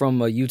mean,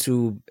 from a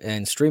YouTube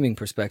and streaming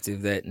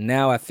perspective, that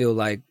now I feel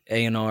like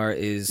A&R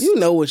is You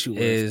know what you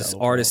worth, is though,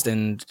 artist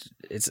and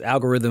it's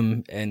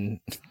algorithm and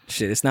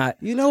shit. It's not.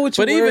 You know what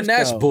you But even worth,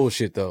 that's though.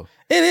 bullshit, though.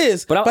 It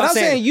is. But But I'm I'm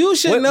saying saying, you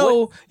should what-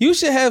 know, you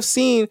should have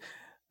seen.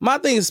 My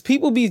thing is,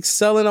 people be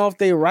selling off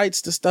their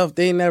rights to stuff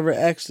they never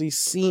actually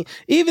seen.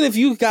 Even if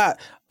you got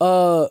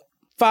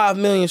 5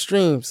 million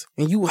streams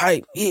and you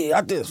hype, yeah,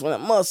 I did this when I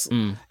muscle.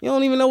 You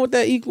don't even know what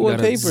that equal You in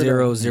got a paper.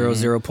 though.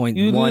 0.1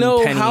 You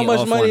know penny how much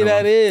off money one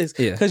that of them. is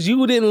Yeah. because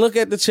you didn't look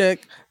at the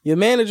check. Your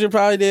manager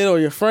probably did, or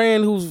your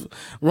friend who's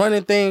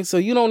running things. So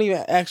you don't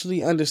even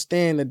actually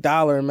understand the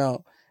dollar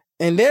amount.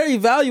 And they're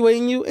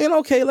evaluating you. And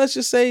okay, let's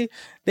just say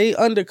they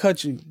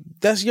undercut you.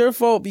 That's your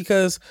fault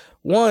because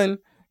one,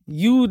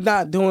 you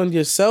not doing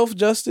yourself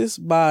justice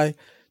by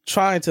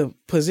trying to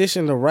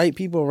position the right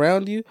people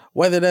around you.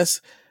 Whether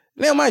that's,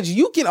 now mind you,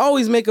 you can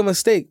always make a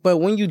mistake, but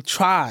when you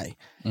try,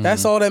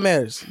 that's all that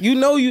matters. You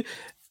know, you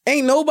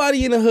ain't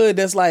nobody in the hood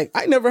that's like,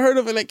 I never heard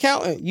of an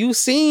accountant. You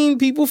seen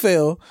people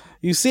fail.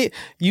 You see,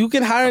 you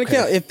can hire an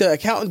accountant. If the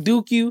accountant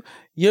duke you,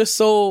 your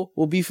soul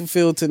will be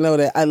fulfilled to know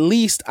that at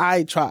least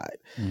I tried.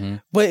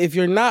 But if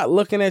you're not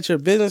looking at your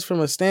business from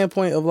a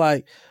standpoint of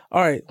like,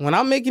 all right, when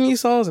I'm making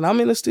these songs and I'm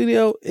in the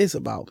studio, it's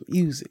about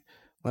music.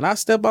 When I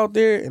step out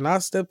there and I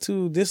step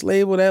to this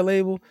label, that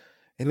label,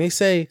 and they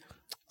say,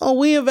 oh,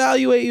 we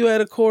evaluate you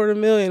at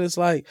 $250,000. It's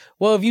like,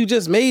 well, if you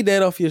just made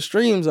that off your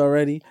streams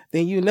already,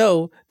 then you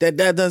know that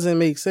that doesn't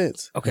make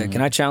sense. Okay,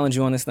 can I challenge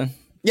you on this then?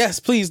 Yes,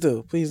 please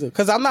do. Please do.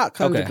 Because I'm not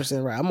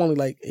 100% right. I'm only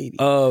like 80.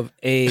 Of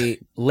a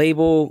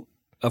label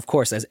of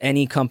course, as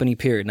any company,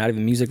 period, not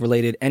even music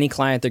related, any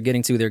client they're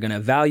getting to, they're going to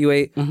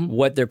evaluate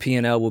what their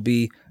P&L will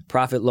be,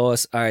 profit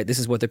loss. All right, this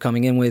is what they're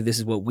coming in with. This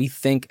is what we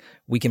think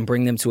we can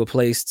bring them to a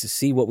place to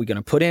see what we're going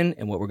to put in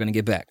and what we're going to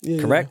get back.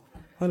 Correct?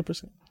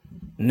 100%.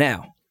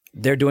 Now,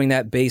 they're doing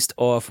that based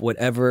off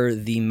whatever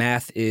the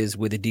math is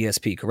with the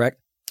DSP, correct?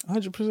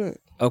 100%.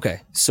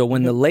 Okay, so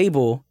when the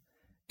label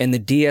and the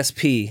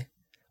DSP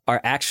are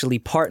actually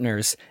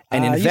partners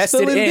and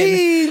invested in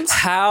beans.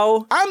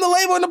 how I'm the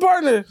label and the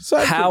partner.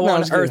 So how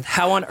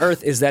on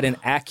earth is that an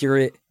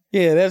accurate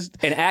that's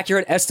an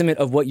accurate estimate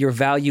of what your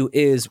value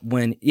is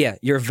when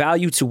your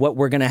value to what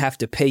we're going to have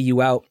to pay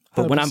you out.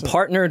 But when I'm 100%.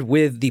 partnered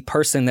with the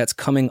person that's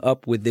coming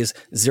up with this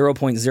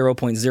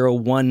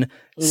 0.0.01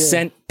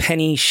 cent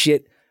penny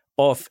shit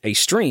off a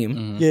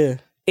stream,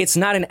 it's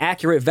not an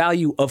accurate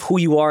value of who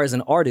you are as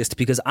an artist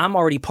because I'm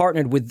already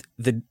partnered with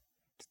the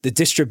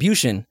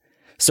distribution.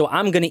 So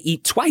I'm going to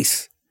eat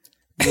twice.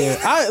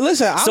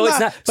 Listen, I'm so not, it's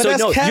not. but So that's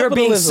no, you're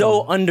being capitalism.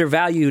 so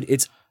undervalued.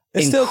 It's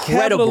still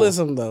incredible.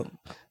 capitalism, though.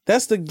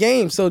 That's the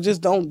game. So just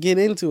don't get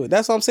into it.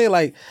 That's what I'm saying.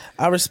 Like,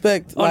 I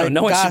respect. Oh like,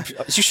 no, guy,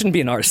 you shouldn't be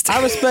an artist.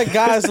 I respect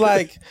guys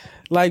like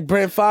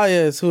Brent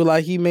Faiyaz, who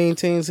like he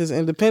maintains his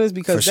independence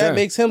because For that sure.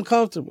 makes him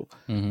comfortable.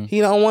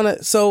 He don't want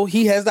to. So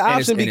he has the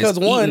option because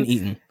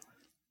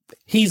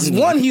he's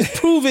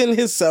proven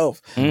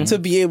himself to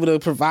be able to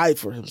provide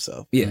for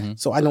himself. Yeah.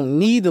 So I don't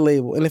need the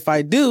label. And if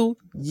I do,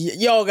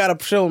 y'all got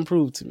to show and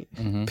prove to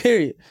me.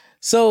 Period.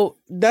 So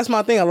that's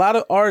my thing. A lot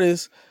of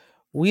artists,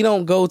 we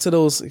don't go to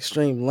those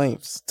extreme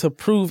lengths to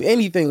prove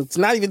anything. It's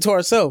not even to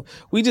ourselves.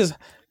 We just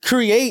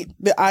create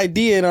the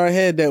idea in our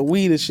head that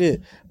we the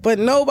shit. But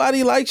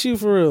nobody likes you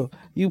for real.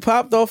 You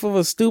popped off of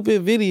a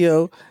stupid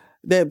video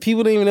that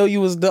people didn't even know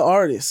you was the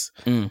artist.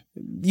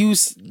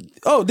 This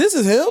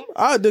is him?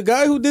 The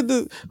guy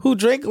who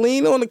drank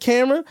lean on the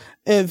camera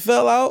and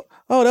fell out?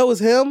 Oh, that was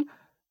him?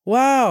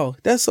 Wow,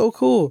 that's so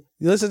cool.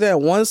 You listen to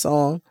that one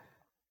song,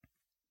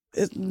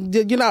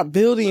 you're not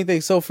building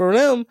anything. So for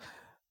them,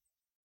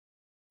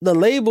 the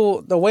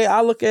label, the way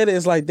I look at it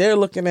is like they're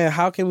looking at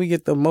how can we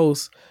get the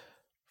most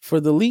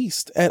for the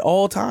least at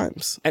all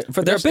times.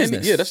 For their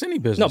business. That's any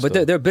business. No,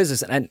 but their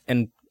business.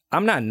 And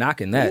I'm not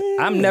knocking that.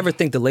 I never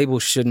think the label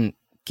shouldn't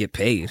get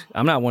paid.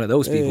 I'm not one of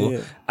those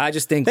people. I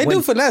just think they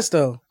do finesse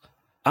though.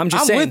 I'm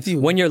saying, with you.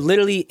 When you're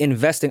literally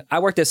investing, I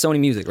worked at Sony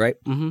Music,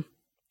 right? Mm-hmm.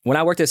 When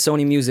I worked at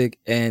Sony Music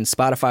and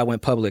Spotify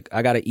went public,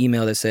 I got an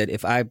email that said,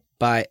 if I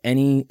buy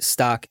any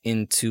stock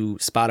into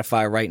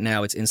Spotify right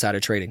now, it's insider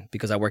trading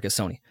because I work at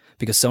Sony.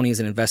 Because Sony is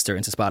an investor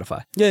into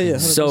Spotify. Yeah. 100%.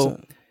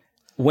 So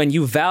when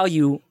you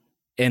value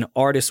an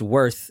artist's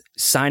worth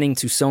signing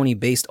to Sony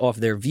based off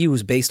their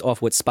views, based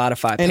off what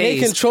Spotify pays, and they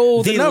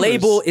control the numbers.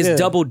 Label is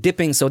double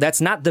dipping. So that's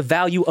not the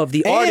value of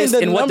the artist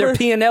and what their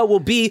P&L will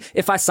be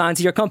if I sign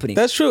to your company.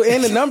 That's true.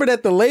 And the number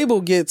that the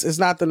label gets is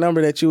not the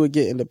number that you would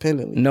get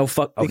independently. No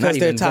fuck. Because not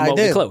they're even tied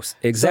remotely in. close.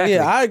 Exactly.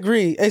 So, yeah, I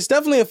agree. It's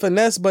definitely a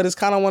finesse, but it's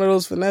kind of one of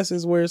those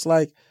finesses where it's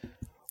like,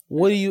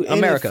 what are you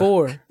in it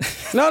for?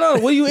 No,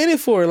 what are you in it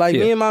for? Like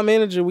me and my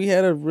manager, we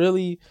had a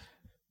really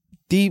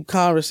deep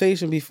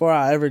conversation before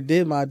I ever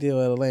did my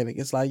deal at Atlantic.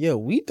 It's like, yo,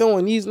 we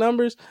doing these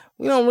numbers.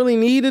 We don't really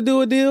need to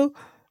do a deal.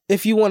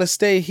 If you want to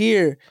stay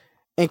here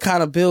and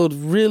kind of build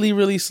really,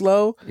 really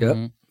slow,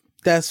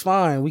 that's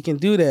fine. We can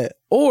do that.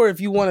 Or if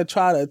you want to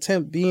try to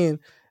attempt being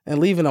and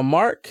leaving a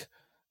mark,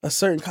 a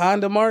certain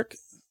kind of mark,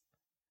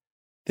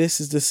 this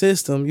is the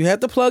system. You have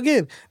to plug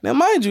in. Now,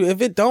 mind you,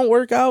 if it don't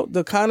work out,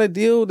 the kind of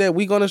deal that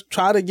we're going to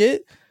try to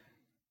get,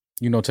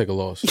 you don't take a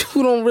loss.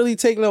 You don't really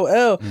take no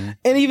L.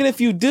 And even if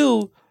you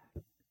do,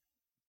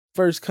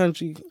 first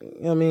country,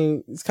 I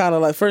mean, it's kind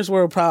of like first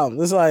world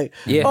problem. It's like,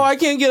 oh, I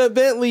can't get a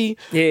Bentley.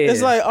 Yeah.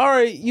 It's like, all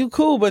right, you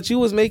cool, but you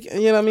was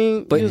making, you know what I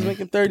mean? But you was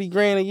making 30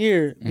 grand a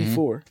year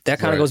before. That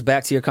kind of goes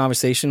back to your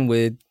conversation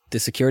with the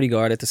security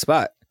guard at the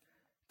spot.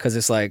 Because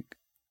it's like,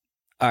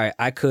 all right,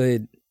 I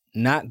could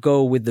not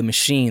go with the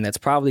machine that's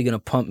probably going to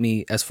pump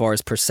me as far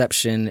as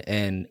perception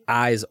and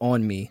eyes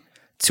on me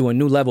to a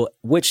new level,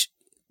 which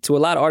to a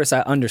lot of artists,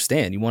 I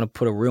understand. You want to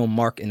put a real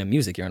mark in the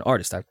music. You're an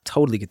artist. I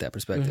totally get that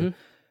perspective.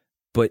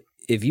 But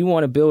if you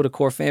want to build a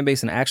core fan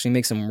base and actually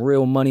make some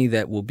real money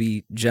that will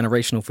be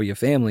generational for your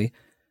family,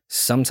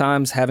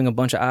 sometimes having a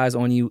bunch of eyes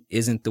on you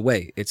isn't the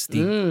way. It's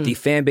the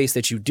fan base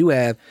that you do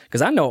have.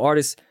 Because I know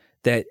artists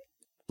that,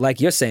 like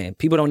you're saying,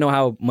 people don't know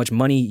how much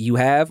money you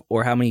have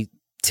or how many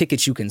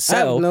tickets you can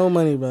sell. I have no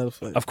money, by the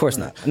way. Of course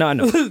not. No, I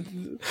know.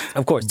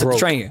 Of course, to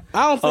train you.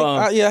 I don't think,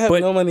 I have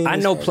but no money. I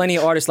know plenty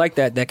of artists like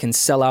that can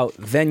sell out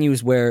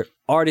venues where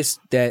artists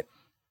that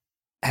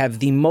have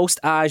the most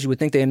eyes, you would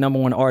think they're number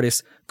one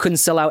artists, couldn't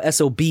sell out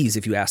SOBs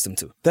if you asked them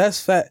to. That's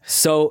fact.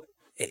 So,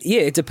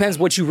 yeah, it depends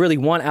what you really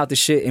want out the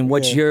shit and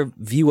what your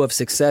view of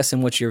success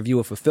and what your view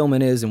of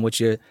fulfillment is and what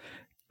your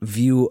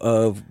view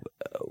of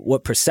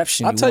what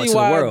perception I'll you tell want you to the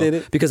why world. I did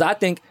it. Because I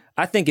think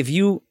if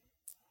you,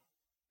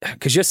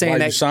 because you're saying Why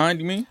that you signed,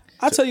 you mean?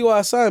 I'll tell you why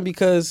I signed,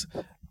 because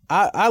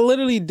I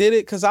literally did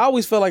it because I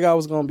always felt like I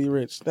was gonna be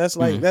rich. That's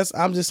like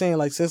I'm just saying,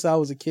 like, since I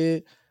was a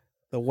kid,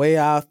 the way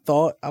I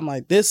thought, I'm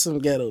like, this some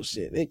ghetto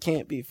shit. It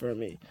can't be for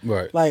me.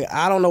 Right. Like,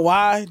 I don't know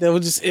why. That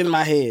was just in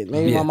my head.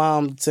 Maybe Yeah. my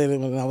mom said it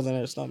when I was in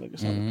her stomach or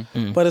something.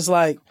 Mhm. But it's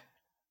like,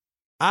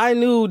 I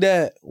knew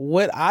that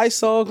what I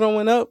saw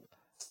growing up,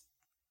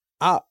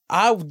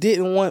 I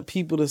didn't want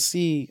people to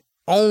see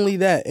only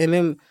that. And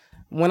then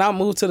when I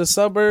moved to the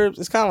suburbs,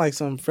 it's kind of like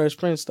some Fresh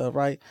Prince stuff,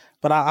 right?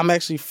 But I'm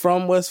actually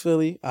from West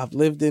Philly. I've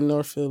lived in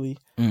North Philly.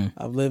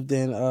 I've lived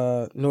in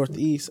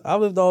Northeast.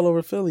 I've lived all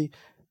over Philly.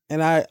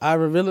 And I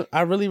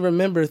really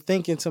remember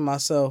thinking to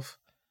myself,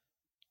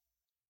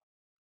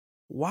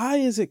 why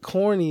is it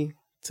corny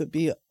to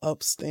be an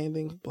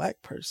upstanding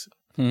black person?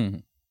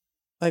 Mhm.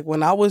 Like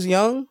when I was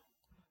young,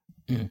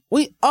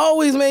 we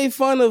always made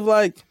fun of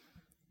like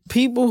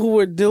people who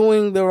were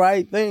doing the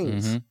right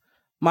things. Mhm.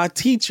 My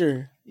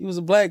teacher, he was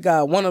a black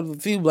guy, one of the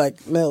few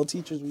black male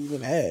teachers we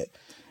even had.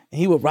 And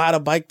he would ride a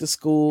bike to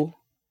school.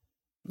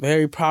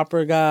 Very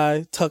proper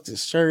guy, tucked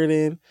his shirt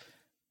in.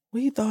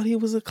 We thought he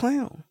was a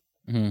clown.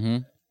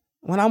 Mhm.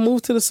 When I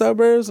moved to the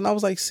suburbs and I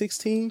was like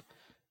 16,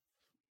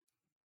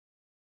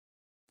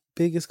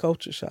 biggest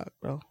culture shock,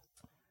 bro.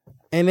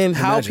 And then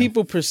how Imagine.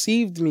 people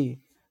perceived me,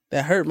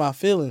 that hurt my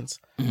feelings.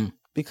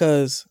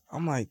 Because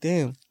I'm like,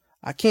 damn,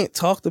 I can't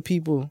talk to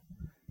people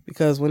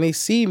because when they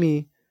see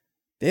me,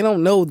 they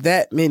don't know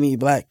that many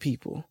black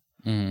people.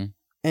 Mhm.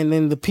 And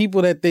then the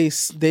people that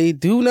they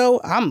do know,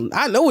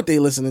 I know what they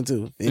listening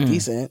to. 50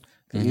 Cent,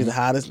 because he was the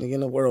hottest nigga in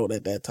the world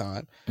at that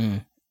time.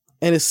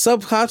 And it's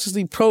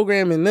subconsciously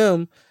programming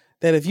them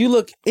that if you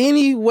look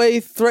any way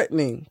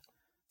threatening,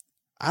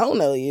 I don't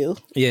know you.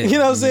 Yeah. You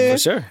know what I'm saying? For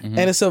sure.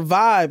 And it's a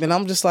vibe. And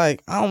I'm just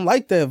like, I don't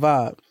like that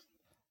vibe.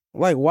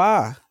 Like,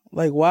 why?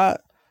 Like,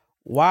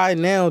 why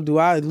now do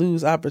I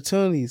lose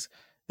opportunities?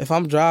 If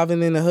I'm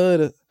driving in the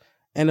hood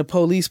and the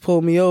police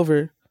pull me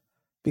over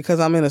because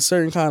I'm in a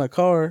certain kind of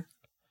car,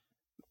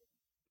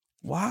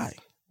 why?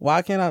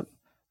 Why can't I?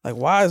 Like,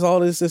 why is all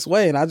this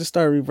way? And I just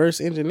started reverse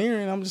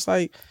engineering. I'm just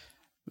like,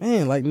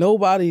 man, like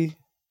nobody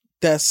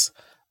that's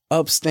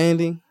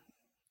upstanding,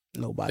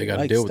 nobody They got to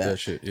likes deal with that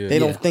shit. Yeah. They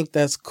don't think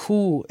that's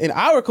cool in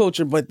our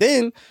culture. But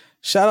then,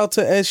 shout out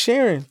to Ed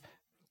Sheeran,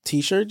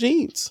 t-shirt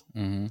jeans,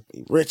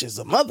 rich as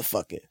a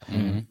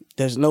motherfucker.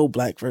 There's no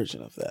black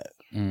version of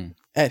that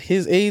at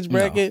his age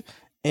bracket,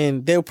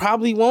 and there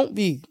probably won't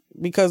be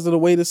because of the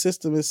way the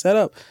system is set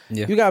up.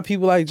 Yeah. You got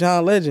people like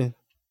John Legend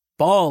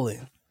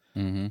balling.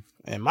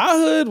 In my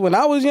hood, when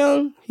I was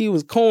young, he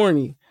was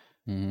corny.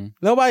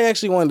 Nobody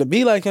actually wanted to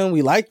be like him.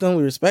 We liked him.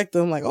 We respect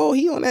him. Like, oh,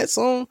 he on that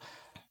song.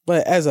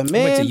 But as a Went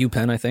man, to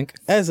UPenn, I think.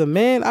 as a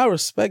man, I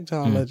respect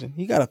John Legend.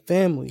 He got a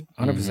family.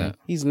 100%.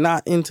 He's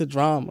not into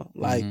drama.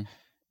 Like,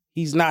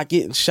 he's not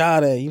getting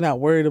shot at. He's not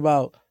worried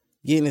about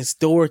getting his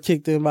door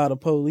kicked in by the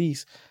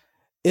police.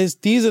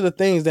 These are the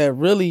things that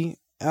really,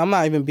 I'm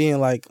not even being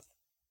like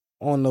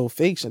on no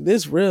fiction.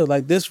 This real.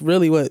 Like, this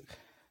really what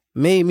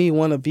made me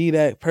want to be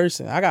that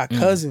person. I got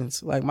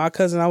cousins. Like, my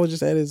cousin, I was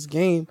just at his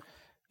game,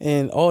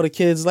 and all the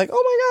kids like,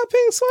 oh my God,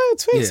 Pink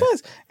Sweats, Pink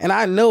Sweats. And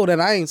I know that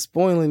I ain't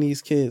spoiling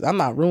these kids. I'm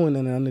not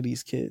ruining none of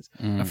these kids.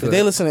 If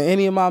they listen to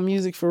any of my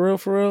music for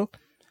real,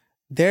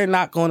 they're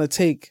not going to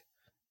take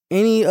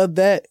any of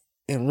that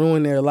and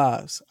ruin their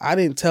lives. I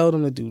didn't tell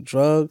them to do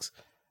drugs.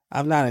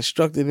 I've not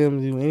instructed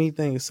them to do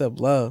anything except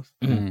love.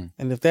 And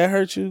if that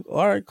hurts you,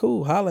 all right,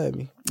 cool, holla at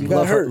me. You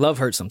got hurt. Love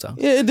hurts sometimes.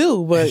 Yeah, it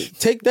do, but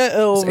take that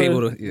It's able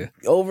over, to,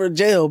 over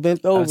jail,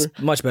 bent over, That's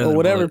much better or than a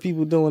whatever bullet.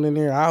 people doing in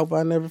there. I hope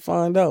I never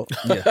find out.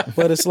 Yeah.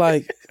 But it's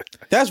like,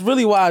 that's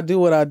really why I do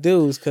what I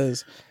do, is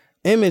because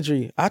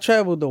imagery. I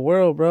traveled the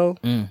world, bro.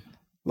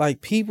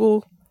 Like,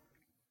 people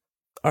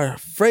are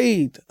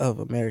afraid of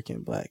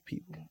American black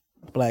people,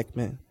 black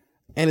men.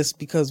 And it's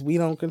because we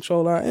don't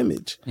control our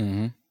image.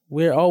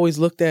 We're always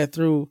looked at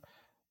through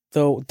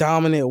the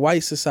dominant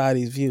white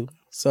society's view.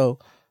 So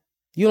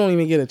you don't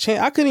even get a chance.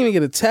 I couldn't even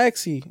get a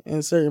taxi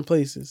in certain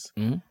places.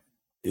 You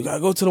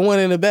gotta go to the one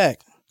in the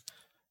back.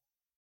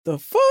 The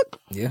fuck?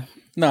 Yeah.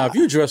 Nah, if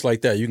you dress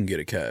like that, you can get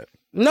a cab.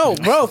 No,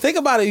 bro. Think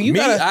about it. You Me,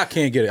 gotta. I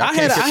can't get it. I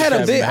had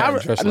a big.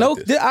 No,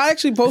 I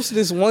actually posted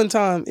this one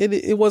time.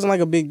 It wasn't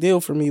like a big deal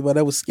for me, but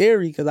it was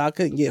scary because I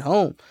couldn't get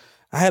home.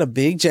 I had a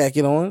big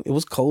jacket on. It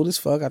was cold as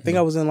fuck. I think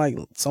I was in like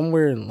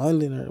somewhere in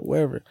London or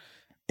wherever,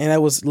 and I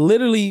was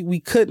literally, we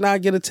could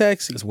not get a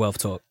taxi. It's wealth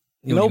talk.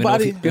 You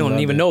Nobody- don't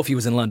even know if he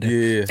was in London.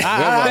 Yeah.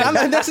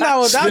 That's not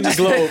what Spin the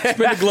globe.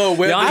 Spin the globe.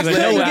 Where Y'all I even know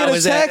couldn't where I get a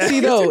was at. taxi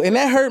though, and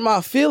that hurt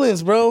my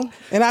feelings, bro.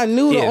 And I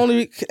knew the Yeah.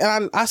 only,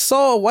 and I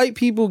saw white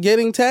people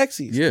getting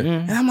taxis. Yeah.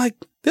 And I'm like,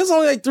 this was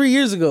only like 3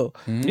 years ago.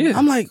 Yeah.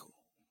 I'm like,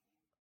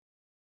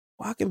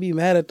 well, I can be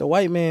mad at the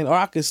white man, or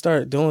I could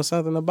start doing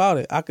something about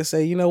it. I could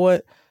say, you know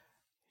what?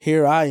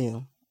 Here I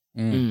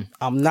am.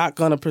 I'm not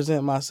gonna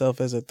present myself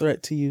as a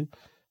threat to you.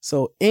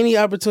 So any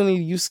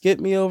opportunity you skip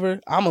me over,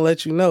 I'm gonna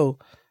let you know.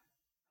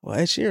 Well,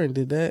 Ed Sheeran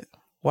did that.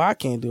 Why I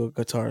can't do a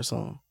guitar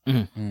song?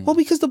 Well,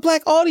 because the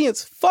black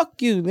audience.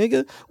 Fuck you,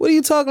 nigga. What are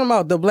you talking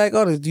about? The black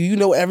audience. Do you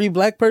know every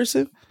black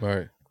person?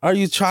 Right. Are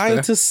you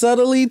trying to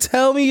subtly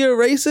tell me you're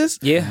racist?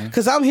 Yeah.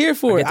 Because I'm here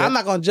for I it. get that. I'm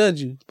not gonna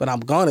judge you, but I'm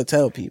gonna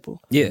tell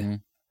people. Yeah.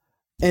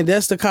 And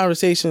that's the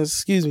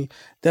conversations,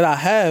 that I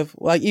have.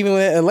 Like even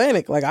with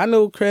Atlantic, like I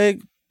know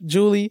Craig,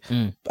 Julie,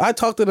 I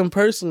talk to them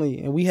personally,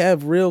 and we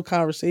have real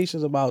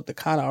conversations about the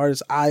kind of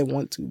artist I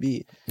want to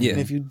be. Yeah.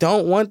 And if you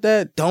don't want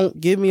that, don't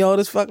give me all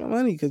this fucking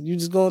money because you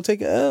just gonna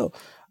take an L.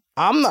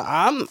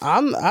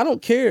 I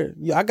don't care.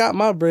 I got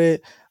my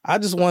bread. I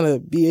just want to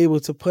be able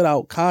to put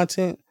out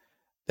content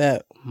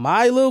that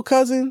my little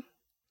cousin,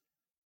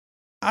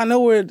 I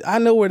know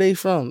where they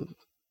from.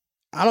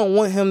 I don't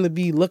want him to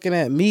be looking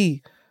at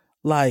me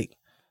like,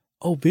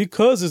 oh, Big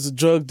Cuz is a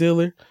drug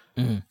dealer.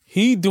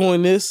 He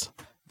doing this.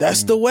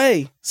 That's the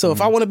way. So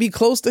if I want to be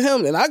close to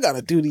him, then I got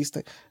to do these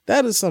things.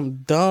 That is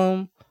some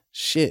dumb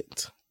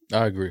shit.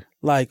 I agree.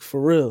 Like,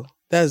 for real.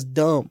 That's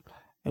dumb.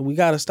 And we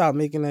got to stop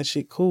making that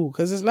shit cool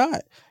because it's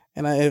not.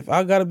 And if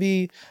I got to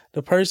be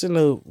the person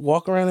to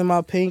walk around in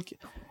my pink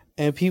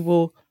and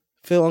people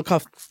feel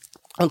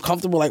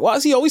uncomfortable, like, why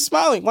is he always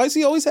smiling? Why is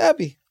he always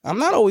happy? I'm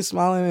not always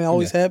smiling and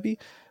always happy.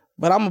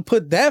 But I'm going to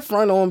put that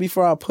front on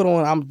before I put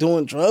on I'm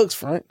doing drugs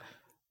front.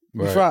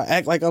 Before I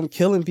act like I'm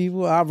killing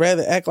people, I'd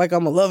rather act like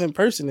I'm a loving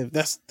person if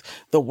that's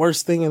the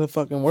worst thing in the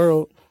fucking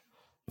world.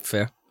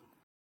 Fair.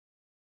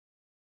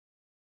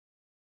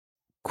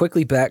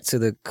 Quickly back to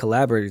the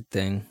collaborative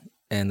thing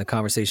and the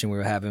conversation we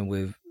were having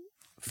with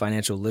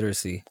financial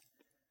literacy.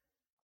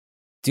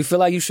 Do you feel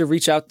like you should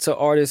reach out to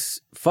artists,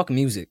 fuck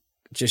music,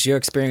 just your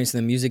experience in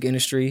the music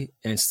industry,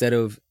 and instead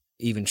of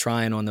even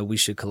trying on the we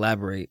should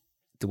collaborate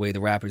the way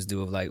the rappers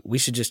do, of like, we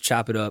should just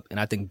chop it up, and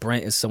I think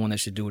Brent is someone that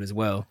should do it as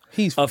well.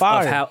 He's of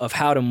fire.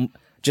 how to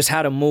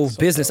move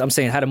business. Dope. I'm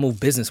saying how to move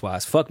business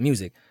wise. Fuck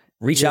music.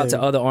 Reach out to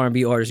other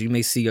R&B artists you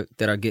may see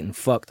that are getting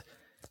fucked,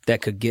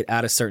 that could get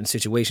out of certain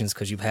situations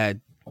because you've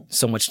had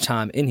so much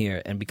time in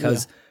here, and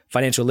because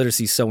financial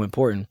literacy is so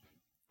important.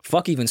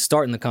 Fuck even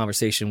starting the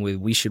conversation with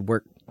we should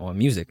work on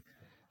music.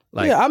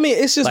 Like, I mean,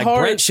 it's just like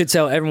hard. Brent should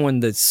tell everyone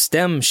the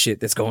STEM shit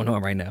that's going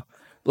on right now.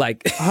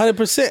 Like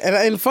 100%.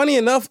 And funny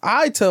enough,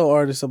 I tell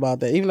artists about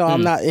that, even though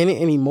I'm not in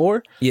it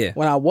anymore. Yeah.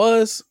 When I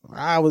was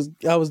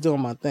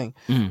doing my thing.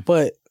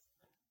 But,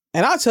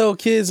 and I tell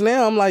kids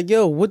now, I'm like,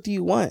 yo, what do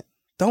you want?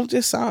 Don't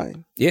just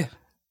sign. Yeah.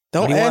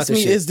 Don't ask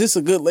me, is this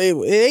a good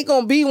label? It ain't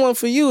gonna be one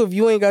for you if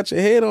you ain't got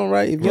your head on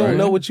right, if you don't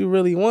know what you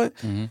really want.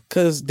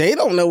 Because they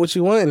don't know what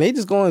you want, and they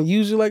just gonna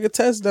use you like a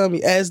test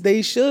dummy, as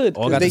they should,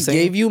 because they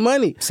gave you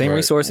money. Same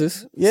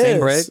resources, yes, same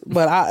bread.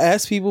 But I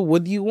ask people,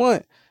 what do you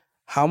want?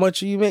 How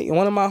much are you making?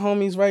 One of my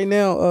homies right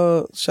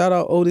now, shout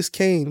out Otis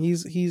Kane,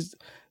 he's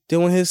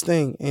doing his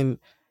thing, and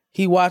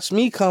he watched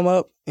me come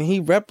up, and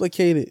he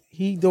replicated.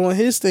 He doing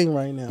his thing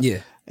right now. Yeah.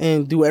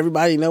 And do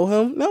everybody know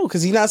him? No,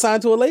 because he's not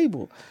signed to a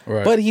label.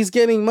 Right. But he's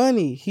getting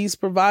money. He's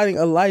providing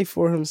a life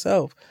for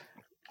himself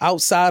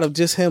outside of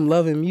just him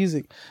loving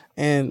music.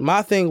 And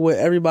my thing with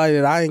everybody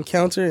that I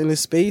encounter in this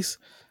space,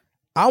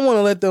 I want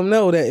to let them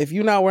know that if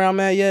you're not where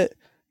I'm at yet,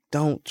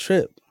 don't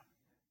trip.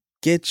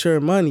 Get your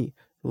money.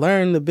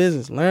 Learn the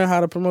business. Learn how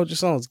to promote your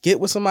songs.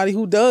 Get with somebody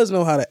who does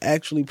know how to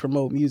actually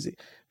promote music.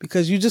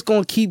 Because you're just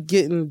going to keep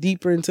getting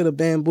deeper into the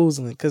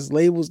bamboozling because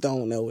labels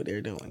don't know what they're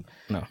doing.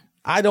 No.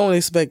 I don't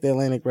expect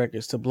Atlantic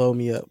Records to blow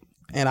me up.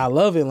 And I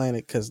love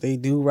Atlantic because they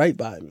do right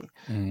by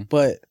me.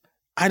 But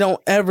I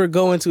don't ever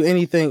go into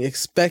anything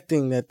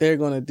expecting that they're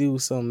going to do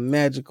some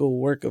magical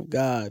work of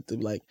God to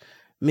like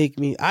make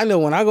me. I know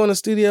when I go in the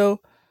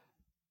studio,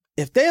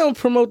 if they don't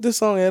promote this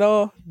song at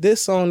all, this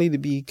song need to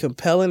be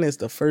compelling as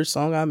the first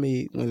song I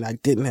made when I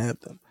didn't have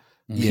them.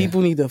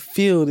 People need to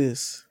feel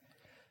this.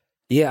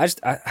 Yeah,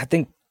 I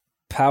think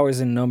power's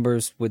in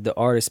numbers with the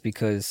artist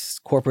because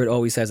corporate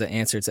always has an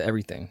answer to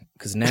everything.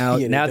 Because now,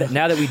 now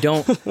that we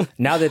don't,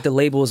 now that the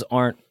labels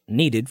aren't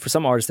needed, for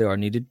some artists they are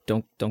needed.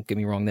 Don't get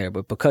me wrong there,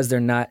 but because they're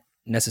not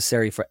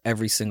necessary for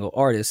every single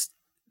artist,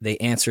 they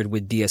answered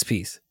with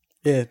DSPs.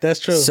 Yeah,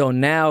 that's true. So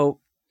now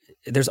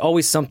there's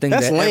always something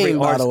that's that lame, every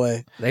artist, by the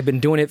way. They've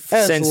been doing it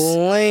since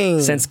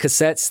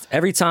cassettes.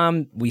 Every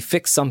time we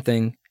fix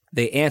something,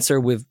 they answer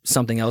with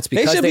something else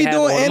because they should be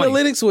doing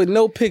analytics with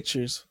no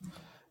pictures.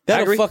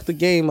 That'll fuck the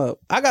game up.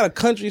 I got a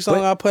country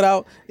song I put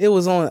out. It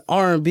was on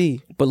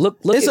R&B. But look,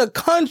 it's a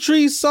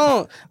country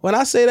song. When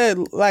I say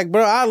that, like,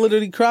 bro, I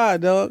literally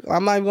cried, dog.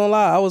 I'm not even gonna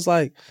lie. I was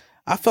like,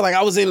 I felt like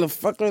I was in the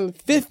fucking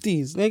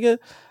 50s, nigga.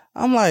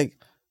 I'm like,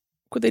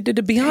 what they did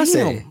to Beyonce.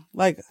 Damn.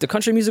 Like, the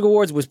Country Music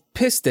Awards was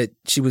pissed that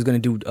she was going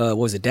to do, what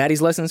was it,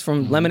 Daddy's Lessons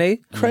from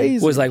Lemonade?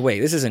 Crazy. Was like, wait,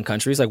 this isn't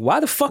country. It's like,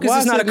 why the fuck is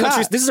this not a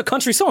country? This is a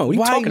country song. What are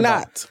you talking about? Why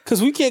not?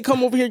 Because we can't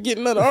come over here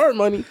getting none of our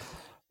money.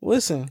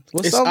 Listen,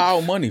 it's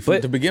our money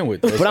to begin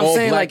with. But I'm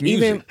saying, like,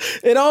 music. Even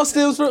it all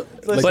stems from.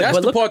 Like,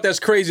 that's the part that's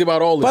crazy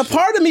about all this. But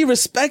part of me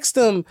respects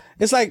them.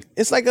 It's like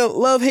a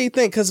love-hate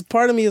thing. Because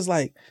part of me is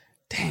like,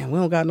 damn, we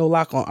don't got no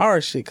lock on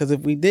our shit. Because if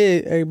we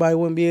did, everybody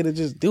wouldn't be able to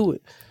just do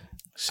it.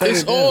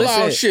 It's all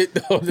our shit,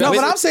 though. No,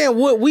 but I'm saying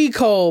what we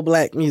call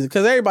black music,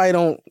 because everybody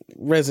don't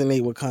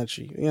resonate with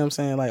country. You know what I'm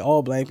saying? Like,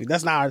 all black people.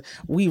 That's not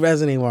we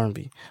resonate with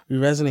R&B. We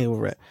resonate with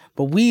rap.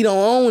 But we don't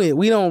own it.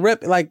 We don't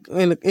rep it. Like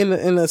in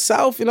the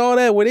South and all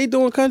that, where they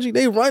doing country,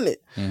 they run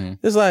it.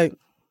 It's like,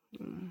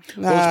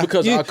 Well, it's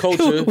because our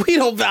culture. We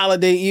don't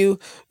validate you.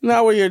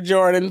 Now we're your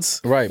Jordans.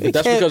 Right, but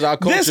that's because our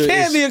culture. This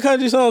can't be a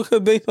country song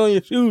based on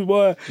your shoes,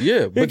 boy.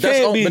 Yeah, but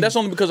be. that's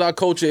only because our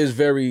culture is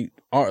very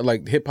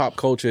like hip hop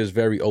culture is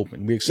very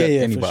open. We accept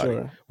anybody.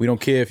 Sure. We don't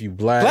care if you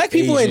black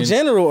people Asian, in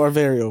general are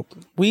very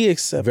open. We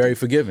accept very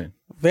forgiving.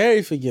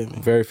 Very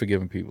forgiving. Very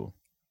forgiving people.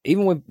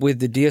 Even with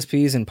the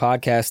DSPs and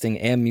podcasting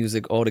and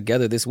music all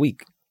together this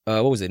week.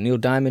 What was it? Neil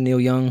Diamond, Neil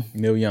Young,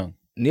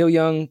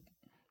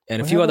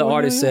 and a few other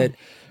artists said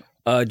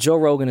Joe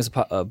Rogan is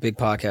a big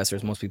podcaster,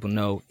 as most people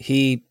know.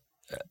 He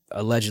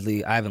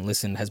allegedly, I haven't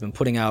listened, has been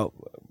putting out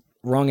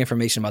wrong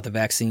information about the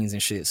vaccines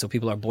and shit. So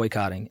people are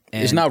boycotting.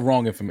 And it's not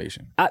wrong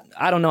information.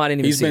 I don't know. I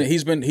didn't even see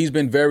it. He's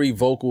been very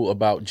vocal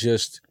about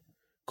just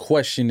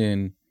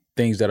questioning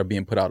things that are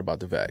being put out about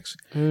the vax.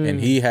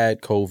 And he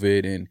had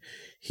COVID, and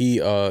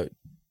he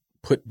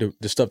put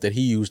the stuff that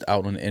he used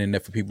out on the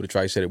internet for people to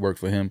try. He said it worked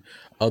for him.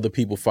 Other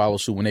people followed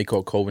suit when they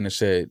caught COVID and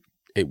said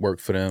it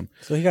worked for them.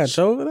 So he got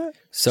show for that?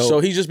 So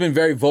he's just been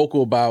very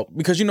vocal about,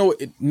 because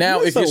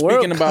if you're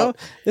speaking about,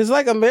 it's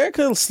like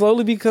America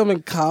slowly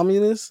becoming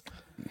communist.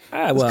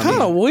 It's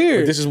kind of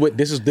weird. This is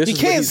you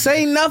can't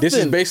say nothing. This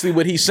is basically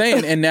what he's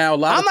saying, and now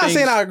I'm not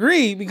saying I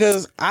agree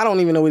because I don't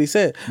even know what he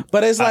said.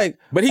 But it's like,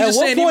 but he's just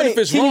saying even if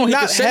it's wrong, he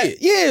can say it.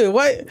 Yeah,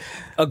 what?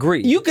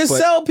 Agree. You can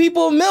sell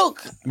people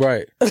milk,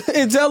 right,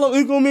 and tell them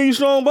it's gonna make you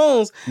strong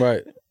bones,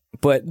 right.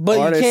 But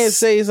artists, you can't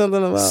say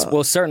something about.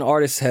 Well, certain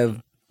artists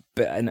have.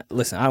 And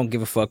listen, I don't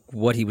give a fuck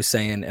what he was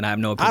saying, and I have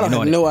no opinion. I don't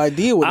have no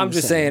idea what I'm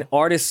just saying.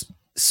 Artists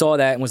saw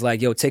that and was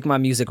like, "Yo, take my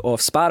music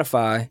off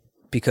Spotify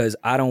because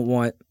I don't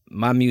want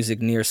my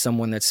music near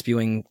someone that's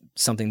spewing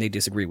something they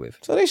disagree with."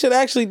 So they should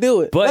actually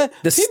do it. But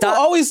the people stock,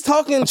 always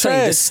talking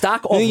trash. The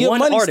stock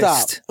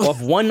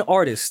of one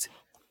artist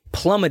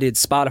plummeted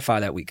Spotify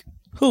that week.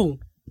 Who?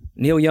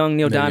 Neil Young,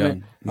 Neil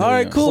Diamond. All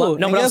right, cool.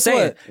 No, but I'm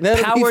saying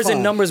powers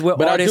and numbers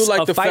with artists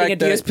are fighting a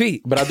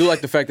DSP. But I do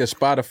like the fact that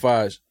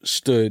Spotify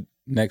stood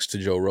next to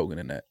Joe Rogan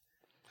in that.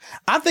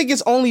 I think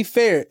it's only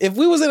fair. If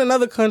we was in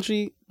another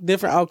country,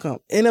 different outcome.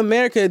 In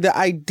America, the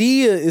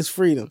idea is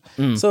freedom.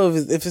 So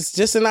if it's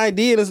just an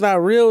idea and it's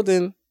not real,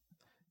 then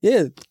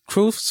yeah,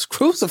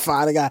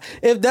 crucify the guy.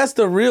 If that's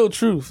the real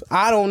truth,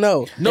 I don't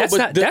know. No,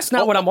 that's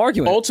not what I'm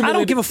arguing. I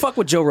don't give a fuck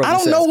what Joe Rogan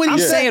says. I don't know what I'm he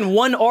said. saying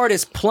one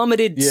artist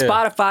plummeted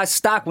Spotify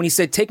stock when he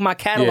said, take my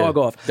catalog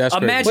off.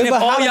 Imagine if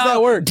all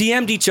y'all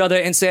DM'd each other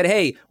and said,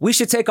 hey, we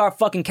should take our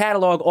fucking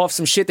catalog off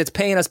some shit that's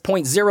paying us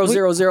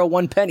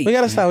 0.0001 penny. We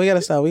gotta stop. We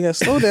gotta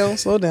slow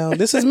down.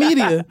 This is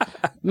media.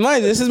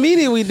 This is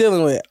media we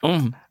dealing with.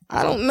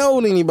 I don't know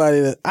anybody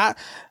that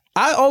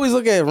I always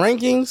look at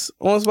rankings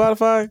on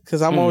Spotify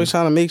because I'm always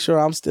trying to make sure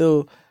I'm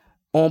still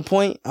on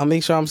point. I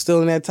make sure I'm still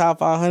in that top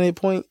 500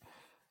 point.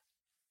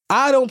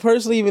 I don't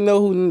personally even know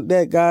who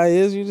that guy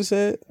is you just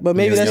said, but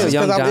maybe that's just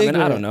because I'm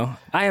ignorant. I don't know.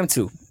 I am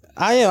too.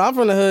 I am. I'm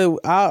from the hood.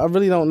 I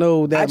really don't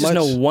know that much. I just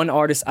know one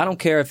artist. I don't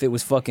care if it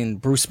was fucking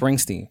Bruce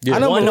Springsteen. Yeah. I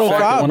know one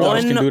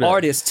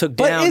artist took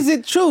down. But is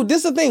it true?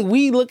 This is the thing.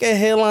 We look at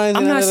headlines.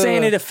 I'm not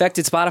saying it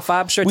affected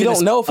Spotify. I'm sure it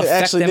didn't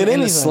affect them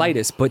in the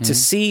slightest. But to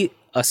see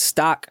a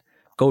stock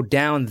go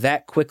down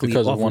that quickly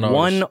because off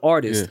one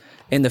artist.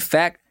 And the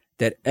fact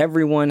that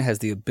everyone has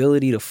the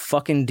ability to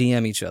fucking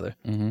DM each other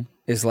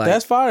is like,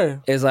 that's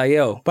fire. It's like,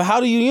 yo. But how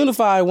do you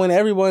unify when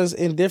everyone's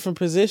in different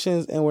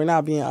positions and we're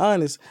not being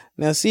honest?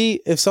 Now, see,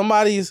 if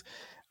somebody's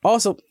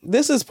also,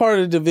 this is part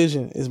of the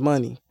division is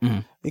money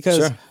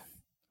because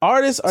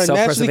artists are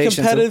naturally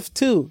competitive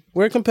too.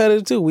 We're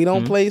competitive too. We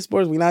don't play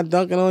sports. We're not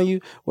dunking on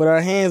you with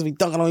our hands. We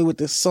dunking on you with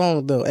this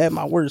song though. At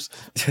my worst,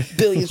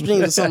 billion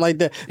streams or something like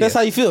that. That's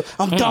how you feel.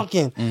 I'm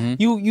dunking.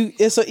 You.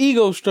 It's an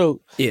ego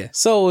stroke. Yeah.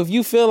 So if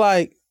you feel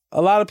like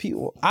a lot of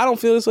people, I don't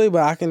feel this way,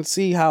 but I can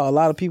see how a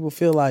lot of people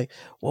feel like,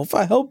 well, if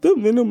I help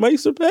them, then they might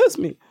surpass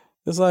me.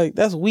 It's like,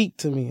 that's weak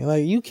to me.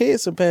 Like, you can't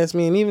surpass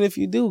me. And even if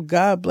you do,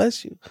 God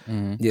bless you.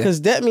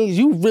 Because that means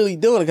you really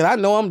doing it. Because I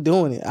know I'm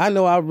doing it. I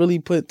know I really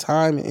put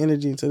time and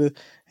energy into this.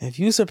 And if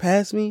you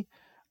surpass me,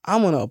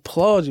 I'm going to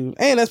applaud you.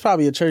 And that's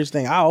probably a church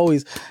thing. I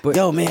always,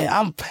 yo,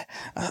 man,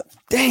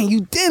 dang, you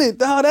did it,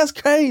 dog. That's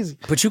crazy.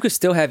 But you could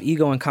still have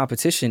ego and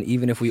competition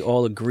even if we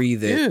all agree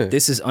that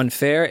this is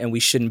unfair and we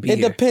shouldn't be here.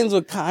 It depends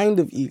what kind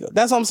of ego.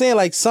 That's what I'm saying.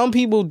 Like, some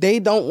people, they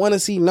don't want to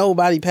see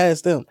nobody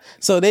past them.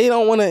 So they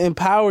don't want to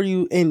empower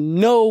you in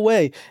no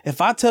way. If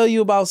I tell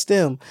you about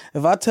STEM,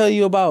 if I tell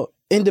you about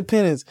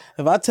independence,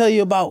 if I tell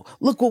you about,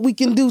 look what we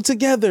can do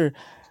together,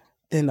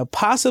 then the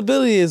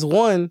possibility is,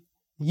 one,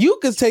 you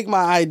could take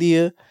my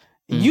idea,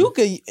 you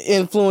could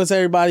influence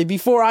everybody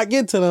before I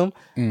get to them,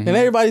 and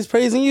everybody's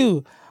praising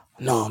you.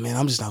 No, man,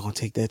 I'm just not going to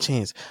take that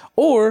chance.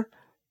 Or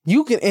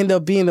you can end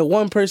up being the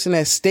one person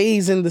that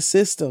stays in the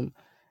system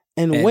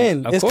and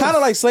win. It's kind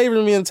of like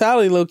slavery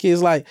mentality, low-key.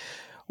 It's like,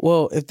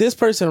 well, if this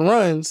person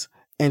runs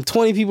and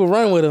 20 people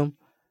run with him,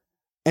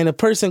 and a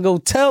person go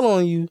tell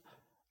on you,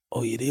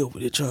 oh, yeah, they over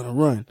there trying to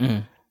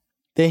run,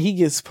 then he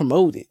gets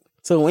promoted.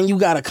 So when you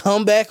got to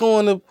come back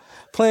on the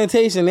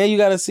plantation, then you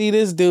got to see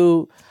this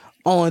dude,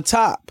 on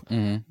top.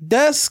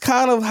 That's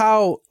kind of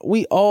how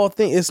we all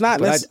think. It's not.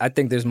 But I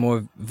think there's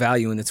more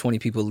value in the 20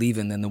 people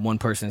leaving than the one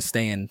person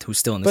staying who's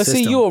still in the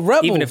system. But see, you a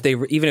rebel. Even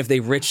if they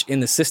rich in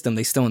the system,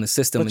 they still in the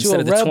system. But Instead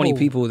of the 20 rebel.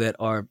 people that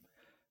are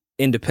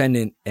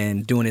independent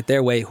and doing it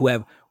their way,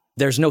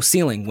 there's no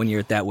ceiling when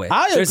you're that way.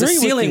 There's a agree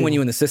with ceiling you. when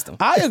you're in the system.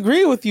 I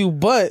agree with you,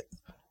 but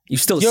You're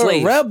still a you're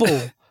slave. a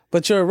rebel.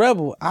 But you're a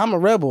rebel. I'm a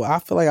rebel. I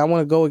feel like I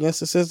want to go against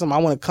the system. I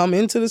want to come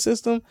into the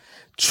system,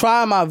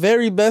 try my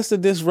very best to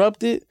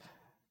disrupt it.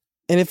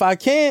 And if I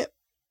can't,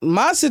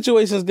 my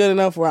situation is good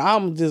enough where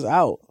I'm just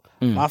out.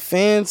 My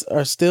fans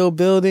are still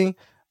building.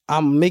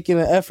 I'm making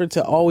an effort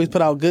to always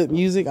put out good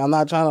music. I'm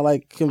not trying to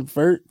like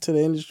convert to the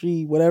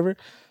industry, whatever.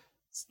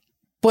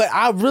 But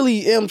I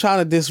really am trying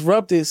to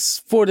disrupt it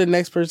for the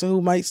next person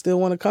who might still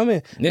want to come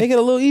in. Yeah. Make it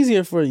a little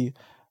easier for you.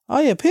 Oh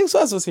yeah, Pink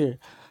Sweats was here.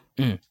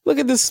 Look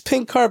at this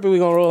pink carpet we're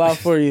going to roll out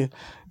for you.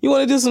 You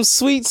want to do some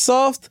sweet,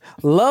 soft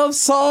love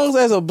songs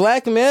as a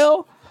black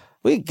male?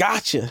 We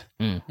got you.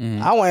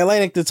 I want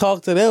Atlantic to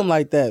talk to them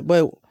like that.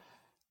 But,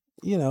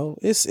 you know,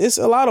 it's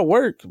a lot of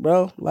work,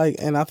 bro. Like,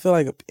 and I feel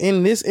like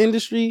in this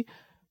industry,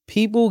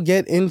 people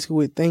get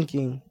into it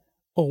thinking,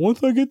 oh,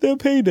 once I get that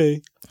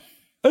payday,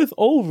 it's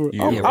over.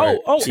 I'm Yeah, out. right.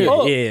 I'm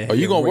up. Are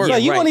you gonna work?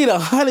 Like, you're right. going to need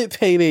 100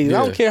 paydays.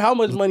 Yeah. I don't care how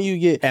much money you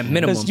get. At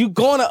minimum. Because you're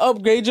going to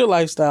upgrade your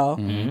lifestyle.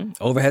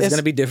 Overhead's It's going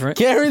to be different.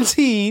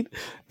 Guaranteed.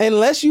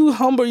 Unless you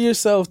humble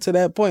yourself to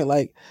that point.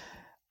 Like,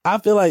 I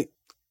feel like,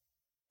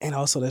 and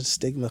also there's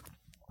stigma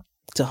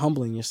to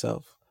humbling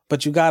yourself.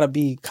 But you got to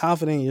be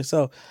confident in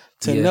yourself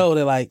to Yeah. know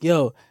that, like,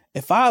 yo,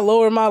 if I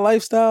lower my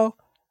lifestyle,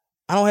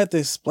 I don't have to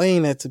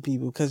explain that to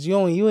people because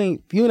you're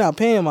not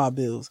paying my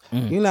bills.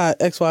 You're not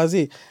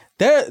XYZ.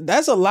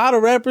 That's a lot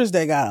of rappers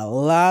that got a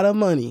lot of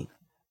money.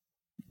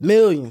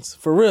 Millions,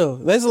 for real.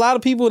 There's a lot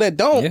of people that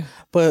don't, Yeah.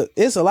 but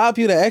it's a lot of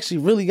people that actually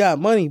really got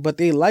money, but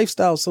their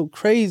lifestyle is so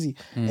crazy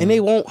and they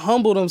won't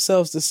humble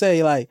themselves to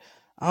say, like,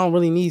 I don't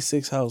really need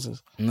 6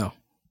 houses. No.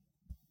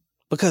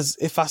 Because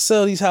if I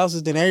sell these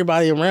houses, then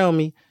everybody around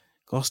me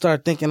gonna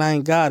start thinking I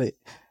ain't got it.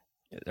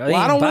 Well,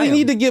 I don't really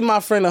need to give my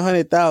friend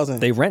 100,000.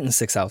 They renting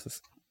 6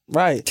 houses.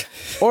 Right.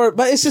 But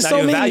it's just Not so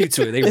even many value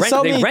to it. They it's rent-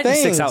 so they many renting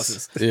 6 things.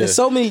 houses. Yeah. There's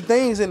so many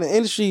things in the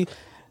industry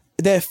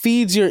that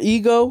feeds your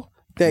ego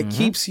that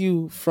keeps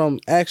you from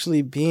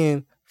actually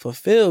being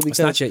fulfilled It's because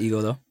not your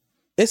ego, though.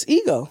 it's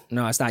ego.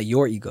 No, it's not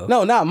your ego.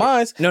 No, not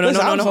mine. No. Listen,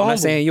 I'm so not humble.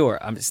 saying your.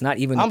 It's not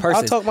even the I'll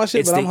person. talk my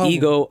shit, it's but the I'm humble.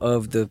 ego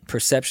of the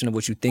perception of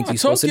what you think you're Talk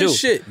supposed to your do.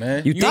 shit,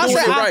 man. You You think doing you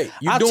it should- right.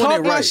 You I doing talk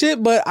it my right.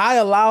 shit, but I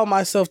allow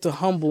myself to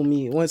humble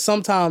me. When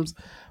sometimes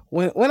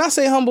when I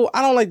say humble,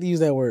 I don't like to use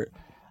that word.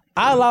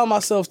 I allow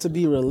myself to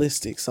be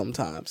realistic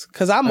sometimes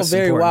because I'm That's a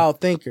very important.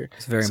 wild thinker.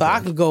 very so I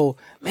important. can go,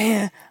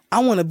 man, I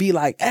want to be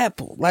like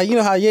Apple. Like, you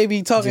know how Ye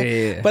be talking?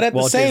 Yeah. But at the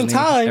Walt same Disney,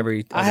 time,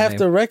 every I have name.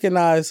 to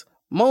recognize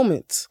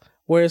moments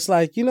where it's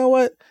like, you know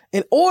what?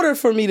 In order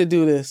for me to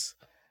do this,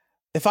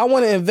 if I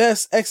want to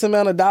invest X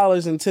amount of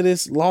dollars into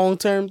this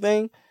long-term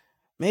thing,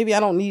 maybe I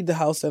don't need the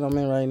house that I'm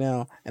in right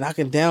now. And I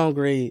can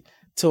downgrade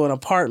to an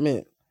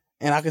apartment.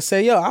 And I can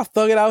say, yo, I'll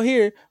thug it out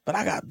here, but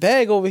I got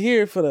bag over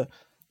here for the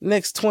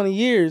next 20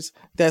 years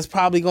that's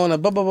probably going to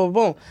boom, boom, boom,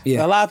 boom. Yeah.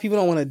 But a lot of people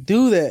don't want to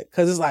do that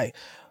because it's like,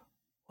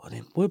 well,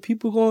 then what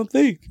people going to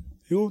think?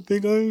 They don't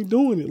think I ain't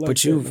doing it. Like But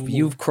that no more.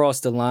 you've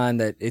crossed the line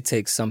that it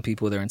takes some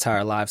people their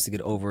entire lives to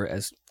get over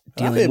as I've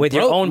dealing been with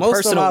your broke own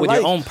most of my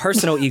life.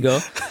 personal ego.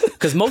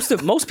 Because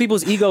most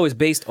people's ego is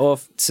based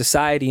off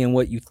society and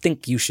what you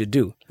think you should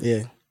do.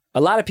 Yeah. A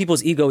lot of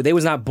people's ego, they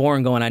was not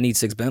born going, I need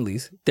 6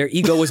 Bentleys. Their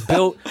ego was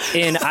built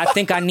in, I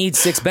think I need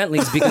 6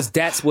 Bentleys because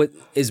that's what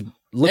looks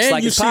And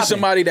like you it's see popping.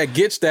 somebody that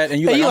gets that,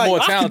 and you And like, you I'm more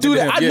like, I can talented do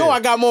than that. him. I know I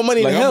got more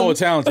money Like, than I'm him. more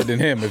talented than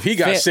him. If he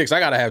got Man. 6, I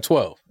gotta have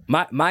 12.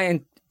 My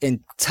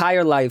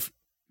entire life,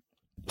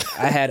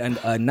 I had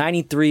a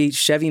 93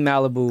 Chevy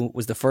Malibu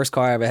was the first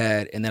car I ever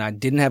had. And then I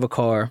didn't have a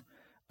car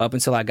up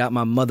until I got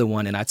my mother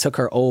one, and I took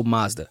her old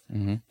Mazda.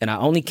 And I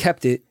only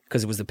kept it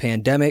because it was the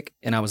pandemic,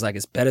 and I was like,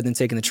 it's better than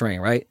taking the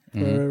train, right?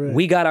 Right.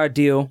 We got our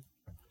deal.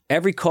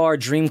 Every car,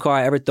 dream car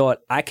I ever thought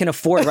I can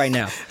afford right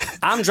now.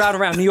 I'm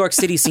driving around New York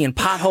City seeing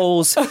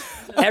potholes,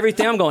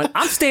 everything. I'm going,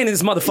 I'm staying in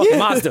this motherfucking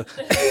Mazda.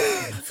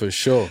 For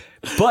sure.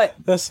 But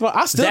That's smart.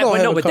 I still don't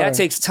have a car. that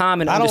takes time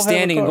and I don't have a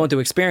understanding and car. going through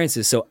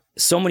experiences.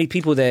 So many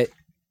people that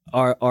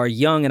are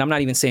young, and I'm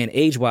not even saying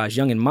age-wise,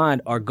 young in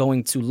mind, are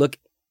going to look,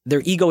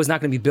 their ego is not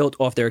going to be built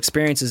off their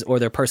experiences or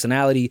their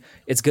personality.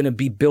 It's going to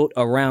be built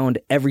around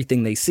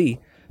everything they see.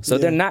 So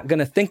they're not going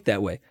to think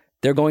that way.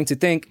 They're going to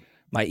think,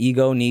 my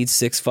ego needs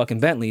 6 fucking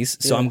Bentleys,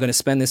 so I'm going to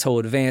spend this whole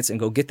advance and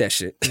go get that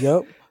shit.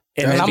 Yep.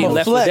 And then I'm be a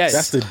left flex. with that.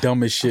 That's the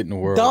dumbest shit in the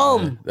world.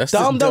 Dumb. man. That's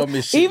dumb, the dumb.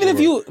 dumbest shit. Even in if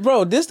the world. you,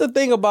 bro, this the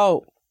thing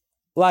about,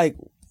 like,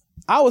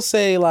 I would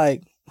say,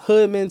 like,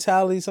 hood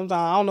mentality sometimes.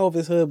 I don't know if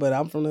it's hood, but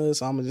I'm from the hood,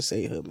 so I'm going to just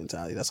say hood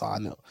mentality. That's all I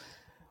know.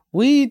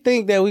 We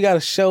think that we got to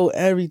show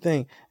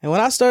everything. And when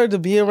I started to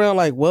be around,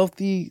 like,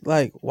 wealthy,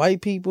 like,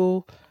 white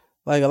people,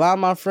 like, a lot of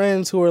my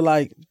friends who are,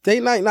 like, they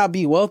might not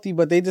be wealthy,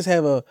 but they just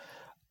have a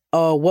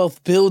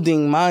wealth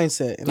building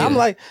mindset. And I'm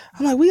like,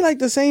 we like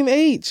the same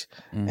age.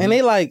 And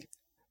they like,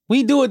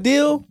 We do a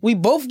deal. We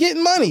both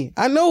getting money.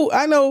 I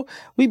know.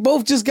 We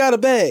both just got a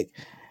bag.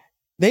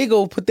 They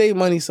go put their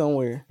money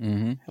somewhere.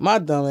 My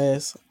dumb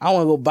ass, I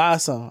want to go buy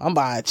something. I'm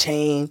buying a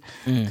chain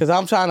because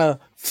I'm trying to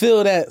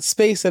fill that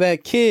space of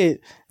that kid.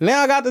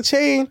 Now I got the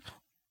chain.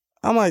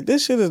 I'm like,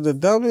 this shit is the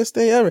dumbest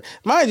thing ever.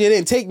 Mind you, it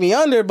didn't take me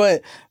under,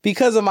 but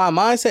because of my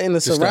mindset and the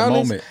Just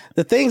surroundings,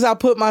 the things I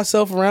put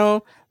myself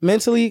around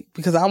mentally,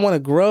 because I want to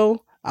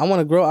grow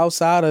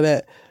outside of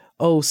that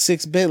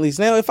 6 Bentleys.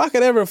 Now, if I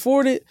could ever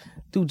afford it,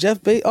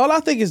 all I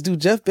think is, do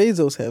Jeff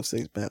Bezos have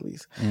 6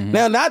 Bentleys?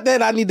 Now, not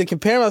that I need to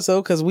compare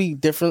myself because we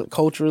different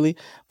culturally,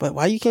 but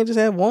why you can't just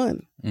have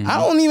one? I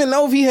don't even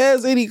know if he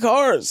has any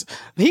cars.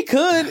 He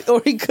could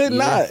or he could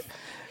not.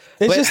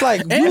 It's just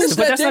like, and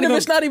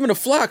it's not even a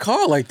fly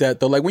car like that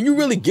though. Like when you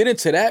really get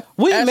into that,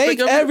 we make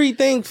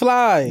everything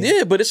fly.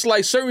 Yeah, but it's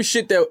like certain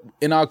shit that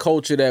in our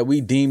culture that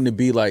we deem to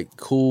be like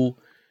cool.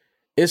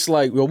 It's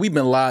like, well, we've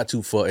been lied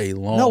to for a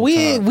long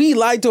time. We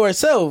lied to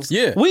ourselves.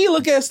 Yeah. We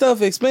look at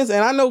stuff expensive,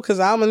 and I know because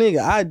I'm a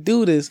nigga, I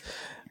do this,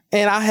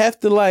 and I have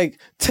to like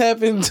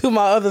tap into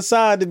my other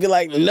side to be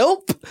like,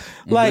 nope.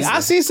 Like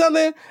I see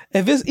something,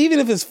 even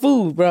if it's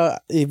food, bro,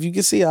 if you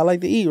can see, I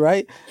like to eat,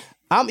 right?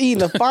 I'm eating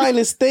the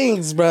finest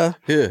things, bro.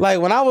 Yeah.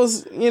 Like when I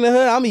was in the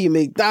hood, I'm eating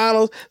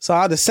McDonald's.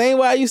 So the same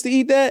way I used to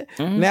eat that,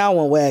 now I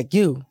want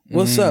Wagyu.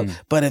 What's up?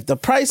 But if the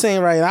price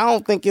ain't right, I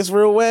don't think it's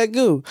real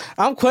Wagyu.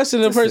 I'm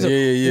questioning the person.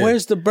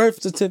 Where's the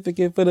birth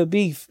certificate for the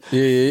beef?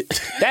 Yeah.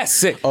 That's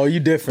sick. Oh, you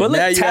different. But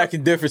now you're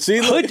acting different. See,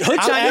 hood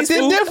Chinese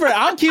food different.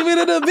 I'm keeping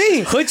it a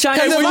beef. Hood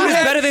Chinese food is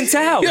better than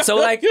Tao. So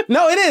like,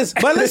 no, it is.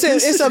 But listen,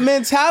 it's a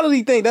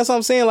mentality thing. That's what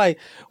I'm saying. Like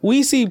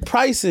we see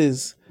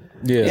prices.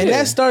 Yeah, and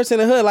that starts in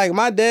the hood. Like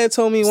my dad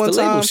told me one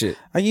time,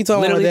 like he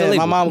told me my dad,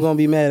 my mom gonna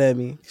be mad at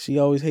me. She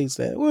always hates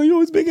that. Well, you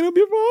always picking up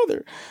your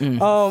father.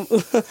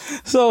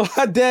 So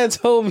my dad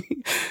told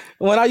me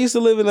when I used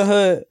to live in the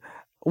hood,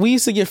 we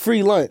used to get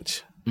free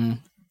lunch. And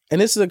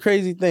this is a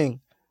crazy thing.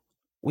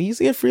 We used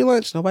to get free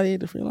lunch. Nobody ate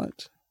the free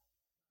lunch.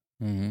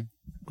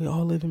 We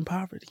all live in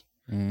poverty.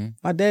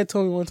 My dad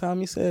told me one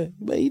time, he said,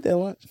 you better eat that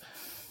lunch.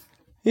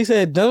 He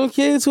said, dumb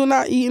kids who are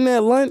not eating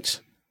that lunch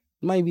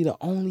might be the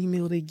only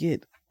meal they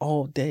get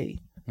all day.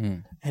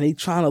 And they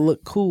trying to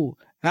look cool.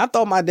 And I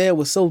thought my dad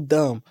was so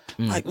dumb.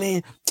 Like,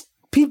 man,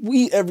 people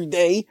eat every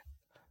day.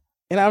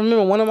 And I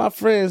remember one of my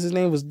friends, his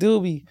name was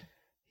Doobie.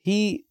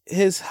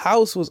 His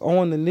house was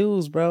on the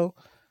news, bro.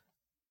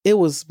 It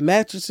was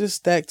mattresses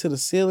stacked to the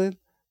ceiling,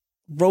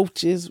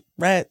 roaches,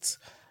 rats.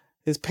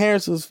 His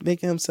parents was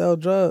making him sell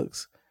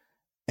drugs.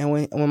 And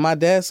when my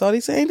dad saw it,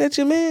 he said, ain't that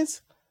your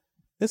man's?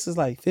 This is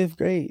like 6th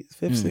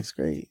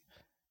grade.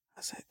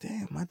 I said,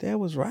 damn, my dad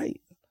was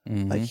right.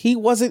 Like he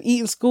wasn't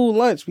eating school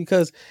lunch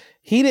because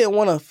he didn't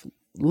want to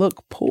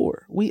look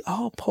poor. We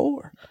all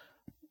poor.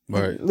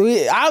 Right.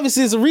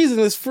 Obviously, it's a reason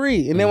it's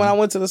free. And then when I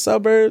went to the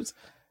suburbs,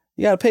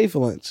 you got to pay for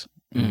lunch.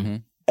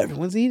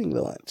 Everyone's eating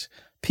the lunch.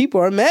 People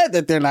are mad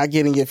that they're not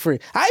getting it free.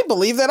 I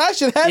believe that I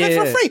should have it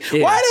for free.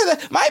 Yeah. Why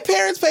did my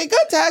parents pay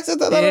good taxes?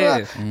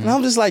 And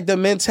I'm just like, the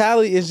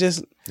mentality is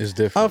just, it's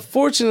different.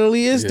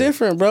 Unfortunately, it's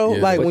different, bro.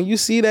 Like when you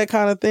see that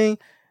kind of thing,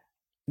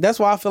 that's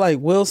why I feel like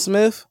Will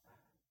Smith,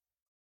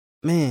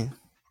 man,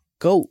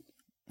 GOAT.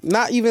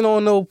 Not even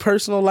on no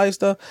personal life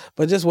stuff,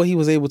 but just what he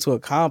was able to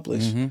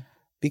accomplish.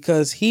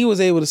 Because he was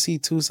able to see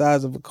two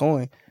sides of a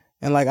coin.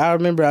 And like, I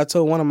remember I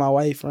told one of my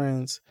white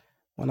friends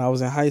when I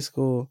was in high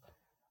school,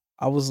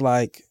 I was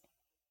like,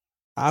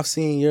 I've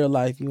seen your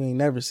life, you ain't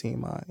never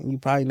seen mine, and you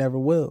probably never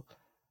will.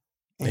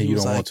 And he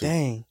was like,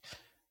 dang,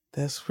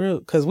 that's real.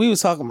 Because we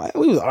was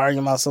arguing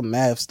about some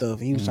math stuff.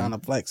 He was trying to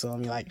flex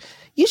on me, like,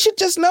 you should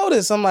just know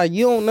this. I'm like,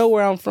 you don't know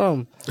where I'm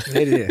from.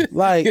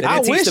 Like, I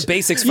wish the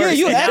basics first.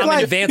 You act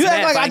like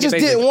I just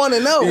didn't want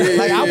to know.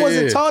 Like, I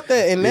wasn't taught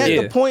that. And at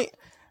the point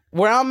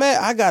where I'm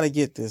at, I gotta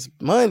get this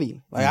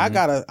money. Like,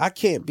 I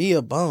can't be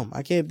a bum.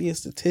 I can't be a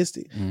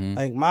statistic.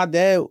 Like, my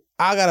dad,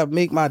 I gotta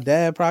make my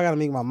dad proud. I gotta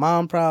make my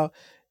mom proud.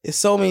 It's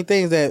so many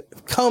things that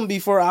come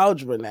before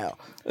algebra now.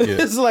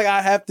 It's like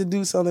I have to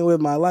do something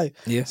with my life.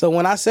 So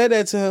when I said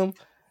that to him,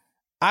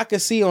 I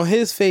could see on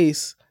his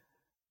face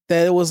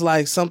that it was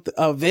like something,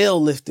 a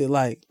veil lifted.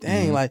 Like,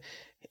 dang, like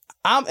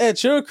I'm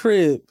at your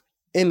crib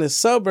in the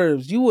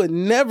suburbs. You would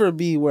never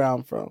be where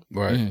I'm from.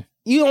 Right.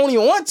 You don't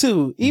even want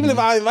to. Even if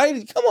I invited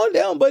you, come on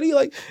down, buddy.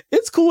 Like,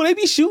 it's cool. They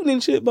be shooting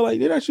and shit, but like,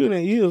 they're not shooting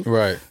at you.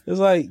 Right. It's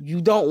like,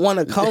 you don't want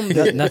to come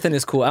there. Nothing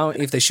is cool.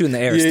 If they shoot in the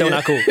air, it's still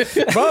not cool.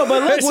 Bro,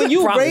 but look, when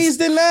you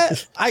raised in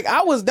that, like,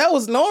 that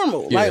was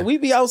normal. Like, we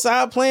be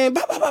outside playing,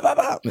 bah, bah, bah,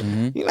 bah, bah.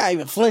 You're not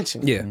even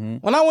flinching. Yeah.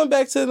 When I went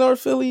back to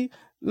North Philly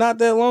not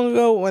that long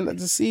ago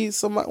to see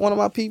one of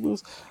my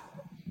peoples,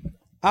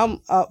 I'm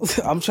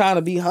trying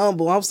to be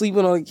humble. I'm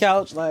sleeping on the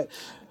couch, like,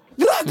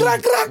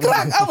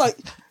 I'm like,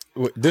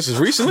 this is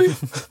recently?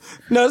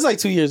 No, it's like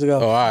 2 years ago.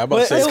 Oh, all right. I'm about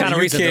to say it's kind of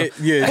recent.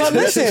 But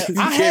listen,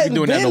 I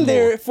hadn't been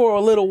there for a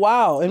little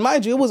while. And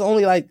mind you, it was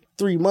only like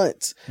 3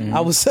 months.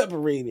 I was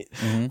separated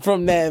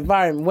from that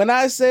environment. When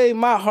I say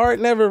my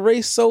heart never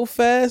raced so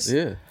fast,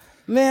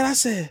 man, I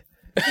said,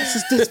 This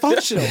is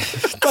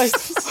dysfunctional. Like,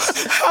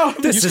 how,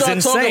 This You is start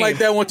insane. talking like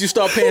that once you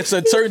start paying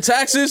certain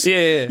taxes.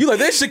 Yeah. You like,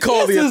 they should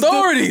call the this is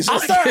authorities. I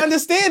start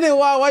understanding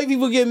why white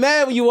people get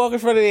mad when you walk in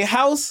front of their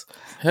house.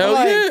 Hell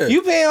I'm like, yeah.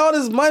 you paying all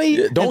this money.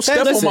 Yeah, don't and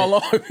step taxes? on my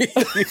lawn.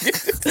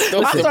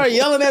 I started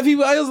yelling at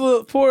people. I was a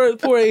little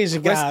poor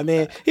Asian guy,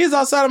 man. He was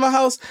outside of my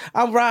house.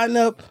 I'm riding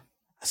up.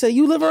 I said,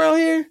 "You live around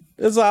here?"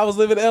 That's why I was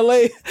living in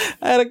LA.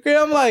 I had a crib.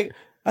 I'm like,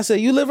 I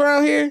said, "You live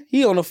around here?"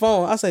 He on the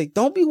phone. I say,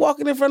 "Don't be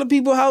walking in front of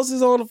people's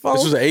houses on the phone."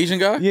 This was an Asian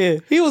guy? Yeah.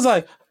 He was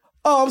like,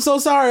 "Oh, I'm so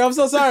sorry. I'm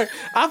so sorry."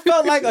 I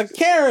felt like a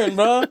Karen,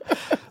 bro.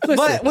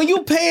 But when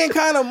you paying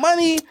kind of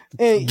money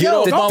and Get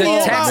off The, my don't the be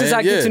lawn, in taxes man.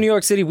 I give Yeah. to New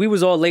York City, we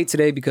was all late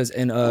today because be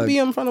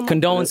in front of my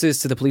condolences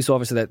to the police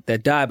officer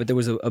that died, but there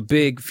was a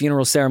big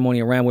funeral ceremony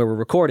around where we're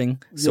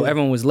recording, so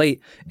everyone was late.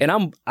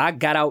 And I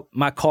got out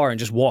my car and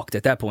just walked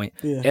at that point.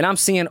 Yeah. And I'm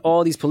seeing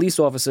all these police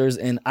officers,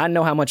 and I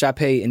know how much I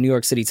pay in New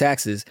York City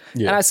taxes.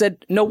 Yeah. And I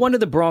said, no wonder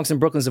the Bronx and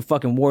Brooklyn's a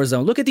fucking war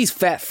zone. Look at these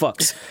fat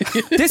fucks.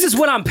 This is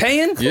what I'm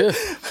paying? Yeah.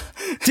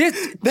 They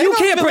You don't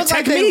can't even look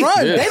protect like me. They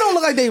run. Yeah. They don't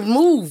look like they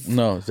move.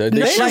 No. They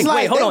They shoot. just like-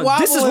 wait, hold they on.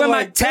 This is wobbling where my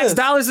like tax this.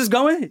 dollars is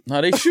going?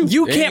 No, they shoot.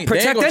 You They can't ain't- they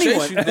ain't protect gonna chase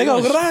anyone. you. They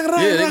go, rah,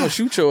 rah, Yeah, they rah. gonna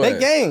shoot your They ass.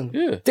 gang.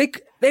 Yeah.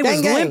 They was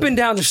Gang, gang. limping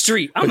down the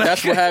street. I'm But like,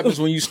 that's what happens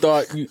when you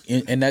start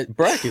in that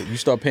bracket. You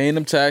start paying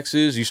them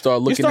taxes. You start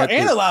You looking start at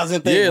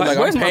analyzing things. Yeah, like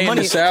where's I'm my paying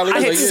money? the salary.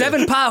 I hit like, yeah.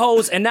 7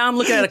 potholes, and now I'm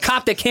looking at a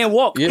cop that can't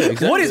walk. Yeah,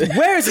 exactly.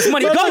 Where is this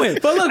money going?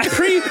 But look,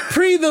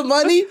 pre the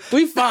money,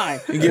 we fine.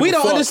 give We a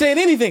don't fuck. understand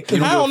anything.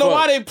 don't I give don't a know fuck.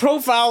 why they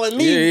profiling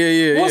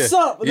me. Yeah. What's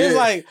up? And it's Yeah.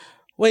 like,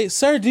 wait,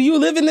 sir, do you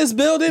live in this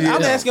building?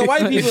 I'm Yeah. asking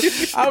white people.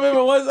 I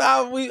remember once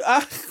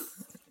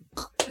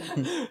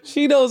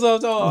she knows what I'm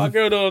talking about. My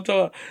girl knows what I'm talking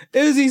about.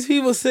 It was these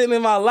people sitting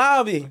in my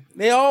lobby.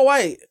 They all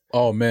white.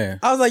 Oh man.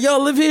 I was like,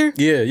 y'all live here?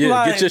 Yeah.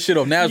 Like, Get your shit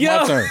off. Now it's yo.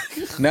 my turn.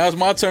 Now it's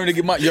my turn to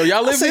get my. Yo, y'all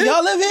I live said, here?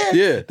 y'all live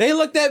here? Yeah. They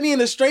looked at me in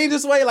the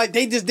strangest way, like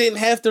they just didn't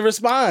have to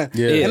respond.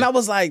 Yeah. And I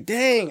was like,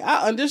 dang,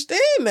 I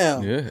understand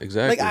now. Yeah,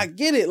 exactly. Like I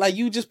get it. Like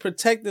you just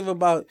protective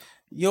about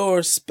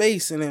your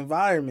space and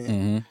environment.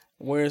 Mm-hmm.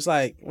 Where it's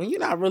like when you're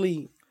not really,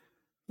 you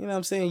know what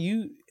I'm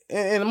saying,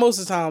 and most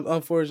of the time,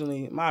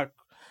 unfortunately,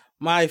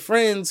 my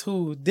friends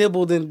who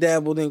dibbled and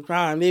dabbled in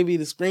crime, they be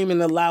the screaming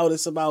the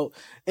loudest about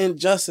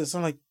injustice.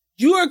 I'm like,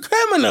 you're a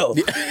criminal.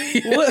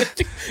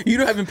 What? You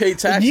don't haven't paid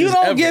taxes. You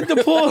don't ever. get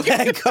to pull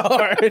that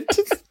card.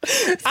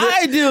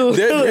 I do.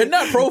 They're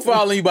not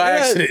profiling you by Yeah,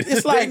 accident.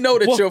 it's like, they know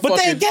that you're but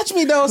fucking. they catch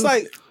me though. It's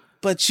like,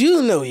 but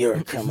you know you're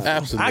a criminal.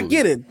 Absolutely. I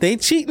get it. They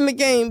cheating the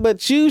game,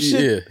 but you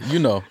should. Yeah, you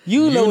know.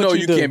 You know what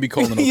you do. can't be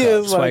calling them Yeah, cops.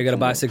 it's That's why like, you got to come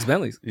buy on. 6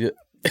 Bentleys. Yeah.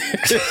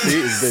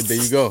 there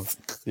you go.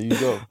 There you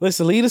go.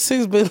 Listen, leave the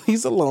 6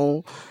 Bentleys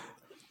alone.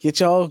 Get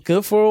y'all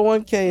good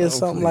 401k or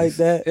something like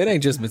that. It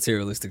ain't just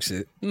materialistic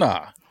shit.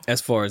 Nah. As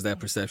far as that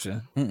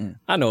perception,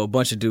 I know a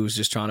bunch of dudes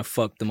just trying to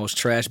fuck the most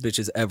trash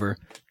bitches ever,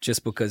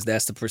 just because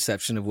that's the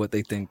perception of what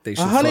they think they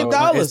should. fuck on $100.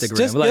 Instagram.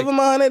 Just like, give them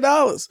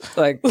 $100.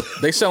 like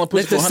They selling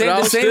pussy the for same, $100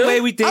 the same still? way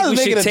we I think was we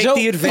should making a take joke.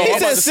 the He advantage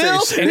said say,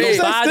 still. shit. and He go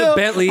said buy still. the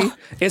Bentley.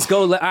 It's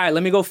go. All right,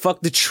 let me go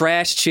fuck the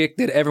trash chick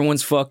that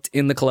everyone's fucked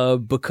in the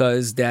club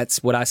because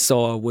that's what I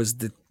saw was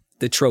the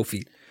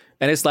trophy.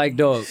 And it's like,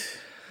 dog.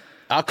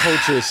 Our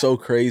culture is so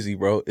crazy,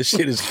 bro. This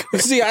shit is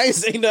crazy. See, I ain't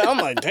saying that. I'm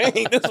like,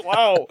 dang, that's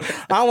wild.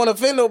 I don't want to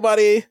offend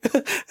nobody.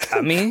 I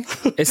mean,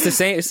 it's the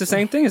same. It's the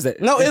same thing as that.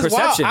 No, The it's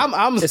wild. perception.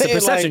 I'm it's a saying,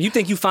 perception. like- You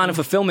think you find a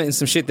fulfillment in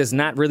some shit that's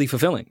not really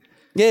fulfilling.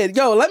 Yeah,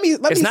 yo, let me.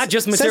 It's not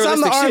just Since I'm the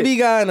materialistic shit. R&B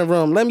guy in the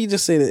room, let me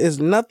just say this: it's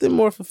nothing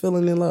more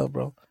fulfilling than love,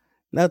 bro.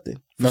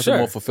 Nothing. Nothing sure.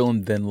 more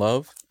fulfilling than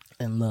love.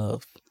 And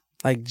love,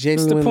 like It's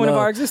genuine. the point of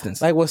love. our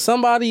existence. Like when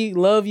somebody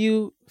love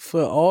you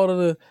for all of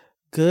the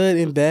good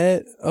and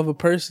bad of a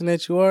person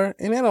that you are,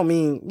 and that don't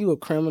mean you a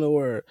criminal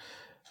or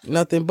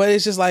nothing, but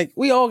it's just like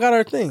we all got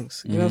our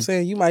things. You know what I'm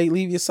saying? You might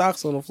leave your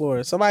socks on the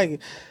floor. Somebody,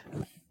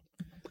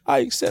 I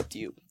accept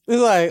you.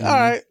 It's like, all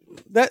right,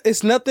 that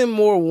it's nothing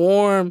more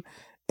warm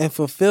and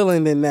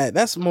fulfilling than that.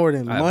 That's more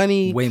than I have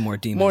money. way more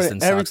demons more than than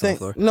socks on the everything.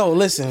 floor. No,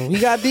 listen, we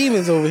got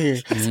demons over here.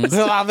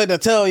 So I'm finna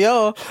tell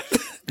y'all.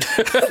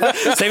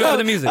 Save it for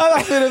the music. I'm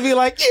not finna be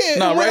like, yeah,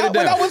 No, write it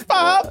when I down. was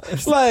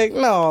 5. Like,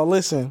 no,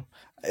 listen.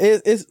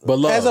 It's But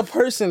love. as a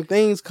person,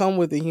 things come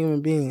with a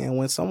human being, and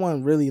when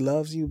someone really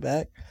loves you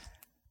back,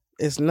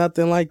 it's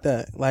nothing like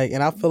that. Like,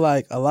 and I feel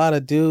like a lot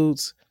of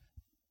dudes,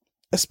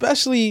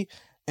 especially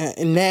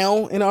and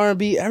now in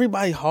R&B,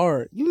 everybody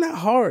hard. You not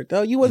hard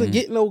though. You wasn't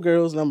getting no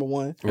girls. Number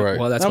one, Right.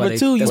 Well, that's Number why they,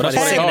 two, that's you why they're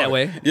had- singing that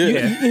way.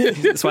 Yeah.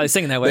 That's why they're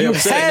singing that way. They I'm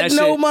upset. saying had that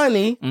no shit.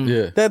 money.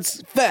 Yeah.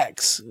 That's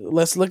facts.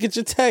 Let's look at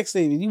your tax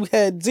statement. You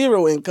had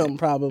 0 income,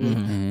 probably.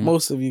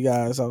 Most of you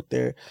guys out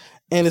there,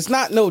 and it's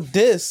not no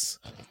diss.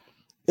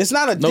 It's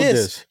not a No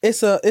diss.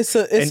 diss.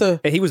 It's a.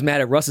 And he was mad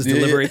at Russ's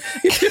delivery.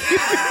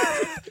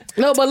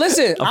 No, but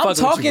listen, I'm fucking with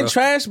you, talking bro.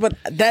 trash, but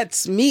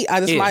that's me.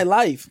 That's Yeah. my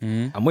life.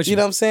 I'm with you. You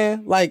know what I'm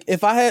saying? Like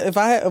if I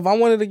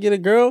wanted to get a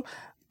girl,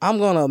 I'm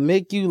gonna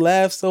make you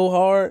laugh so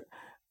hard.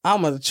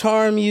 I'm gonna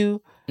charm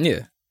you.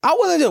 Yeah. I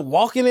wasn't just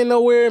walking in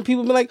nowhere and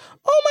people be like,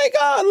 oh my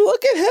God,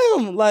 look at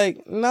him.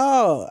 Like,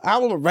 no,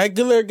 I'm a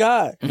regular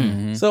guy.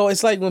 Mm-hmm. So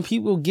it's like when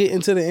people get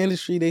into the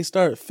industry, they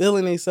start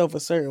feeling themselves a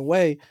certain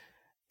way,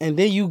 and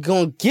then you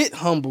gonna get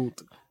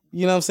humbled.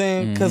 You know what I'm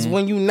saying? Because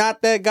when you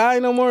not that guy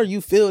no more, you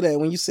feel that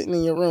when you sitting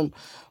in your room,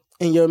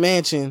 in your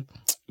mansion,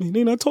 man,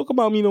 they not talk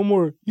about me no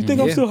more. You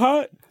think I'm still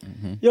hot?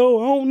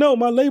 Yo, I don't know.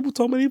 My label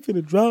told me they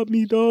finna drop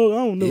me, dog. I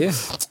don't know. Yeah.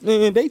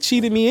 Man, they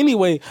cheated me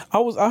anyway.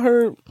 I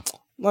heard,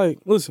 like,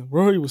 listen,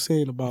 Rory was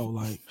saying about,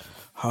 like,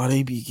 how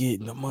they be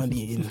getting the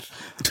money and,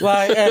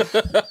 like,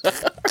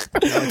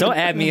 Don't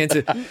add me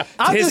into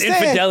I'm his just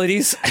saying.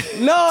 infidelities.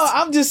 no,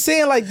 I'm just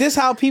saying, like, this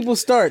how people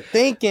start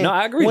thinking. No,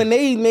 I agree. When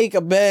they make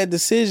a bad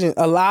decision,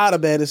 a lot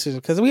of bad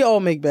decisions, because we all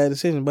make bad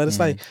decisions, but it's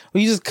like,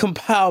 when you just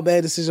compile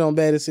bad decision on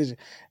bad decision,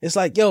 it's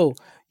like, yo,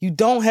 you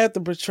don't have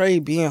to portray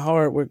being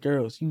hard with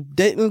girls. You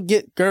didn't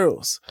get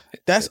girls.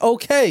 That's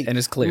okay. And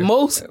it's clear. We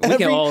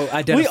can all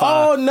identify. We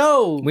all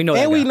know. We know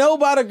and that we guy. know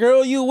about the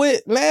girl you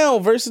with now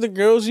versus the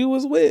girls you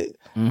was with.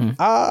 And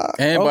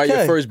by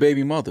your first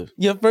baby mother.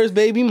 Your first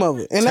baby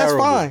mother. And Terrible.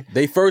 that's fine.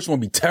 They first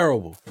one be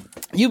terrible.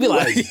 You be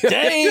like,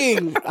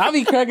 dang. I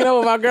be cracking up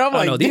with my girl. I'm I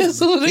like, know this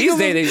these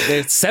days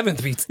they're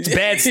seventh be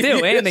bad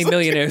still, and they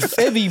millionaires.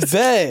 it be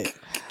bad.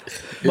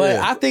 But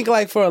Yeah. I think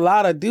like for a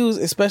lot of dudes,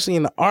 especially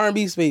in the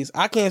R&B space,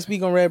 I can't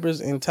speak on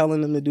rappers and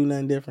telling them to do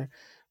nothing different.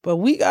 But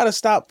we got to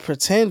stop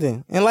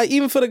pretending. And like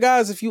even for the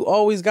guys, if you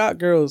always got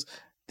girls,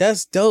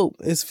 that's dope.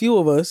 It's few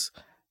of us.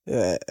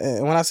 And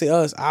when I say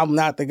us, I'm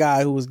not the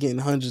guy who was getting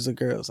hundreds of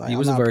girls. Like, You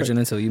was a virgin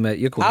until you met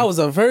your queen. I was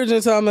a virgin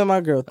until I met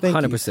my girl. Thank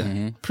 100%.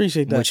 you.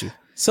 Appreciate that. With you.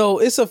 So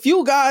it's a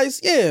few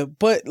guys, yeah,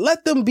 but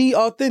let them be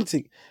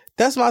authentic.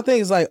 That's my thing.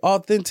 It's like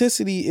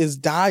authenticity is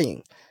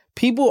dying.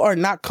 People are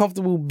not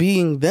comfortable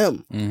being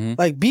them.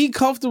 Like, be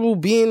comfortable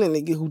being a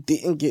nigga who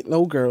didn't get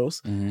no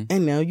girls,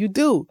 and now you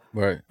do.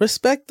 Right.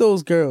 Respect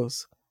those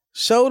girls.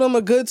 Show them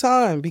a good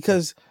time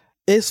because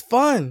it's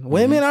fun.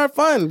 Women are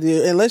fun.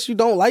 Unless you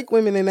don't like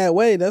women in that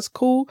way, that's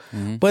cool.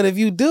 But if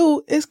you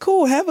do, it's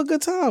cool. Have a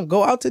good time.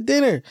 Go out to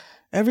dinner.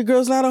 Every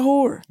girl's not a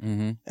whore.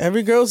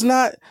 Every girl's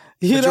not...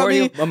 You know what I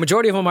mean? A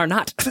majority of them are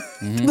not.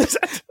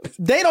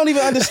 They don't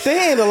even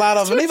understand a lot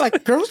of them. They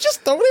like, girls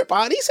just throw their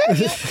bodies at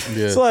you.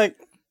 Yeah. It's like,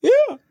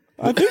 yeah,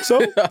 I think so.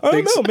 I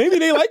don't know. Maybe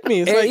they like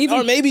me. It's And like, even-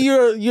 or maybe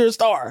you're a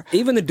star.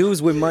 Even the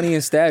dudes with money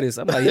and status,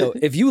 I'm like, yo,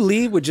 if you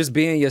lead with just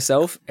being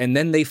yourself and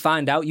then they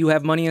find out you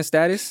have money and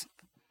status,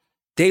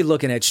 they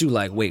looking at you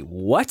like, wait,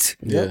 what?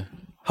 Yeah.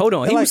 Hold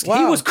on. They're He like, was wow.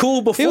 he was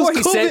cool before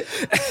he cool said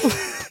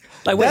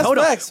like, wait, That's hold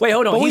facts. on. Wait,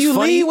 hold on. But when He's you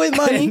funny.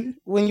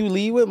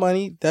 lead with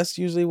money, that's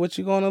usually what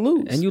you're going to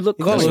lose. And you look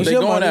You're gonna cool. lose They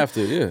your going money.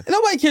 after, yeah.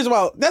 Nobody cares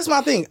about. That's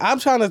my thing. I'm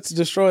trying to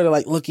destroy the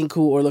like looking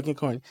cool or looking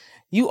corny.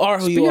 You are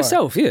who Just you be are.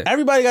 yourself, yeah.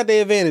 Everybody got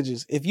their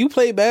advantages. If you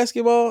play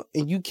basketball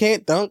and you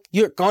can't dunk,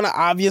 you're gonna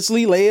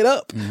obviously lay it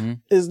up.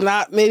 It's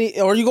not many,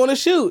 or you're gonna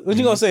shoot. What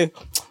you gonna say?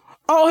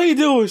 All he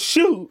do is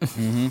shoot.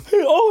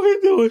 All he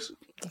do is.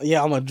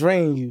 Yeah, I'm gonna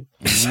drain you.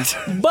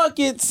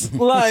 Buckets.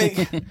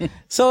 Like,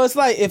 so it's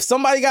like if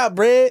somebody got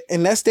bread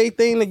and that's their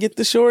thing to get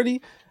the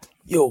shorty,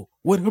 yo,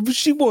 whatever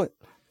she want,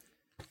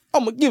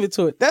 I'm gonna give it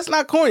to it. That's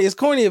not corny. It's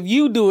corny if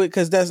you do it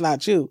because that's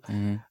not you.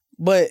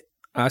 But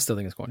I still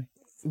think it's corny.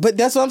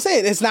 that's what I'm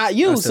saying. It's not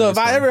you. still So if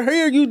think I it's ever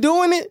hear you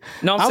doing it,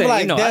 No, I'm I'm saying,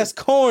 like, you know, that's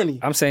corny.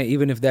 I'm saying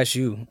even if that's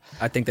you,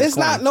 I think that's It's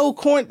corny. not no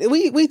corny.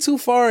 We too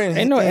far in,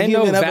 Ain't no in value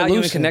human and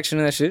evolution. connection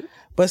in that shit.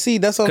 But see,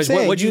 that's what I'm Because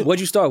saying. what'd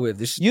you start with?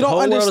 This, you the don't whole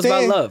world is about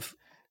understand. love.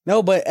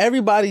 No, but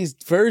everybody's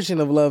version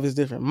of love is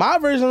different. My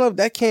version of love,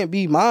 that can't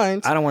be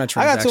mine. I don't want a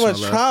I got too much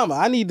transactional love. trauma.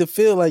 I need to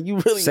feel like you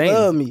really Same.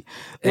 love me.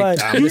 Like,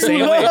 I'm the you same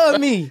way. love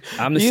me.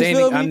 I'm the You same.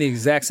 feel me? I'm the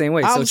exact same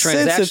way. I'm So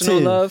transactional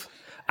sensitive. love,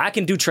 I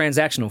can do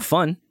transactional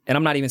fun, and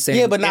I'm not even saying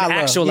Yeah, but not in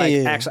love. actual Yeah, like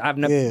yeah, yeah. actual. I've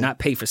never Yeah. not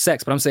paid for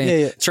sex, but I'm saying Yeah,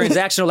 yeah.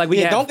 transactional. Like we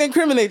Yeah, have. don't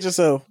incriminate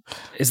yourself.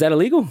 Is that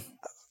illegal?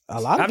 A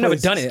lot of I've never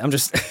places. done it. I'm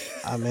just.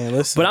 I mean,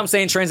 listen. But I'm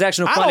saying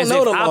transactional I fun don't is know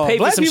if the I'll law. pay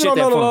for Black some people shit don't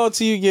know that the law fun.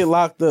 until you get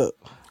locked up.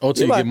 Oh,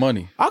 till You're you get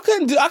money I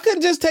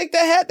couldn't just take the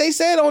hat they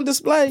said on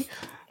display.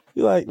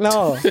 You're like,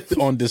 no.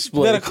 on You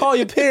display. better call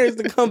your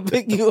parents to come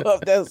pick you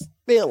up. That's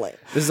stealing.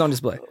 This is on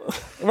display.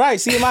 Right.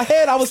 See, in my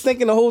head, I was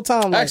thinking the whole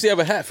time. Like, I actually have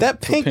a hat. For,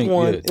 that for pink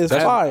one is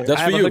that's, fire. That's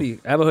I for have a you. hoodie.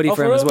 I have a hoodie Oh, for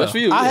for him as real? well. That's for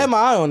you. I yeah. had my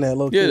eye on that,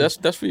 low Yeah, key.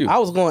 that's for you. I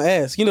was going to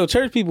ask. You know,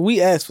 church people,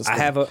 we ask for stuff. I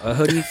have a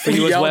hoodie for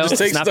you as Y'all well. just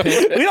take It's not stuff.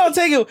 pink. We don't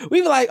take it.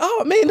 We be like,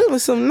 oh, man, those are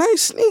some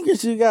nice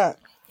sneakers you got.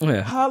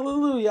 Yeah.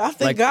 Hallelujah. I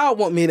think Like- God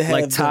want me to have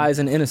Like them. ties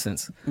and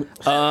innocence.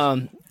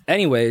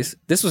 Anyways,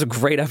 this was a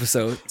great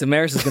episode.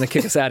 Damaris is gonna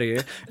kick us out of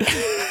here.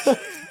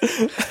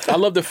 I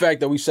love the fact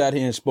that we sat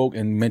here and spoke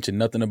and mentioned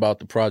nothing about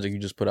the project you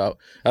just put out.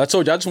 I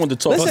told you I just wanted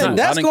to talk. Listen, about it.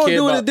 that's I didn't going to care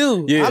do what about-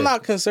 it do. Yeah. I'm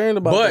not concerned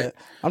about But that.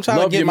 I'm trying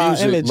to love get your my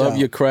music, image love out.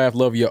 your craft,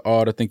 love your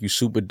art. I think you're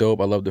super dope.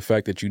 I love the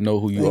fact that you know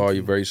who you are.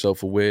 You're very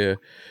self-aware.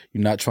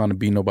 You're not trying to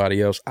be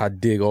nobody else. I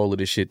dig all of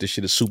this shit. This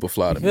shit is super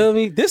fly to me. Feel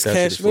me? This That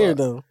shit is cashmere,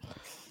 fly. though.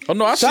 Oh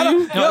no, I see Shout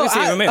you. out, No, let me see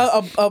it,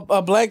 Ramiro.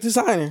 a black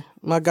designer,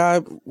 my guy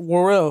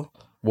Worrell.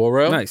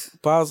 Warrell. Nice.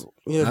 Bos,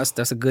 yeah.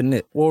 That's a good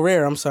knit.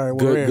 Warrell, I'm sorry.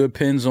 Warrell. Good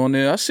pins on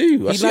there. I see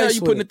you. I He see how nice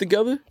you with putting it. it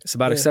together. It's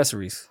about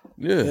accessories.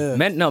 Yeah.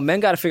 Men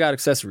got to figure out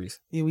accessories.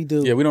 Yeah, we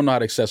do. Yeah, we don't know how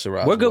to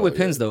accessorize. We're good well with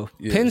pins, yet. though.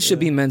 Yeah. Pins should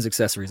be men's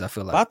accessories, I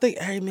feel But I like. think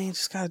every man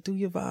just gotta do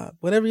your vibe.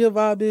 Whatever your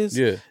vibe is,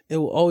 Yeah. it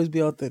will always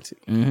be authentic.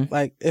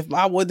 Like if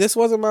this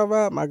wasn't my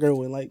vibe, my girl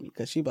wouldn't like me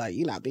because she'd be like,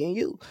 "You not being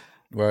you."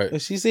 Right.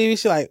 If she see me,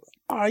 she like,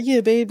 "Oh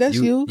yeah, babe, that's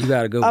you." You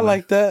got a good I one.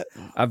 like that.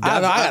 I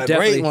got a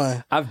great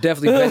one. I've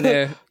definitely been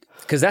there.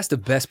 Because that's the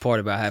best part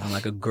about having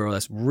like a girl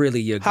that's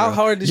really your girl. How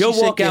hard did she You'll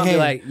shake walk your out and be hand?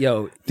 like,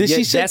 yo, Did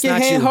she shake that's your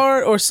not hand you.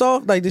 hard or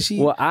soft? Like did she?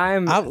 Well,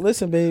 I'm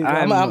listen, babe.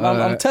 I'm,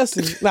 I'm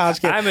testing. Nah, I'm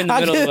just kidding. I'm in the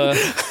middle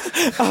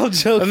of I'm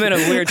joking. I'm in a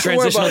weird Don't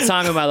worry about transitional it.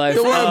 time in my life.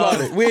 Don't worry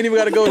about it. We ain't even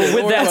got to go there. With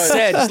Don't worry that about it.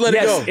 said, just let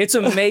yes, it go. it's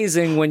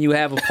amazing when you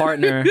have a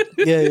partner,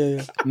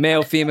 Yeah.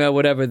 male, female,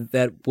 whatever,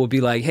 that will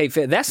be like, hey,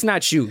 that's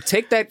not you.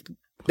 Take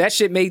that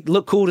shit may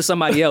look cool to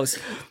somebody else.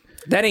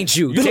 That ain't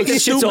you. You Take look that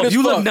shit stupid off. as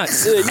You fuck. look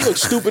nuts. Yeah, you look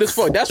stupid as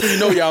fuck. That's when you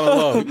know y'all in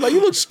love. Like, you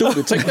look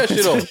stupid. Take that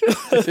shit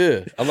off.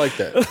 Yeah, I like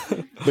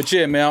that. But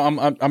yeah, man,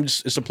 I'm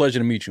just. It's a pleasure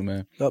to meet you,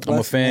 man. God I'm a bless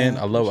you, fan.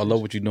 man. I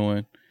love what you're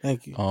doing.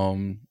 Thank you.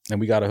 And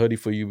we got a hoodie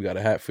for you. We got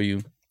a hat for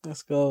you.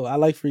 Let's go. I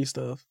like free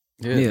stuff.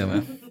 Yeah,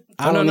 man.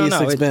 I don't no, need no.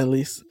 six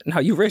Bentleys. No,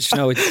 you rich.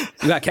 No, you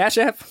got Cash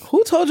App?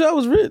 Who told you I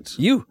was rich?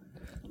 You.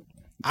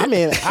 I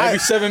mean, Every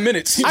 7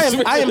 minutes.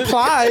 I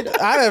implied.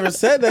 I never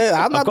said that.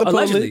 I'm not the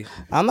Allegedly. police.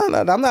 I'm not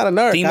a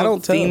nerd. Theme I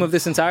don't tell. of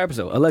this entire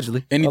episode,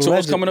 allegedly. Any tours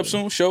Allegedly. coming up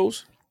soon?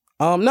 Shows?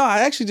 No, I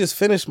actually just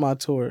finished my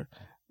tour.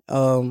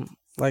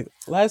 Like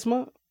last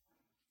month.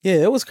 Yeah,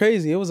 it was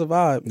crazy. It was a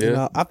vibe. Yeah. You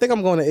know, I think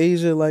I'm going to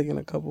Asia like in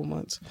a couple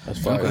months. That's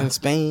fire. In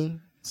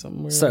Spain,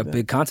 somewhere. It's like a that.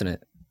 big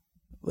continent.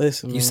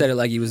 Listen, You man. said it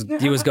like you was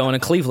going to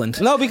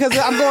Cleveland. No, because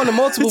I'm going to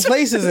multiple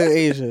places in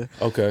Asia.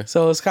 Okay.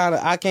 So it's kind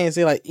of I can't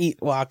say like eat.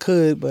 Well, I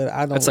could, but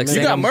I don't. That's like remember.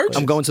 saying got I'm, merch?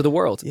 I'm going to the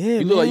world. Yeah,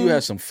 You look like you man.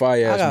 had some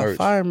fire I ass got merch.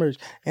 fire merch,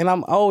 and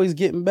I'm always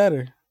getting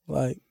better.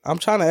 Like I'm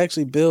trying to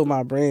actually build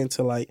my brand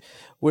to like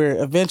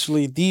where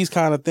eventually these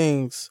kind of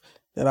things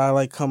that I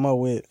like come up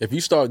with. If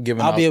you start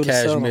giving I'll out be able to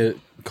sell cashmere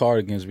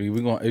cardigans, we're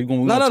gonna No, talk they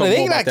more not about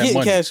that getting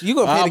money. cash. You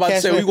gonna pay I'm the about to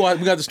cash say for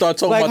we got to start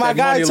talking Like about my that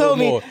guy money a told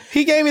little me, more.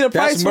 he gave me the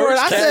That's price for merch. it.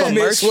 I That's said,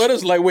 merch.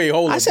 Sweaters. Like, wait,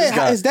 hold on. I said,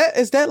 This guy-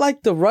 is that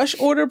like the rush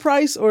order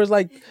price or is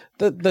like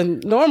the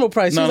normal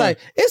price? No, He's no. like,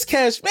 it's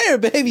cashmere,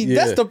 baby. Yeah,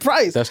 That's the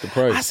price. that's the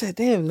price. I said,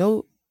 damn,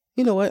 no.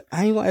 You know what?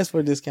 I ain't gonna ask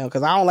for a discount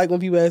because I don't like when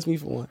people ask me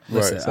for one.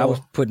 Listen, Right. I was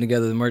putting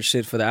together the merch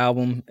shit for the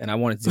album, and I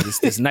wanted to do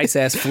this nice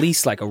ass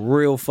fleece, like a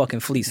real fucking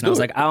fleece. And I was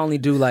like, I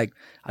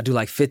do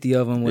like 50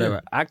 of them,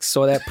 whatever. I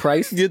saw that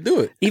price, You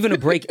do it. even to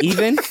break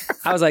even.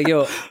 I was like,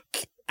 yo,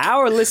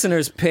 our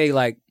listeners pay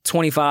like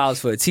 $25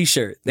 for a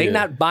t-shirt. They Yeah.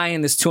 not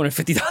buying this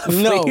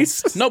 $250 No.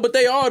 fleece. No, but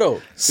they are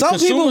though. Some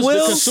people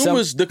will.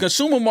 The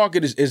consumer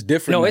market is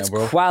different. No, now, it's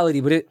bro.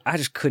 quality, but I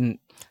just couldn't.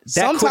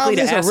 That quickly Sometimes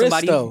to it's a ask risk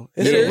somebody, though.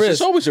 It's It a is. risk.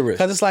 It's always a risk.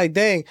 Because it's like,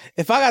 dang,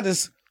 if I got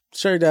this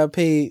shirt that I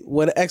paid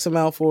what X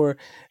amount for,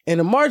 and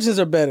the margins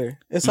are better,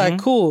 it's like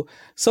cool.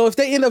 So if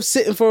they end up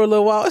sitting for a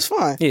little while, it's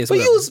fine. Yeah, it's but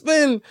whatever. you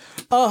spend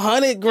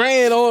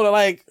 $100,000 on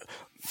like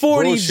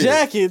 40 Bullshit.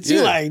 jackets, you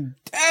Yeah. like,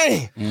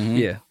 dang.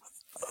 Yeah.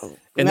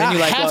 And Man, then you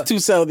I like, have well, to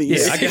sell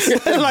these. Yeah, I guess-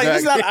 like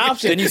it's not an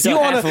option. Then you sell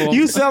half of them.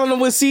 You selling them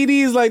with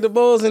CDs like the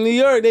Bulls in New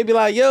York. They be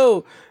like,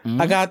 "Yo,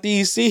 I got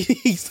these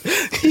CDs."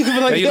 You be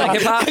like, you "Yo, like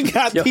hip-hop? I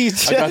got Yo,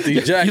 these. I got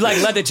these jackets. you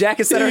like leather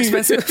jackets that are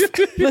expensive.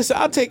 Listen,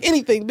 I'll take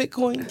anything.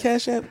 Bitcoin,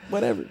 Cash App,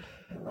 whatever.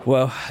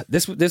 Well,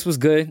 this was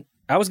good.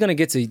 I was gonna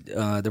get to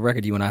the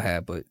record you and I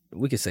had, but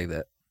we could save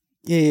that.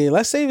 Yeah.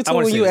 Let's save it I to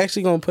wanna when save you it.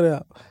 actually gonna put it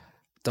out.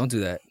 Don't do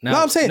that. Now,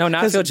 No, I'm saying no. Now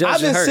I 'cause feel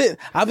judged and hurt.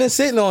 I've been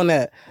sitting on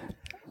that.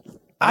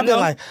 I've been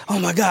know. like, oh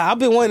my god, I've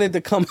been wanting it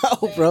to come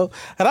out, bro.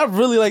 And I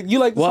really like you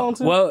like the song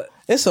too. Well,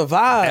 It's a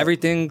vibe.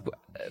 everything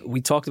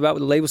we talked about with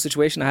the label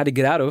situation, I had to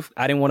get out of.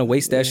 I didn't want to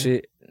waste that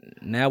shit.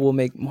 Now we'll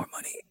make more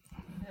money.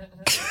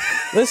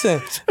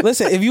 Listen.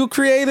 If you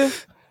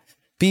creative,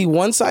 be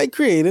one side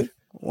creative,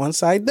 one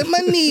side the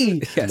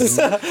money. Yes,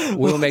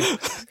 we'll make.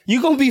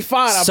 You gonna be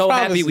fine. I So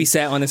promise happy you. we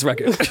sat on this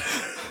record.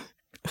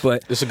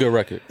 But It's a good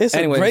record. It's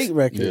Anyways, a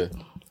great Yeah. record.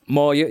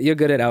 Maul, you're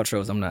good at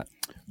outros. I'm not.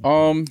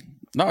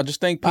 No,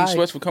 just thank Pink Bye.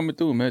 Sweats for coming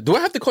through, man. Do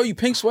I have to call you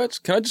Pink Sweats?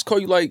 Can I just call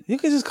you like You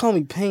can just call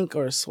me Pink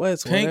or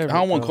Sweats. Pink? Whatever, I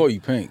don't want to bro. call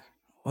you Pink.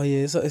 Oh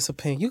yeah, it's a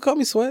Pink. You call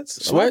me Sweats. A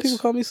lot of Sweats? people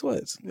call me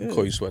Sweats. Yeah. I'll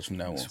call you Sweats from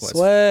now on.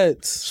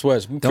 Sweats.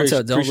 Sweats. We Don't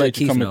let appreciate you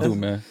Keith coming know. through,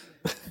 man.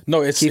 No,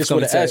 it's Keith's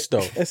with an gonna S though.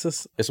 It's a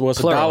It's a Plural.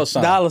 dollar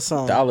sign. Dollar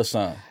sign. Dollar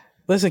sign.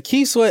 listen.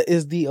 Keith Sweat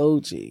is the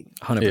OG.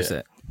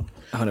 100%.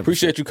 100%.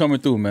 Appreciate you coming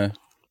through, man.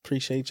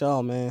 Appreciate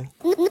y'all, man.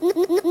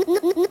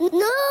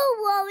 No!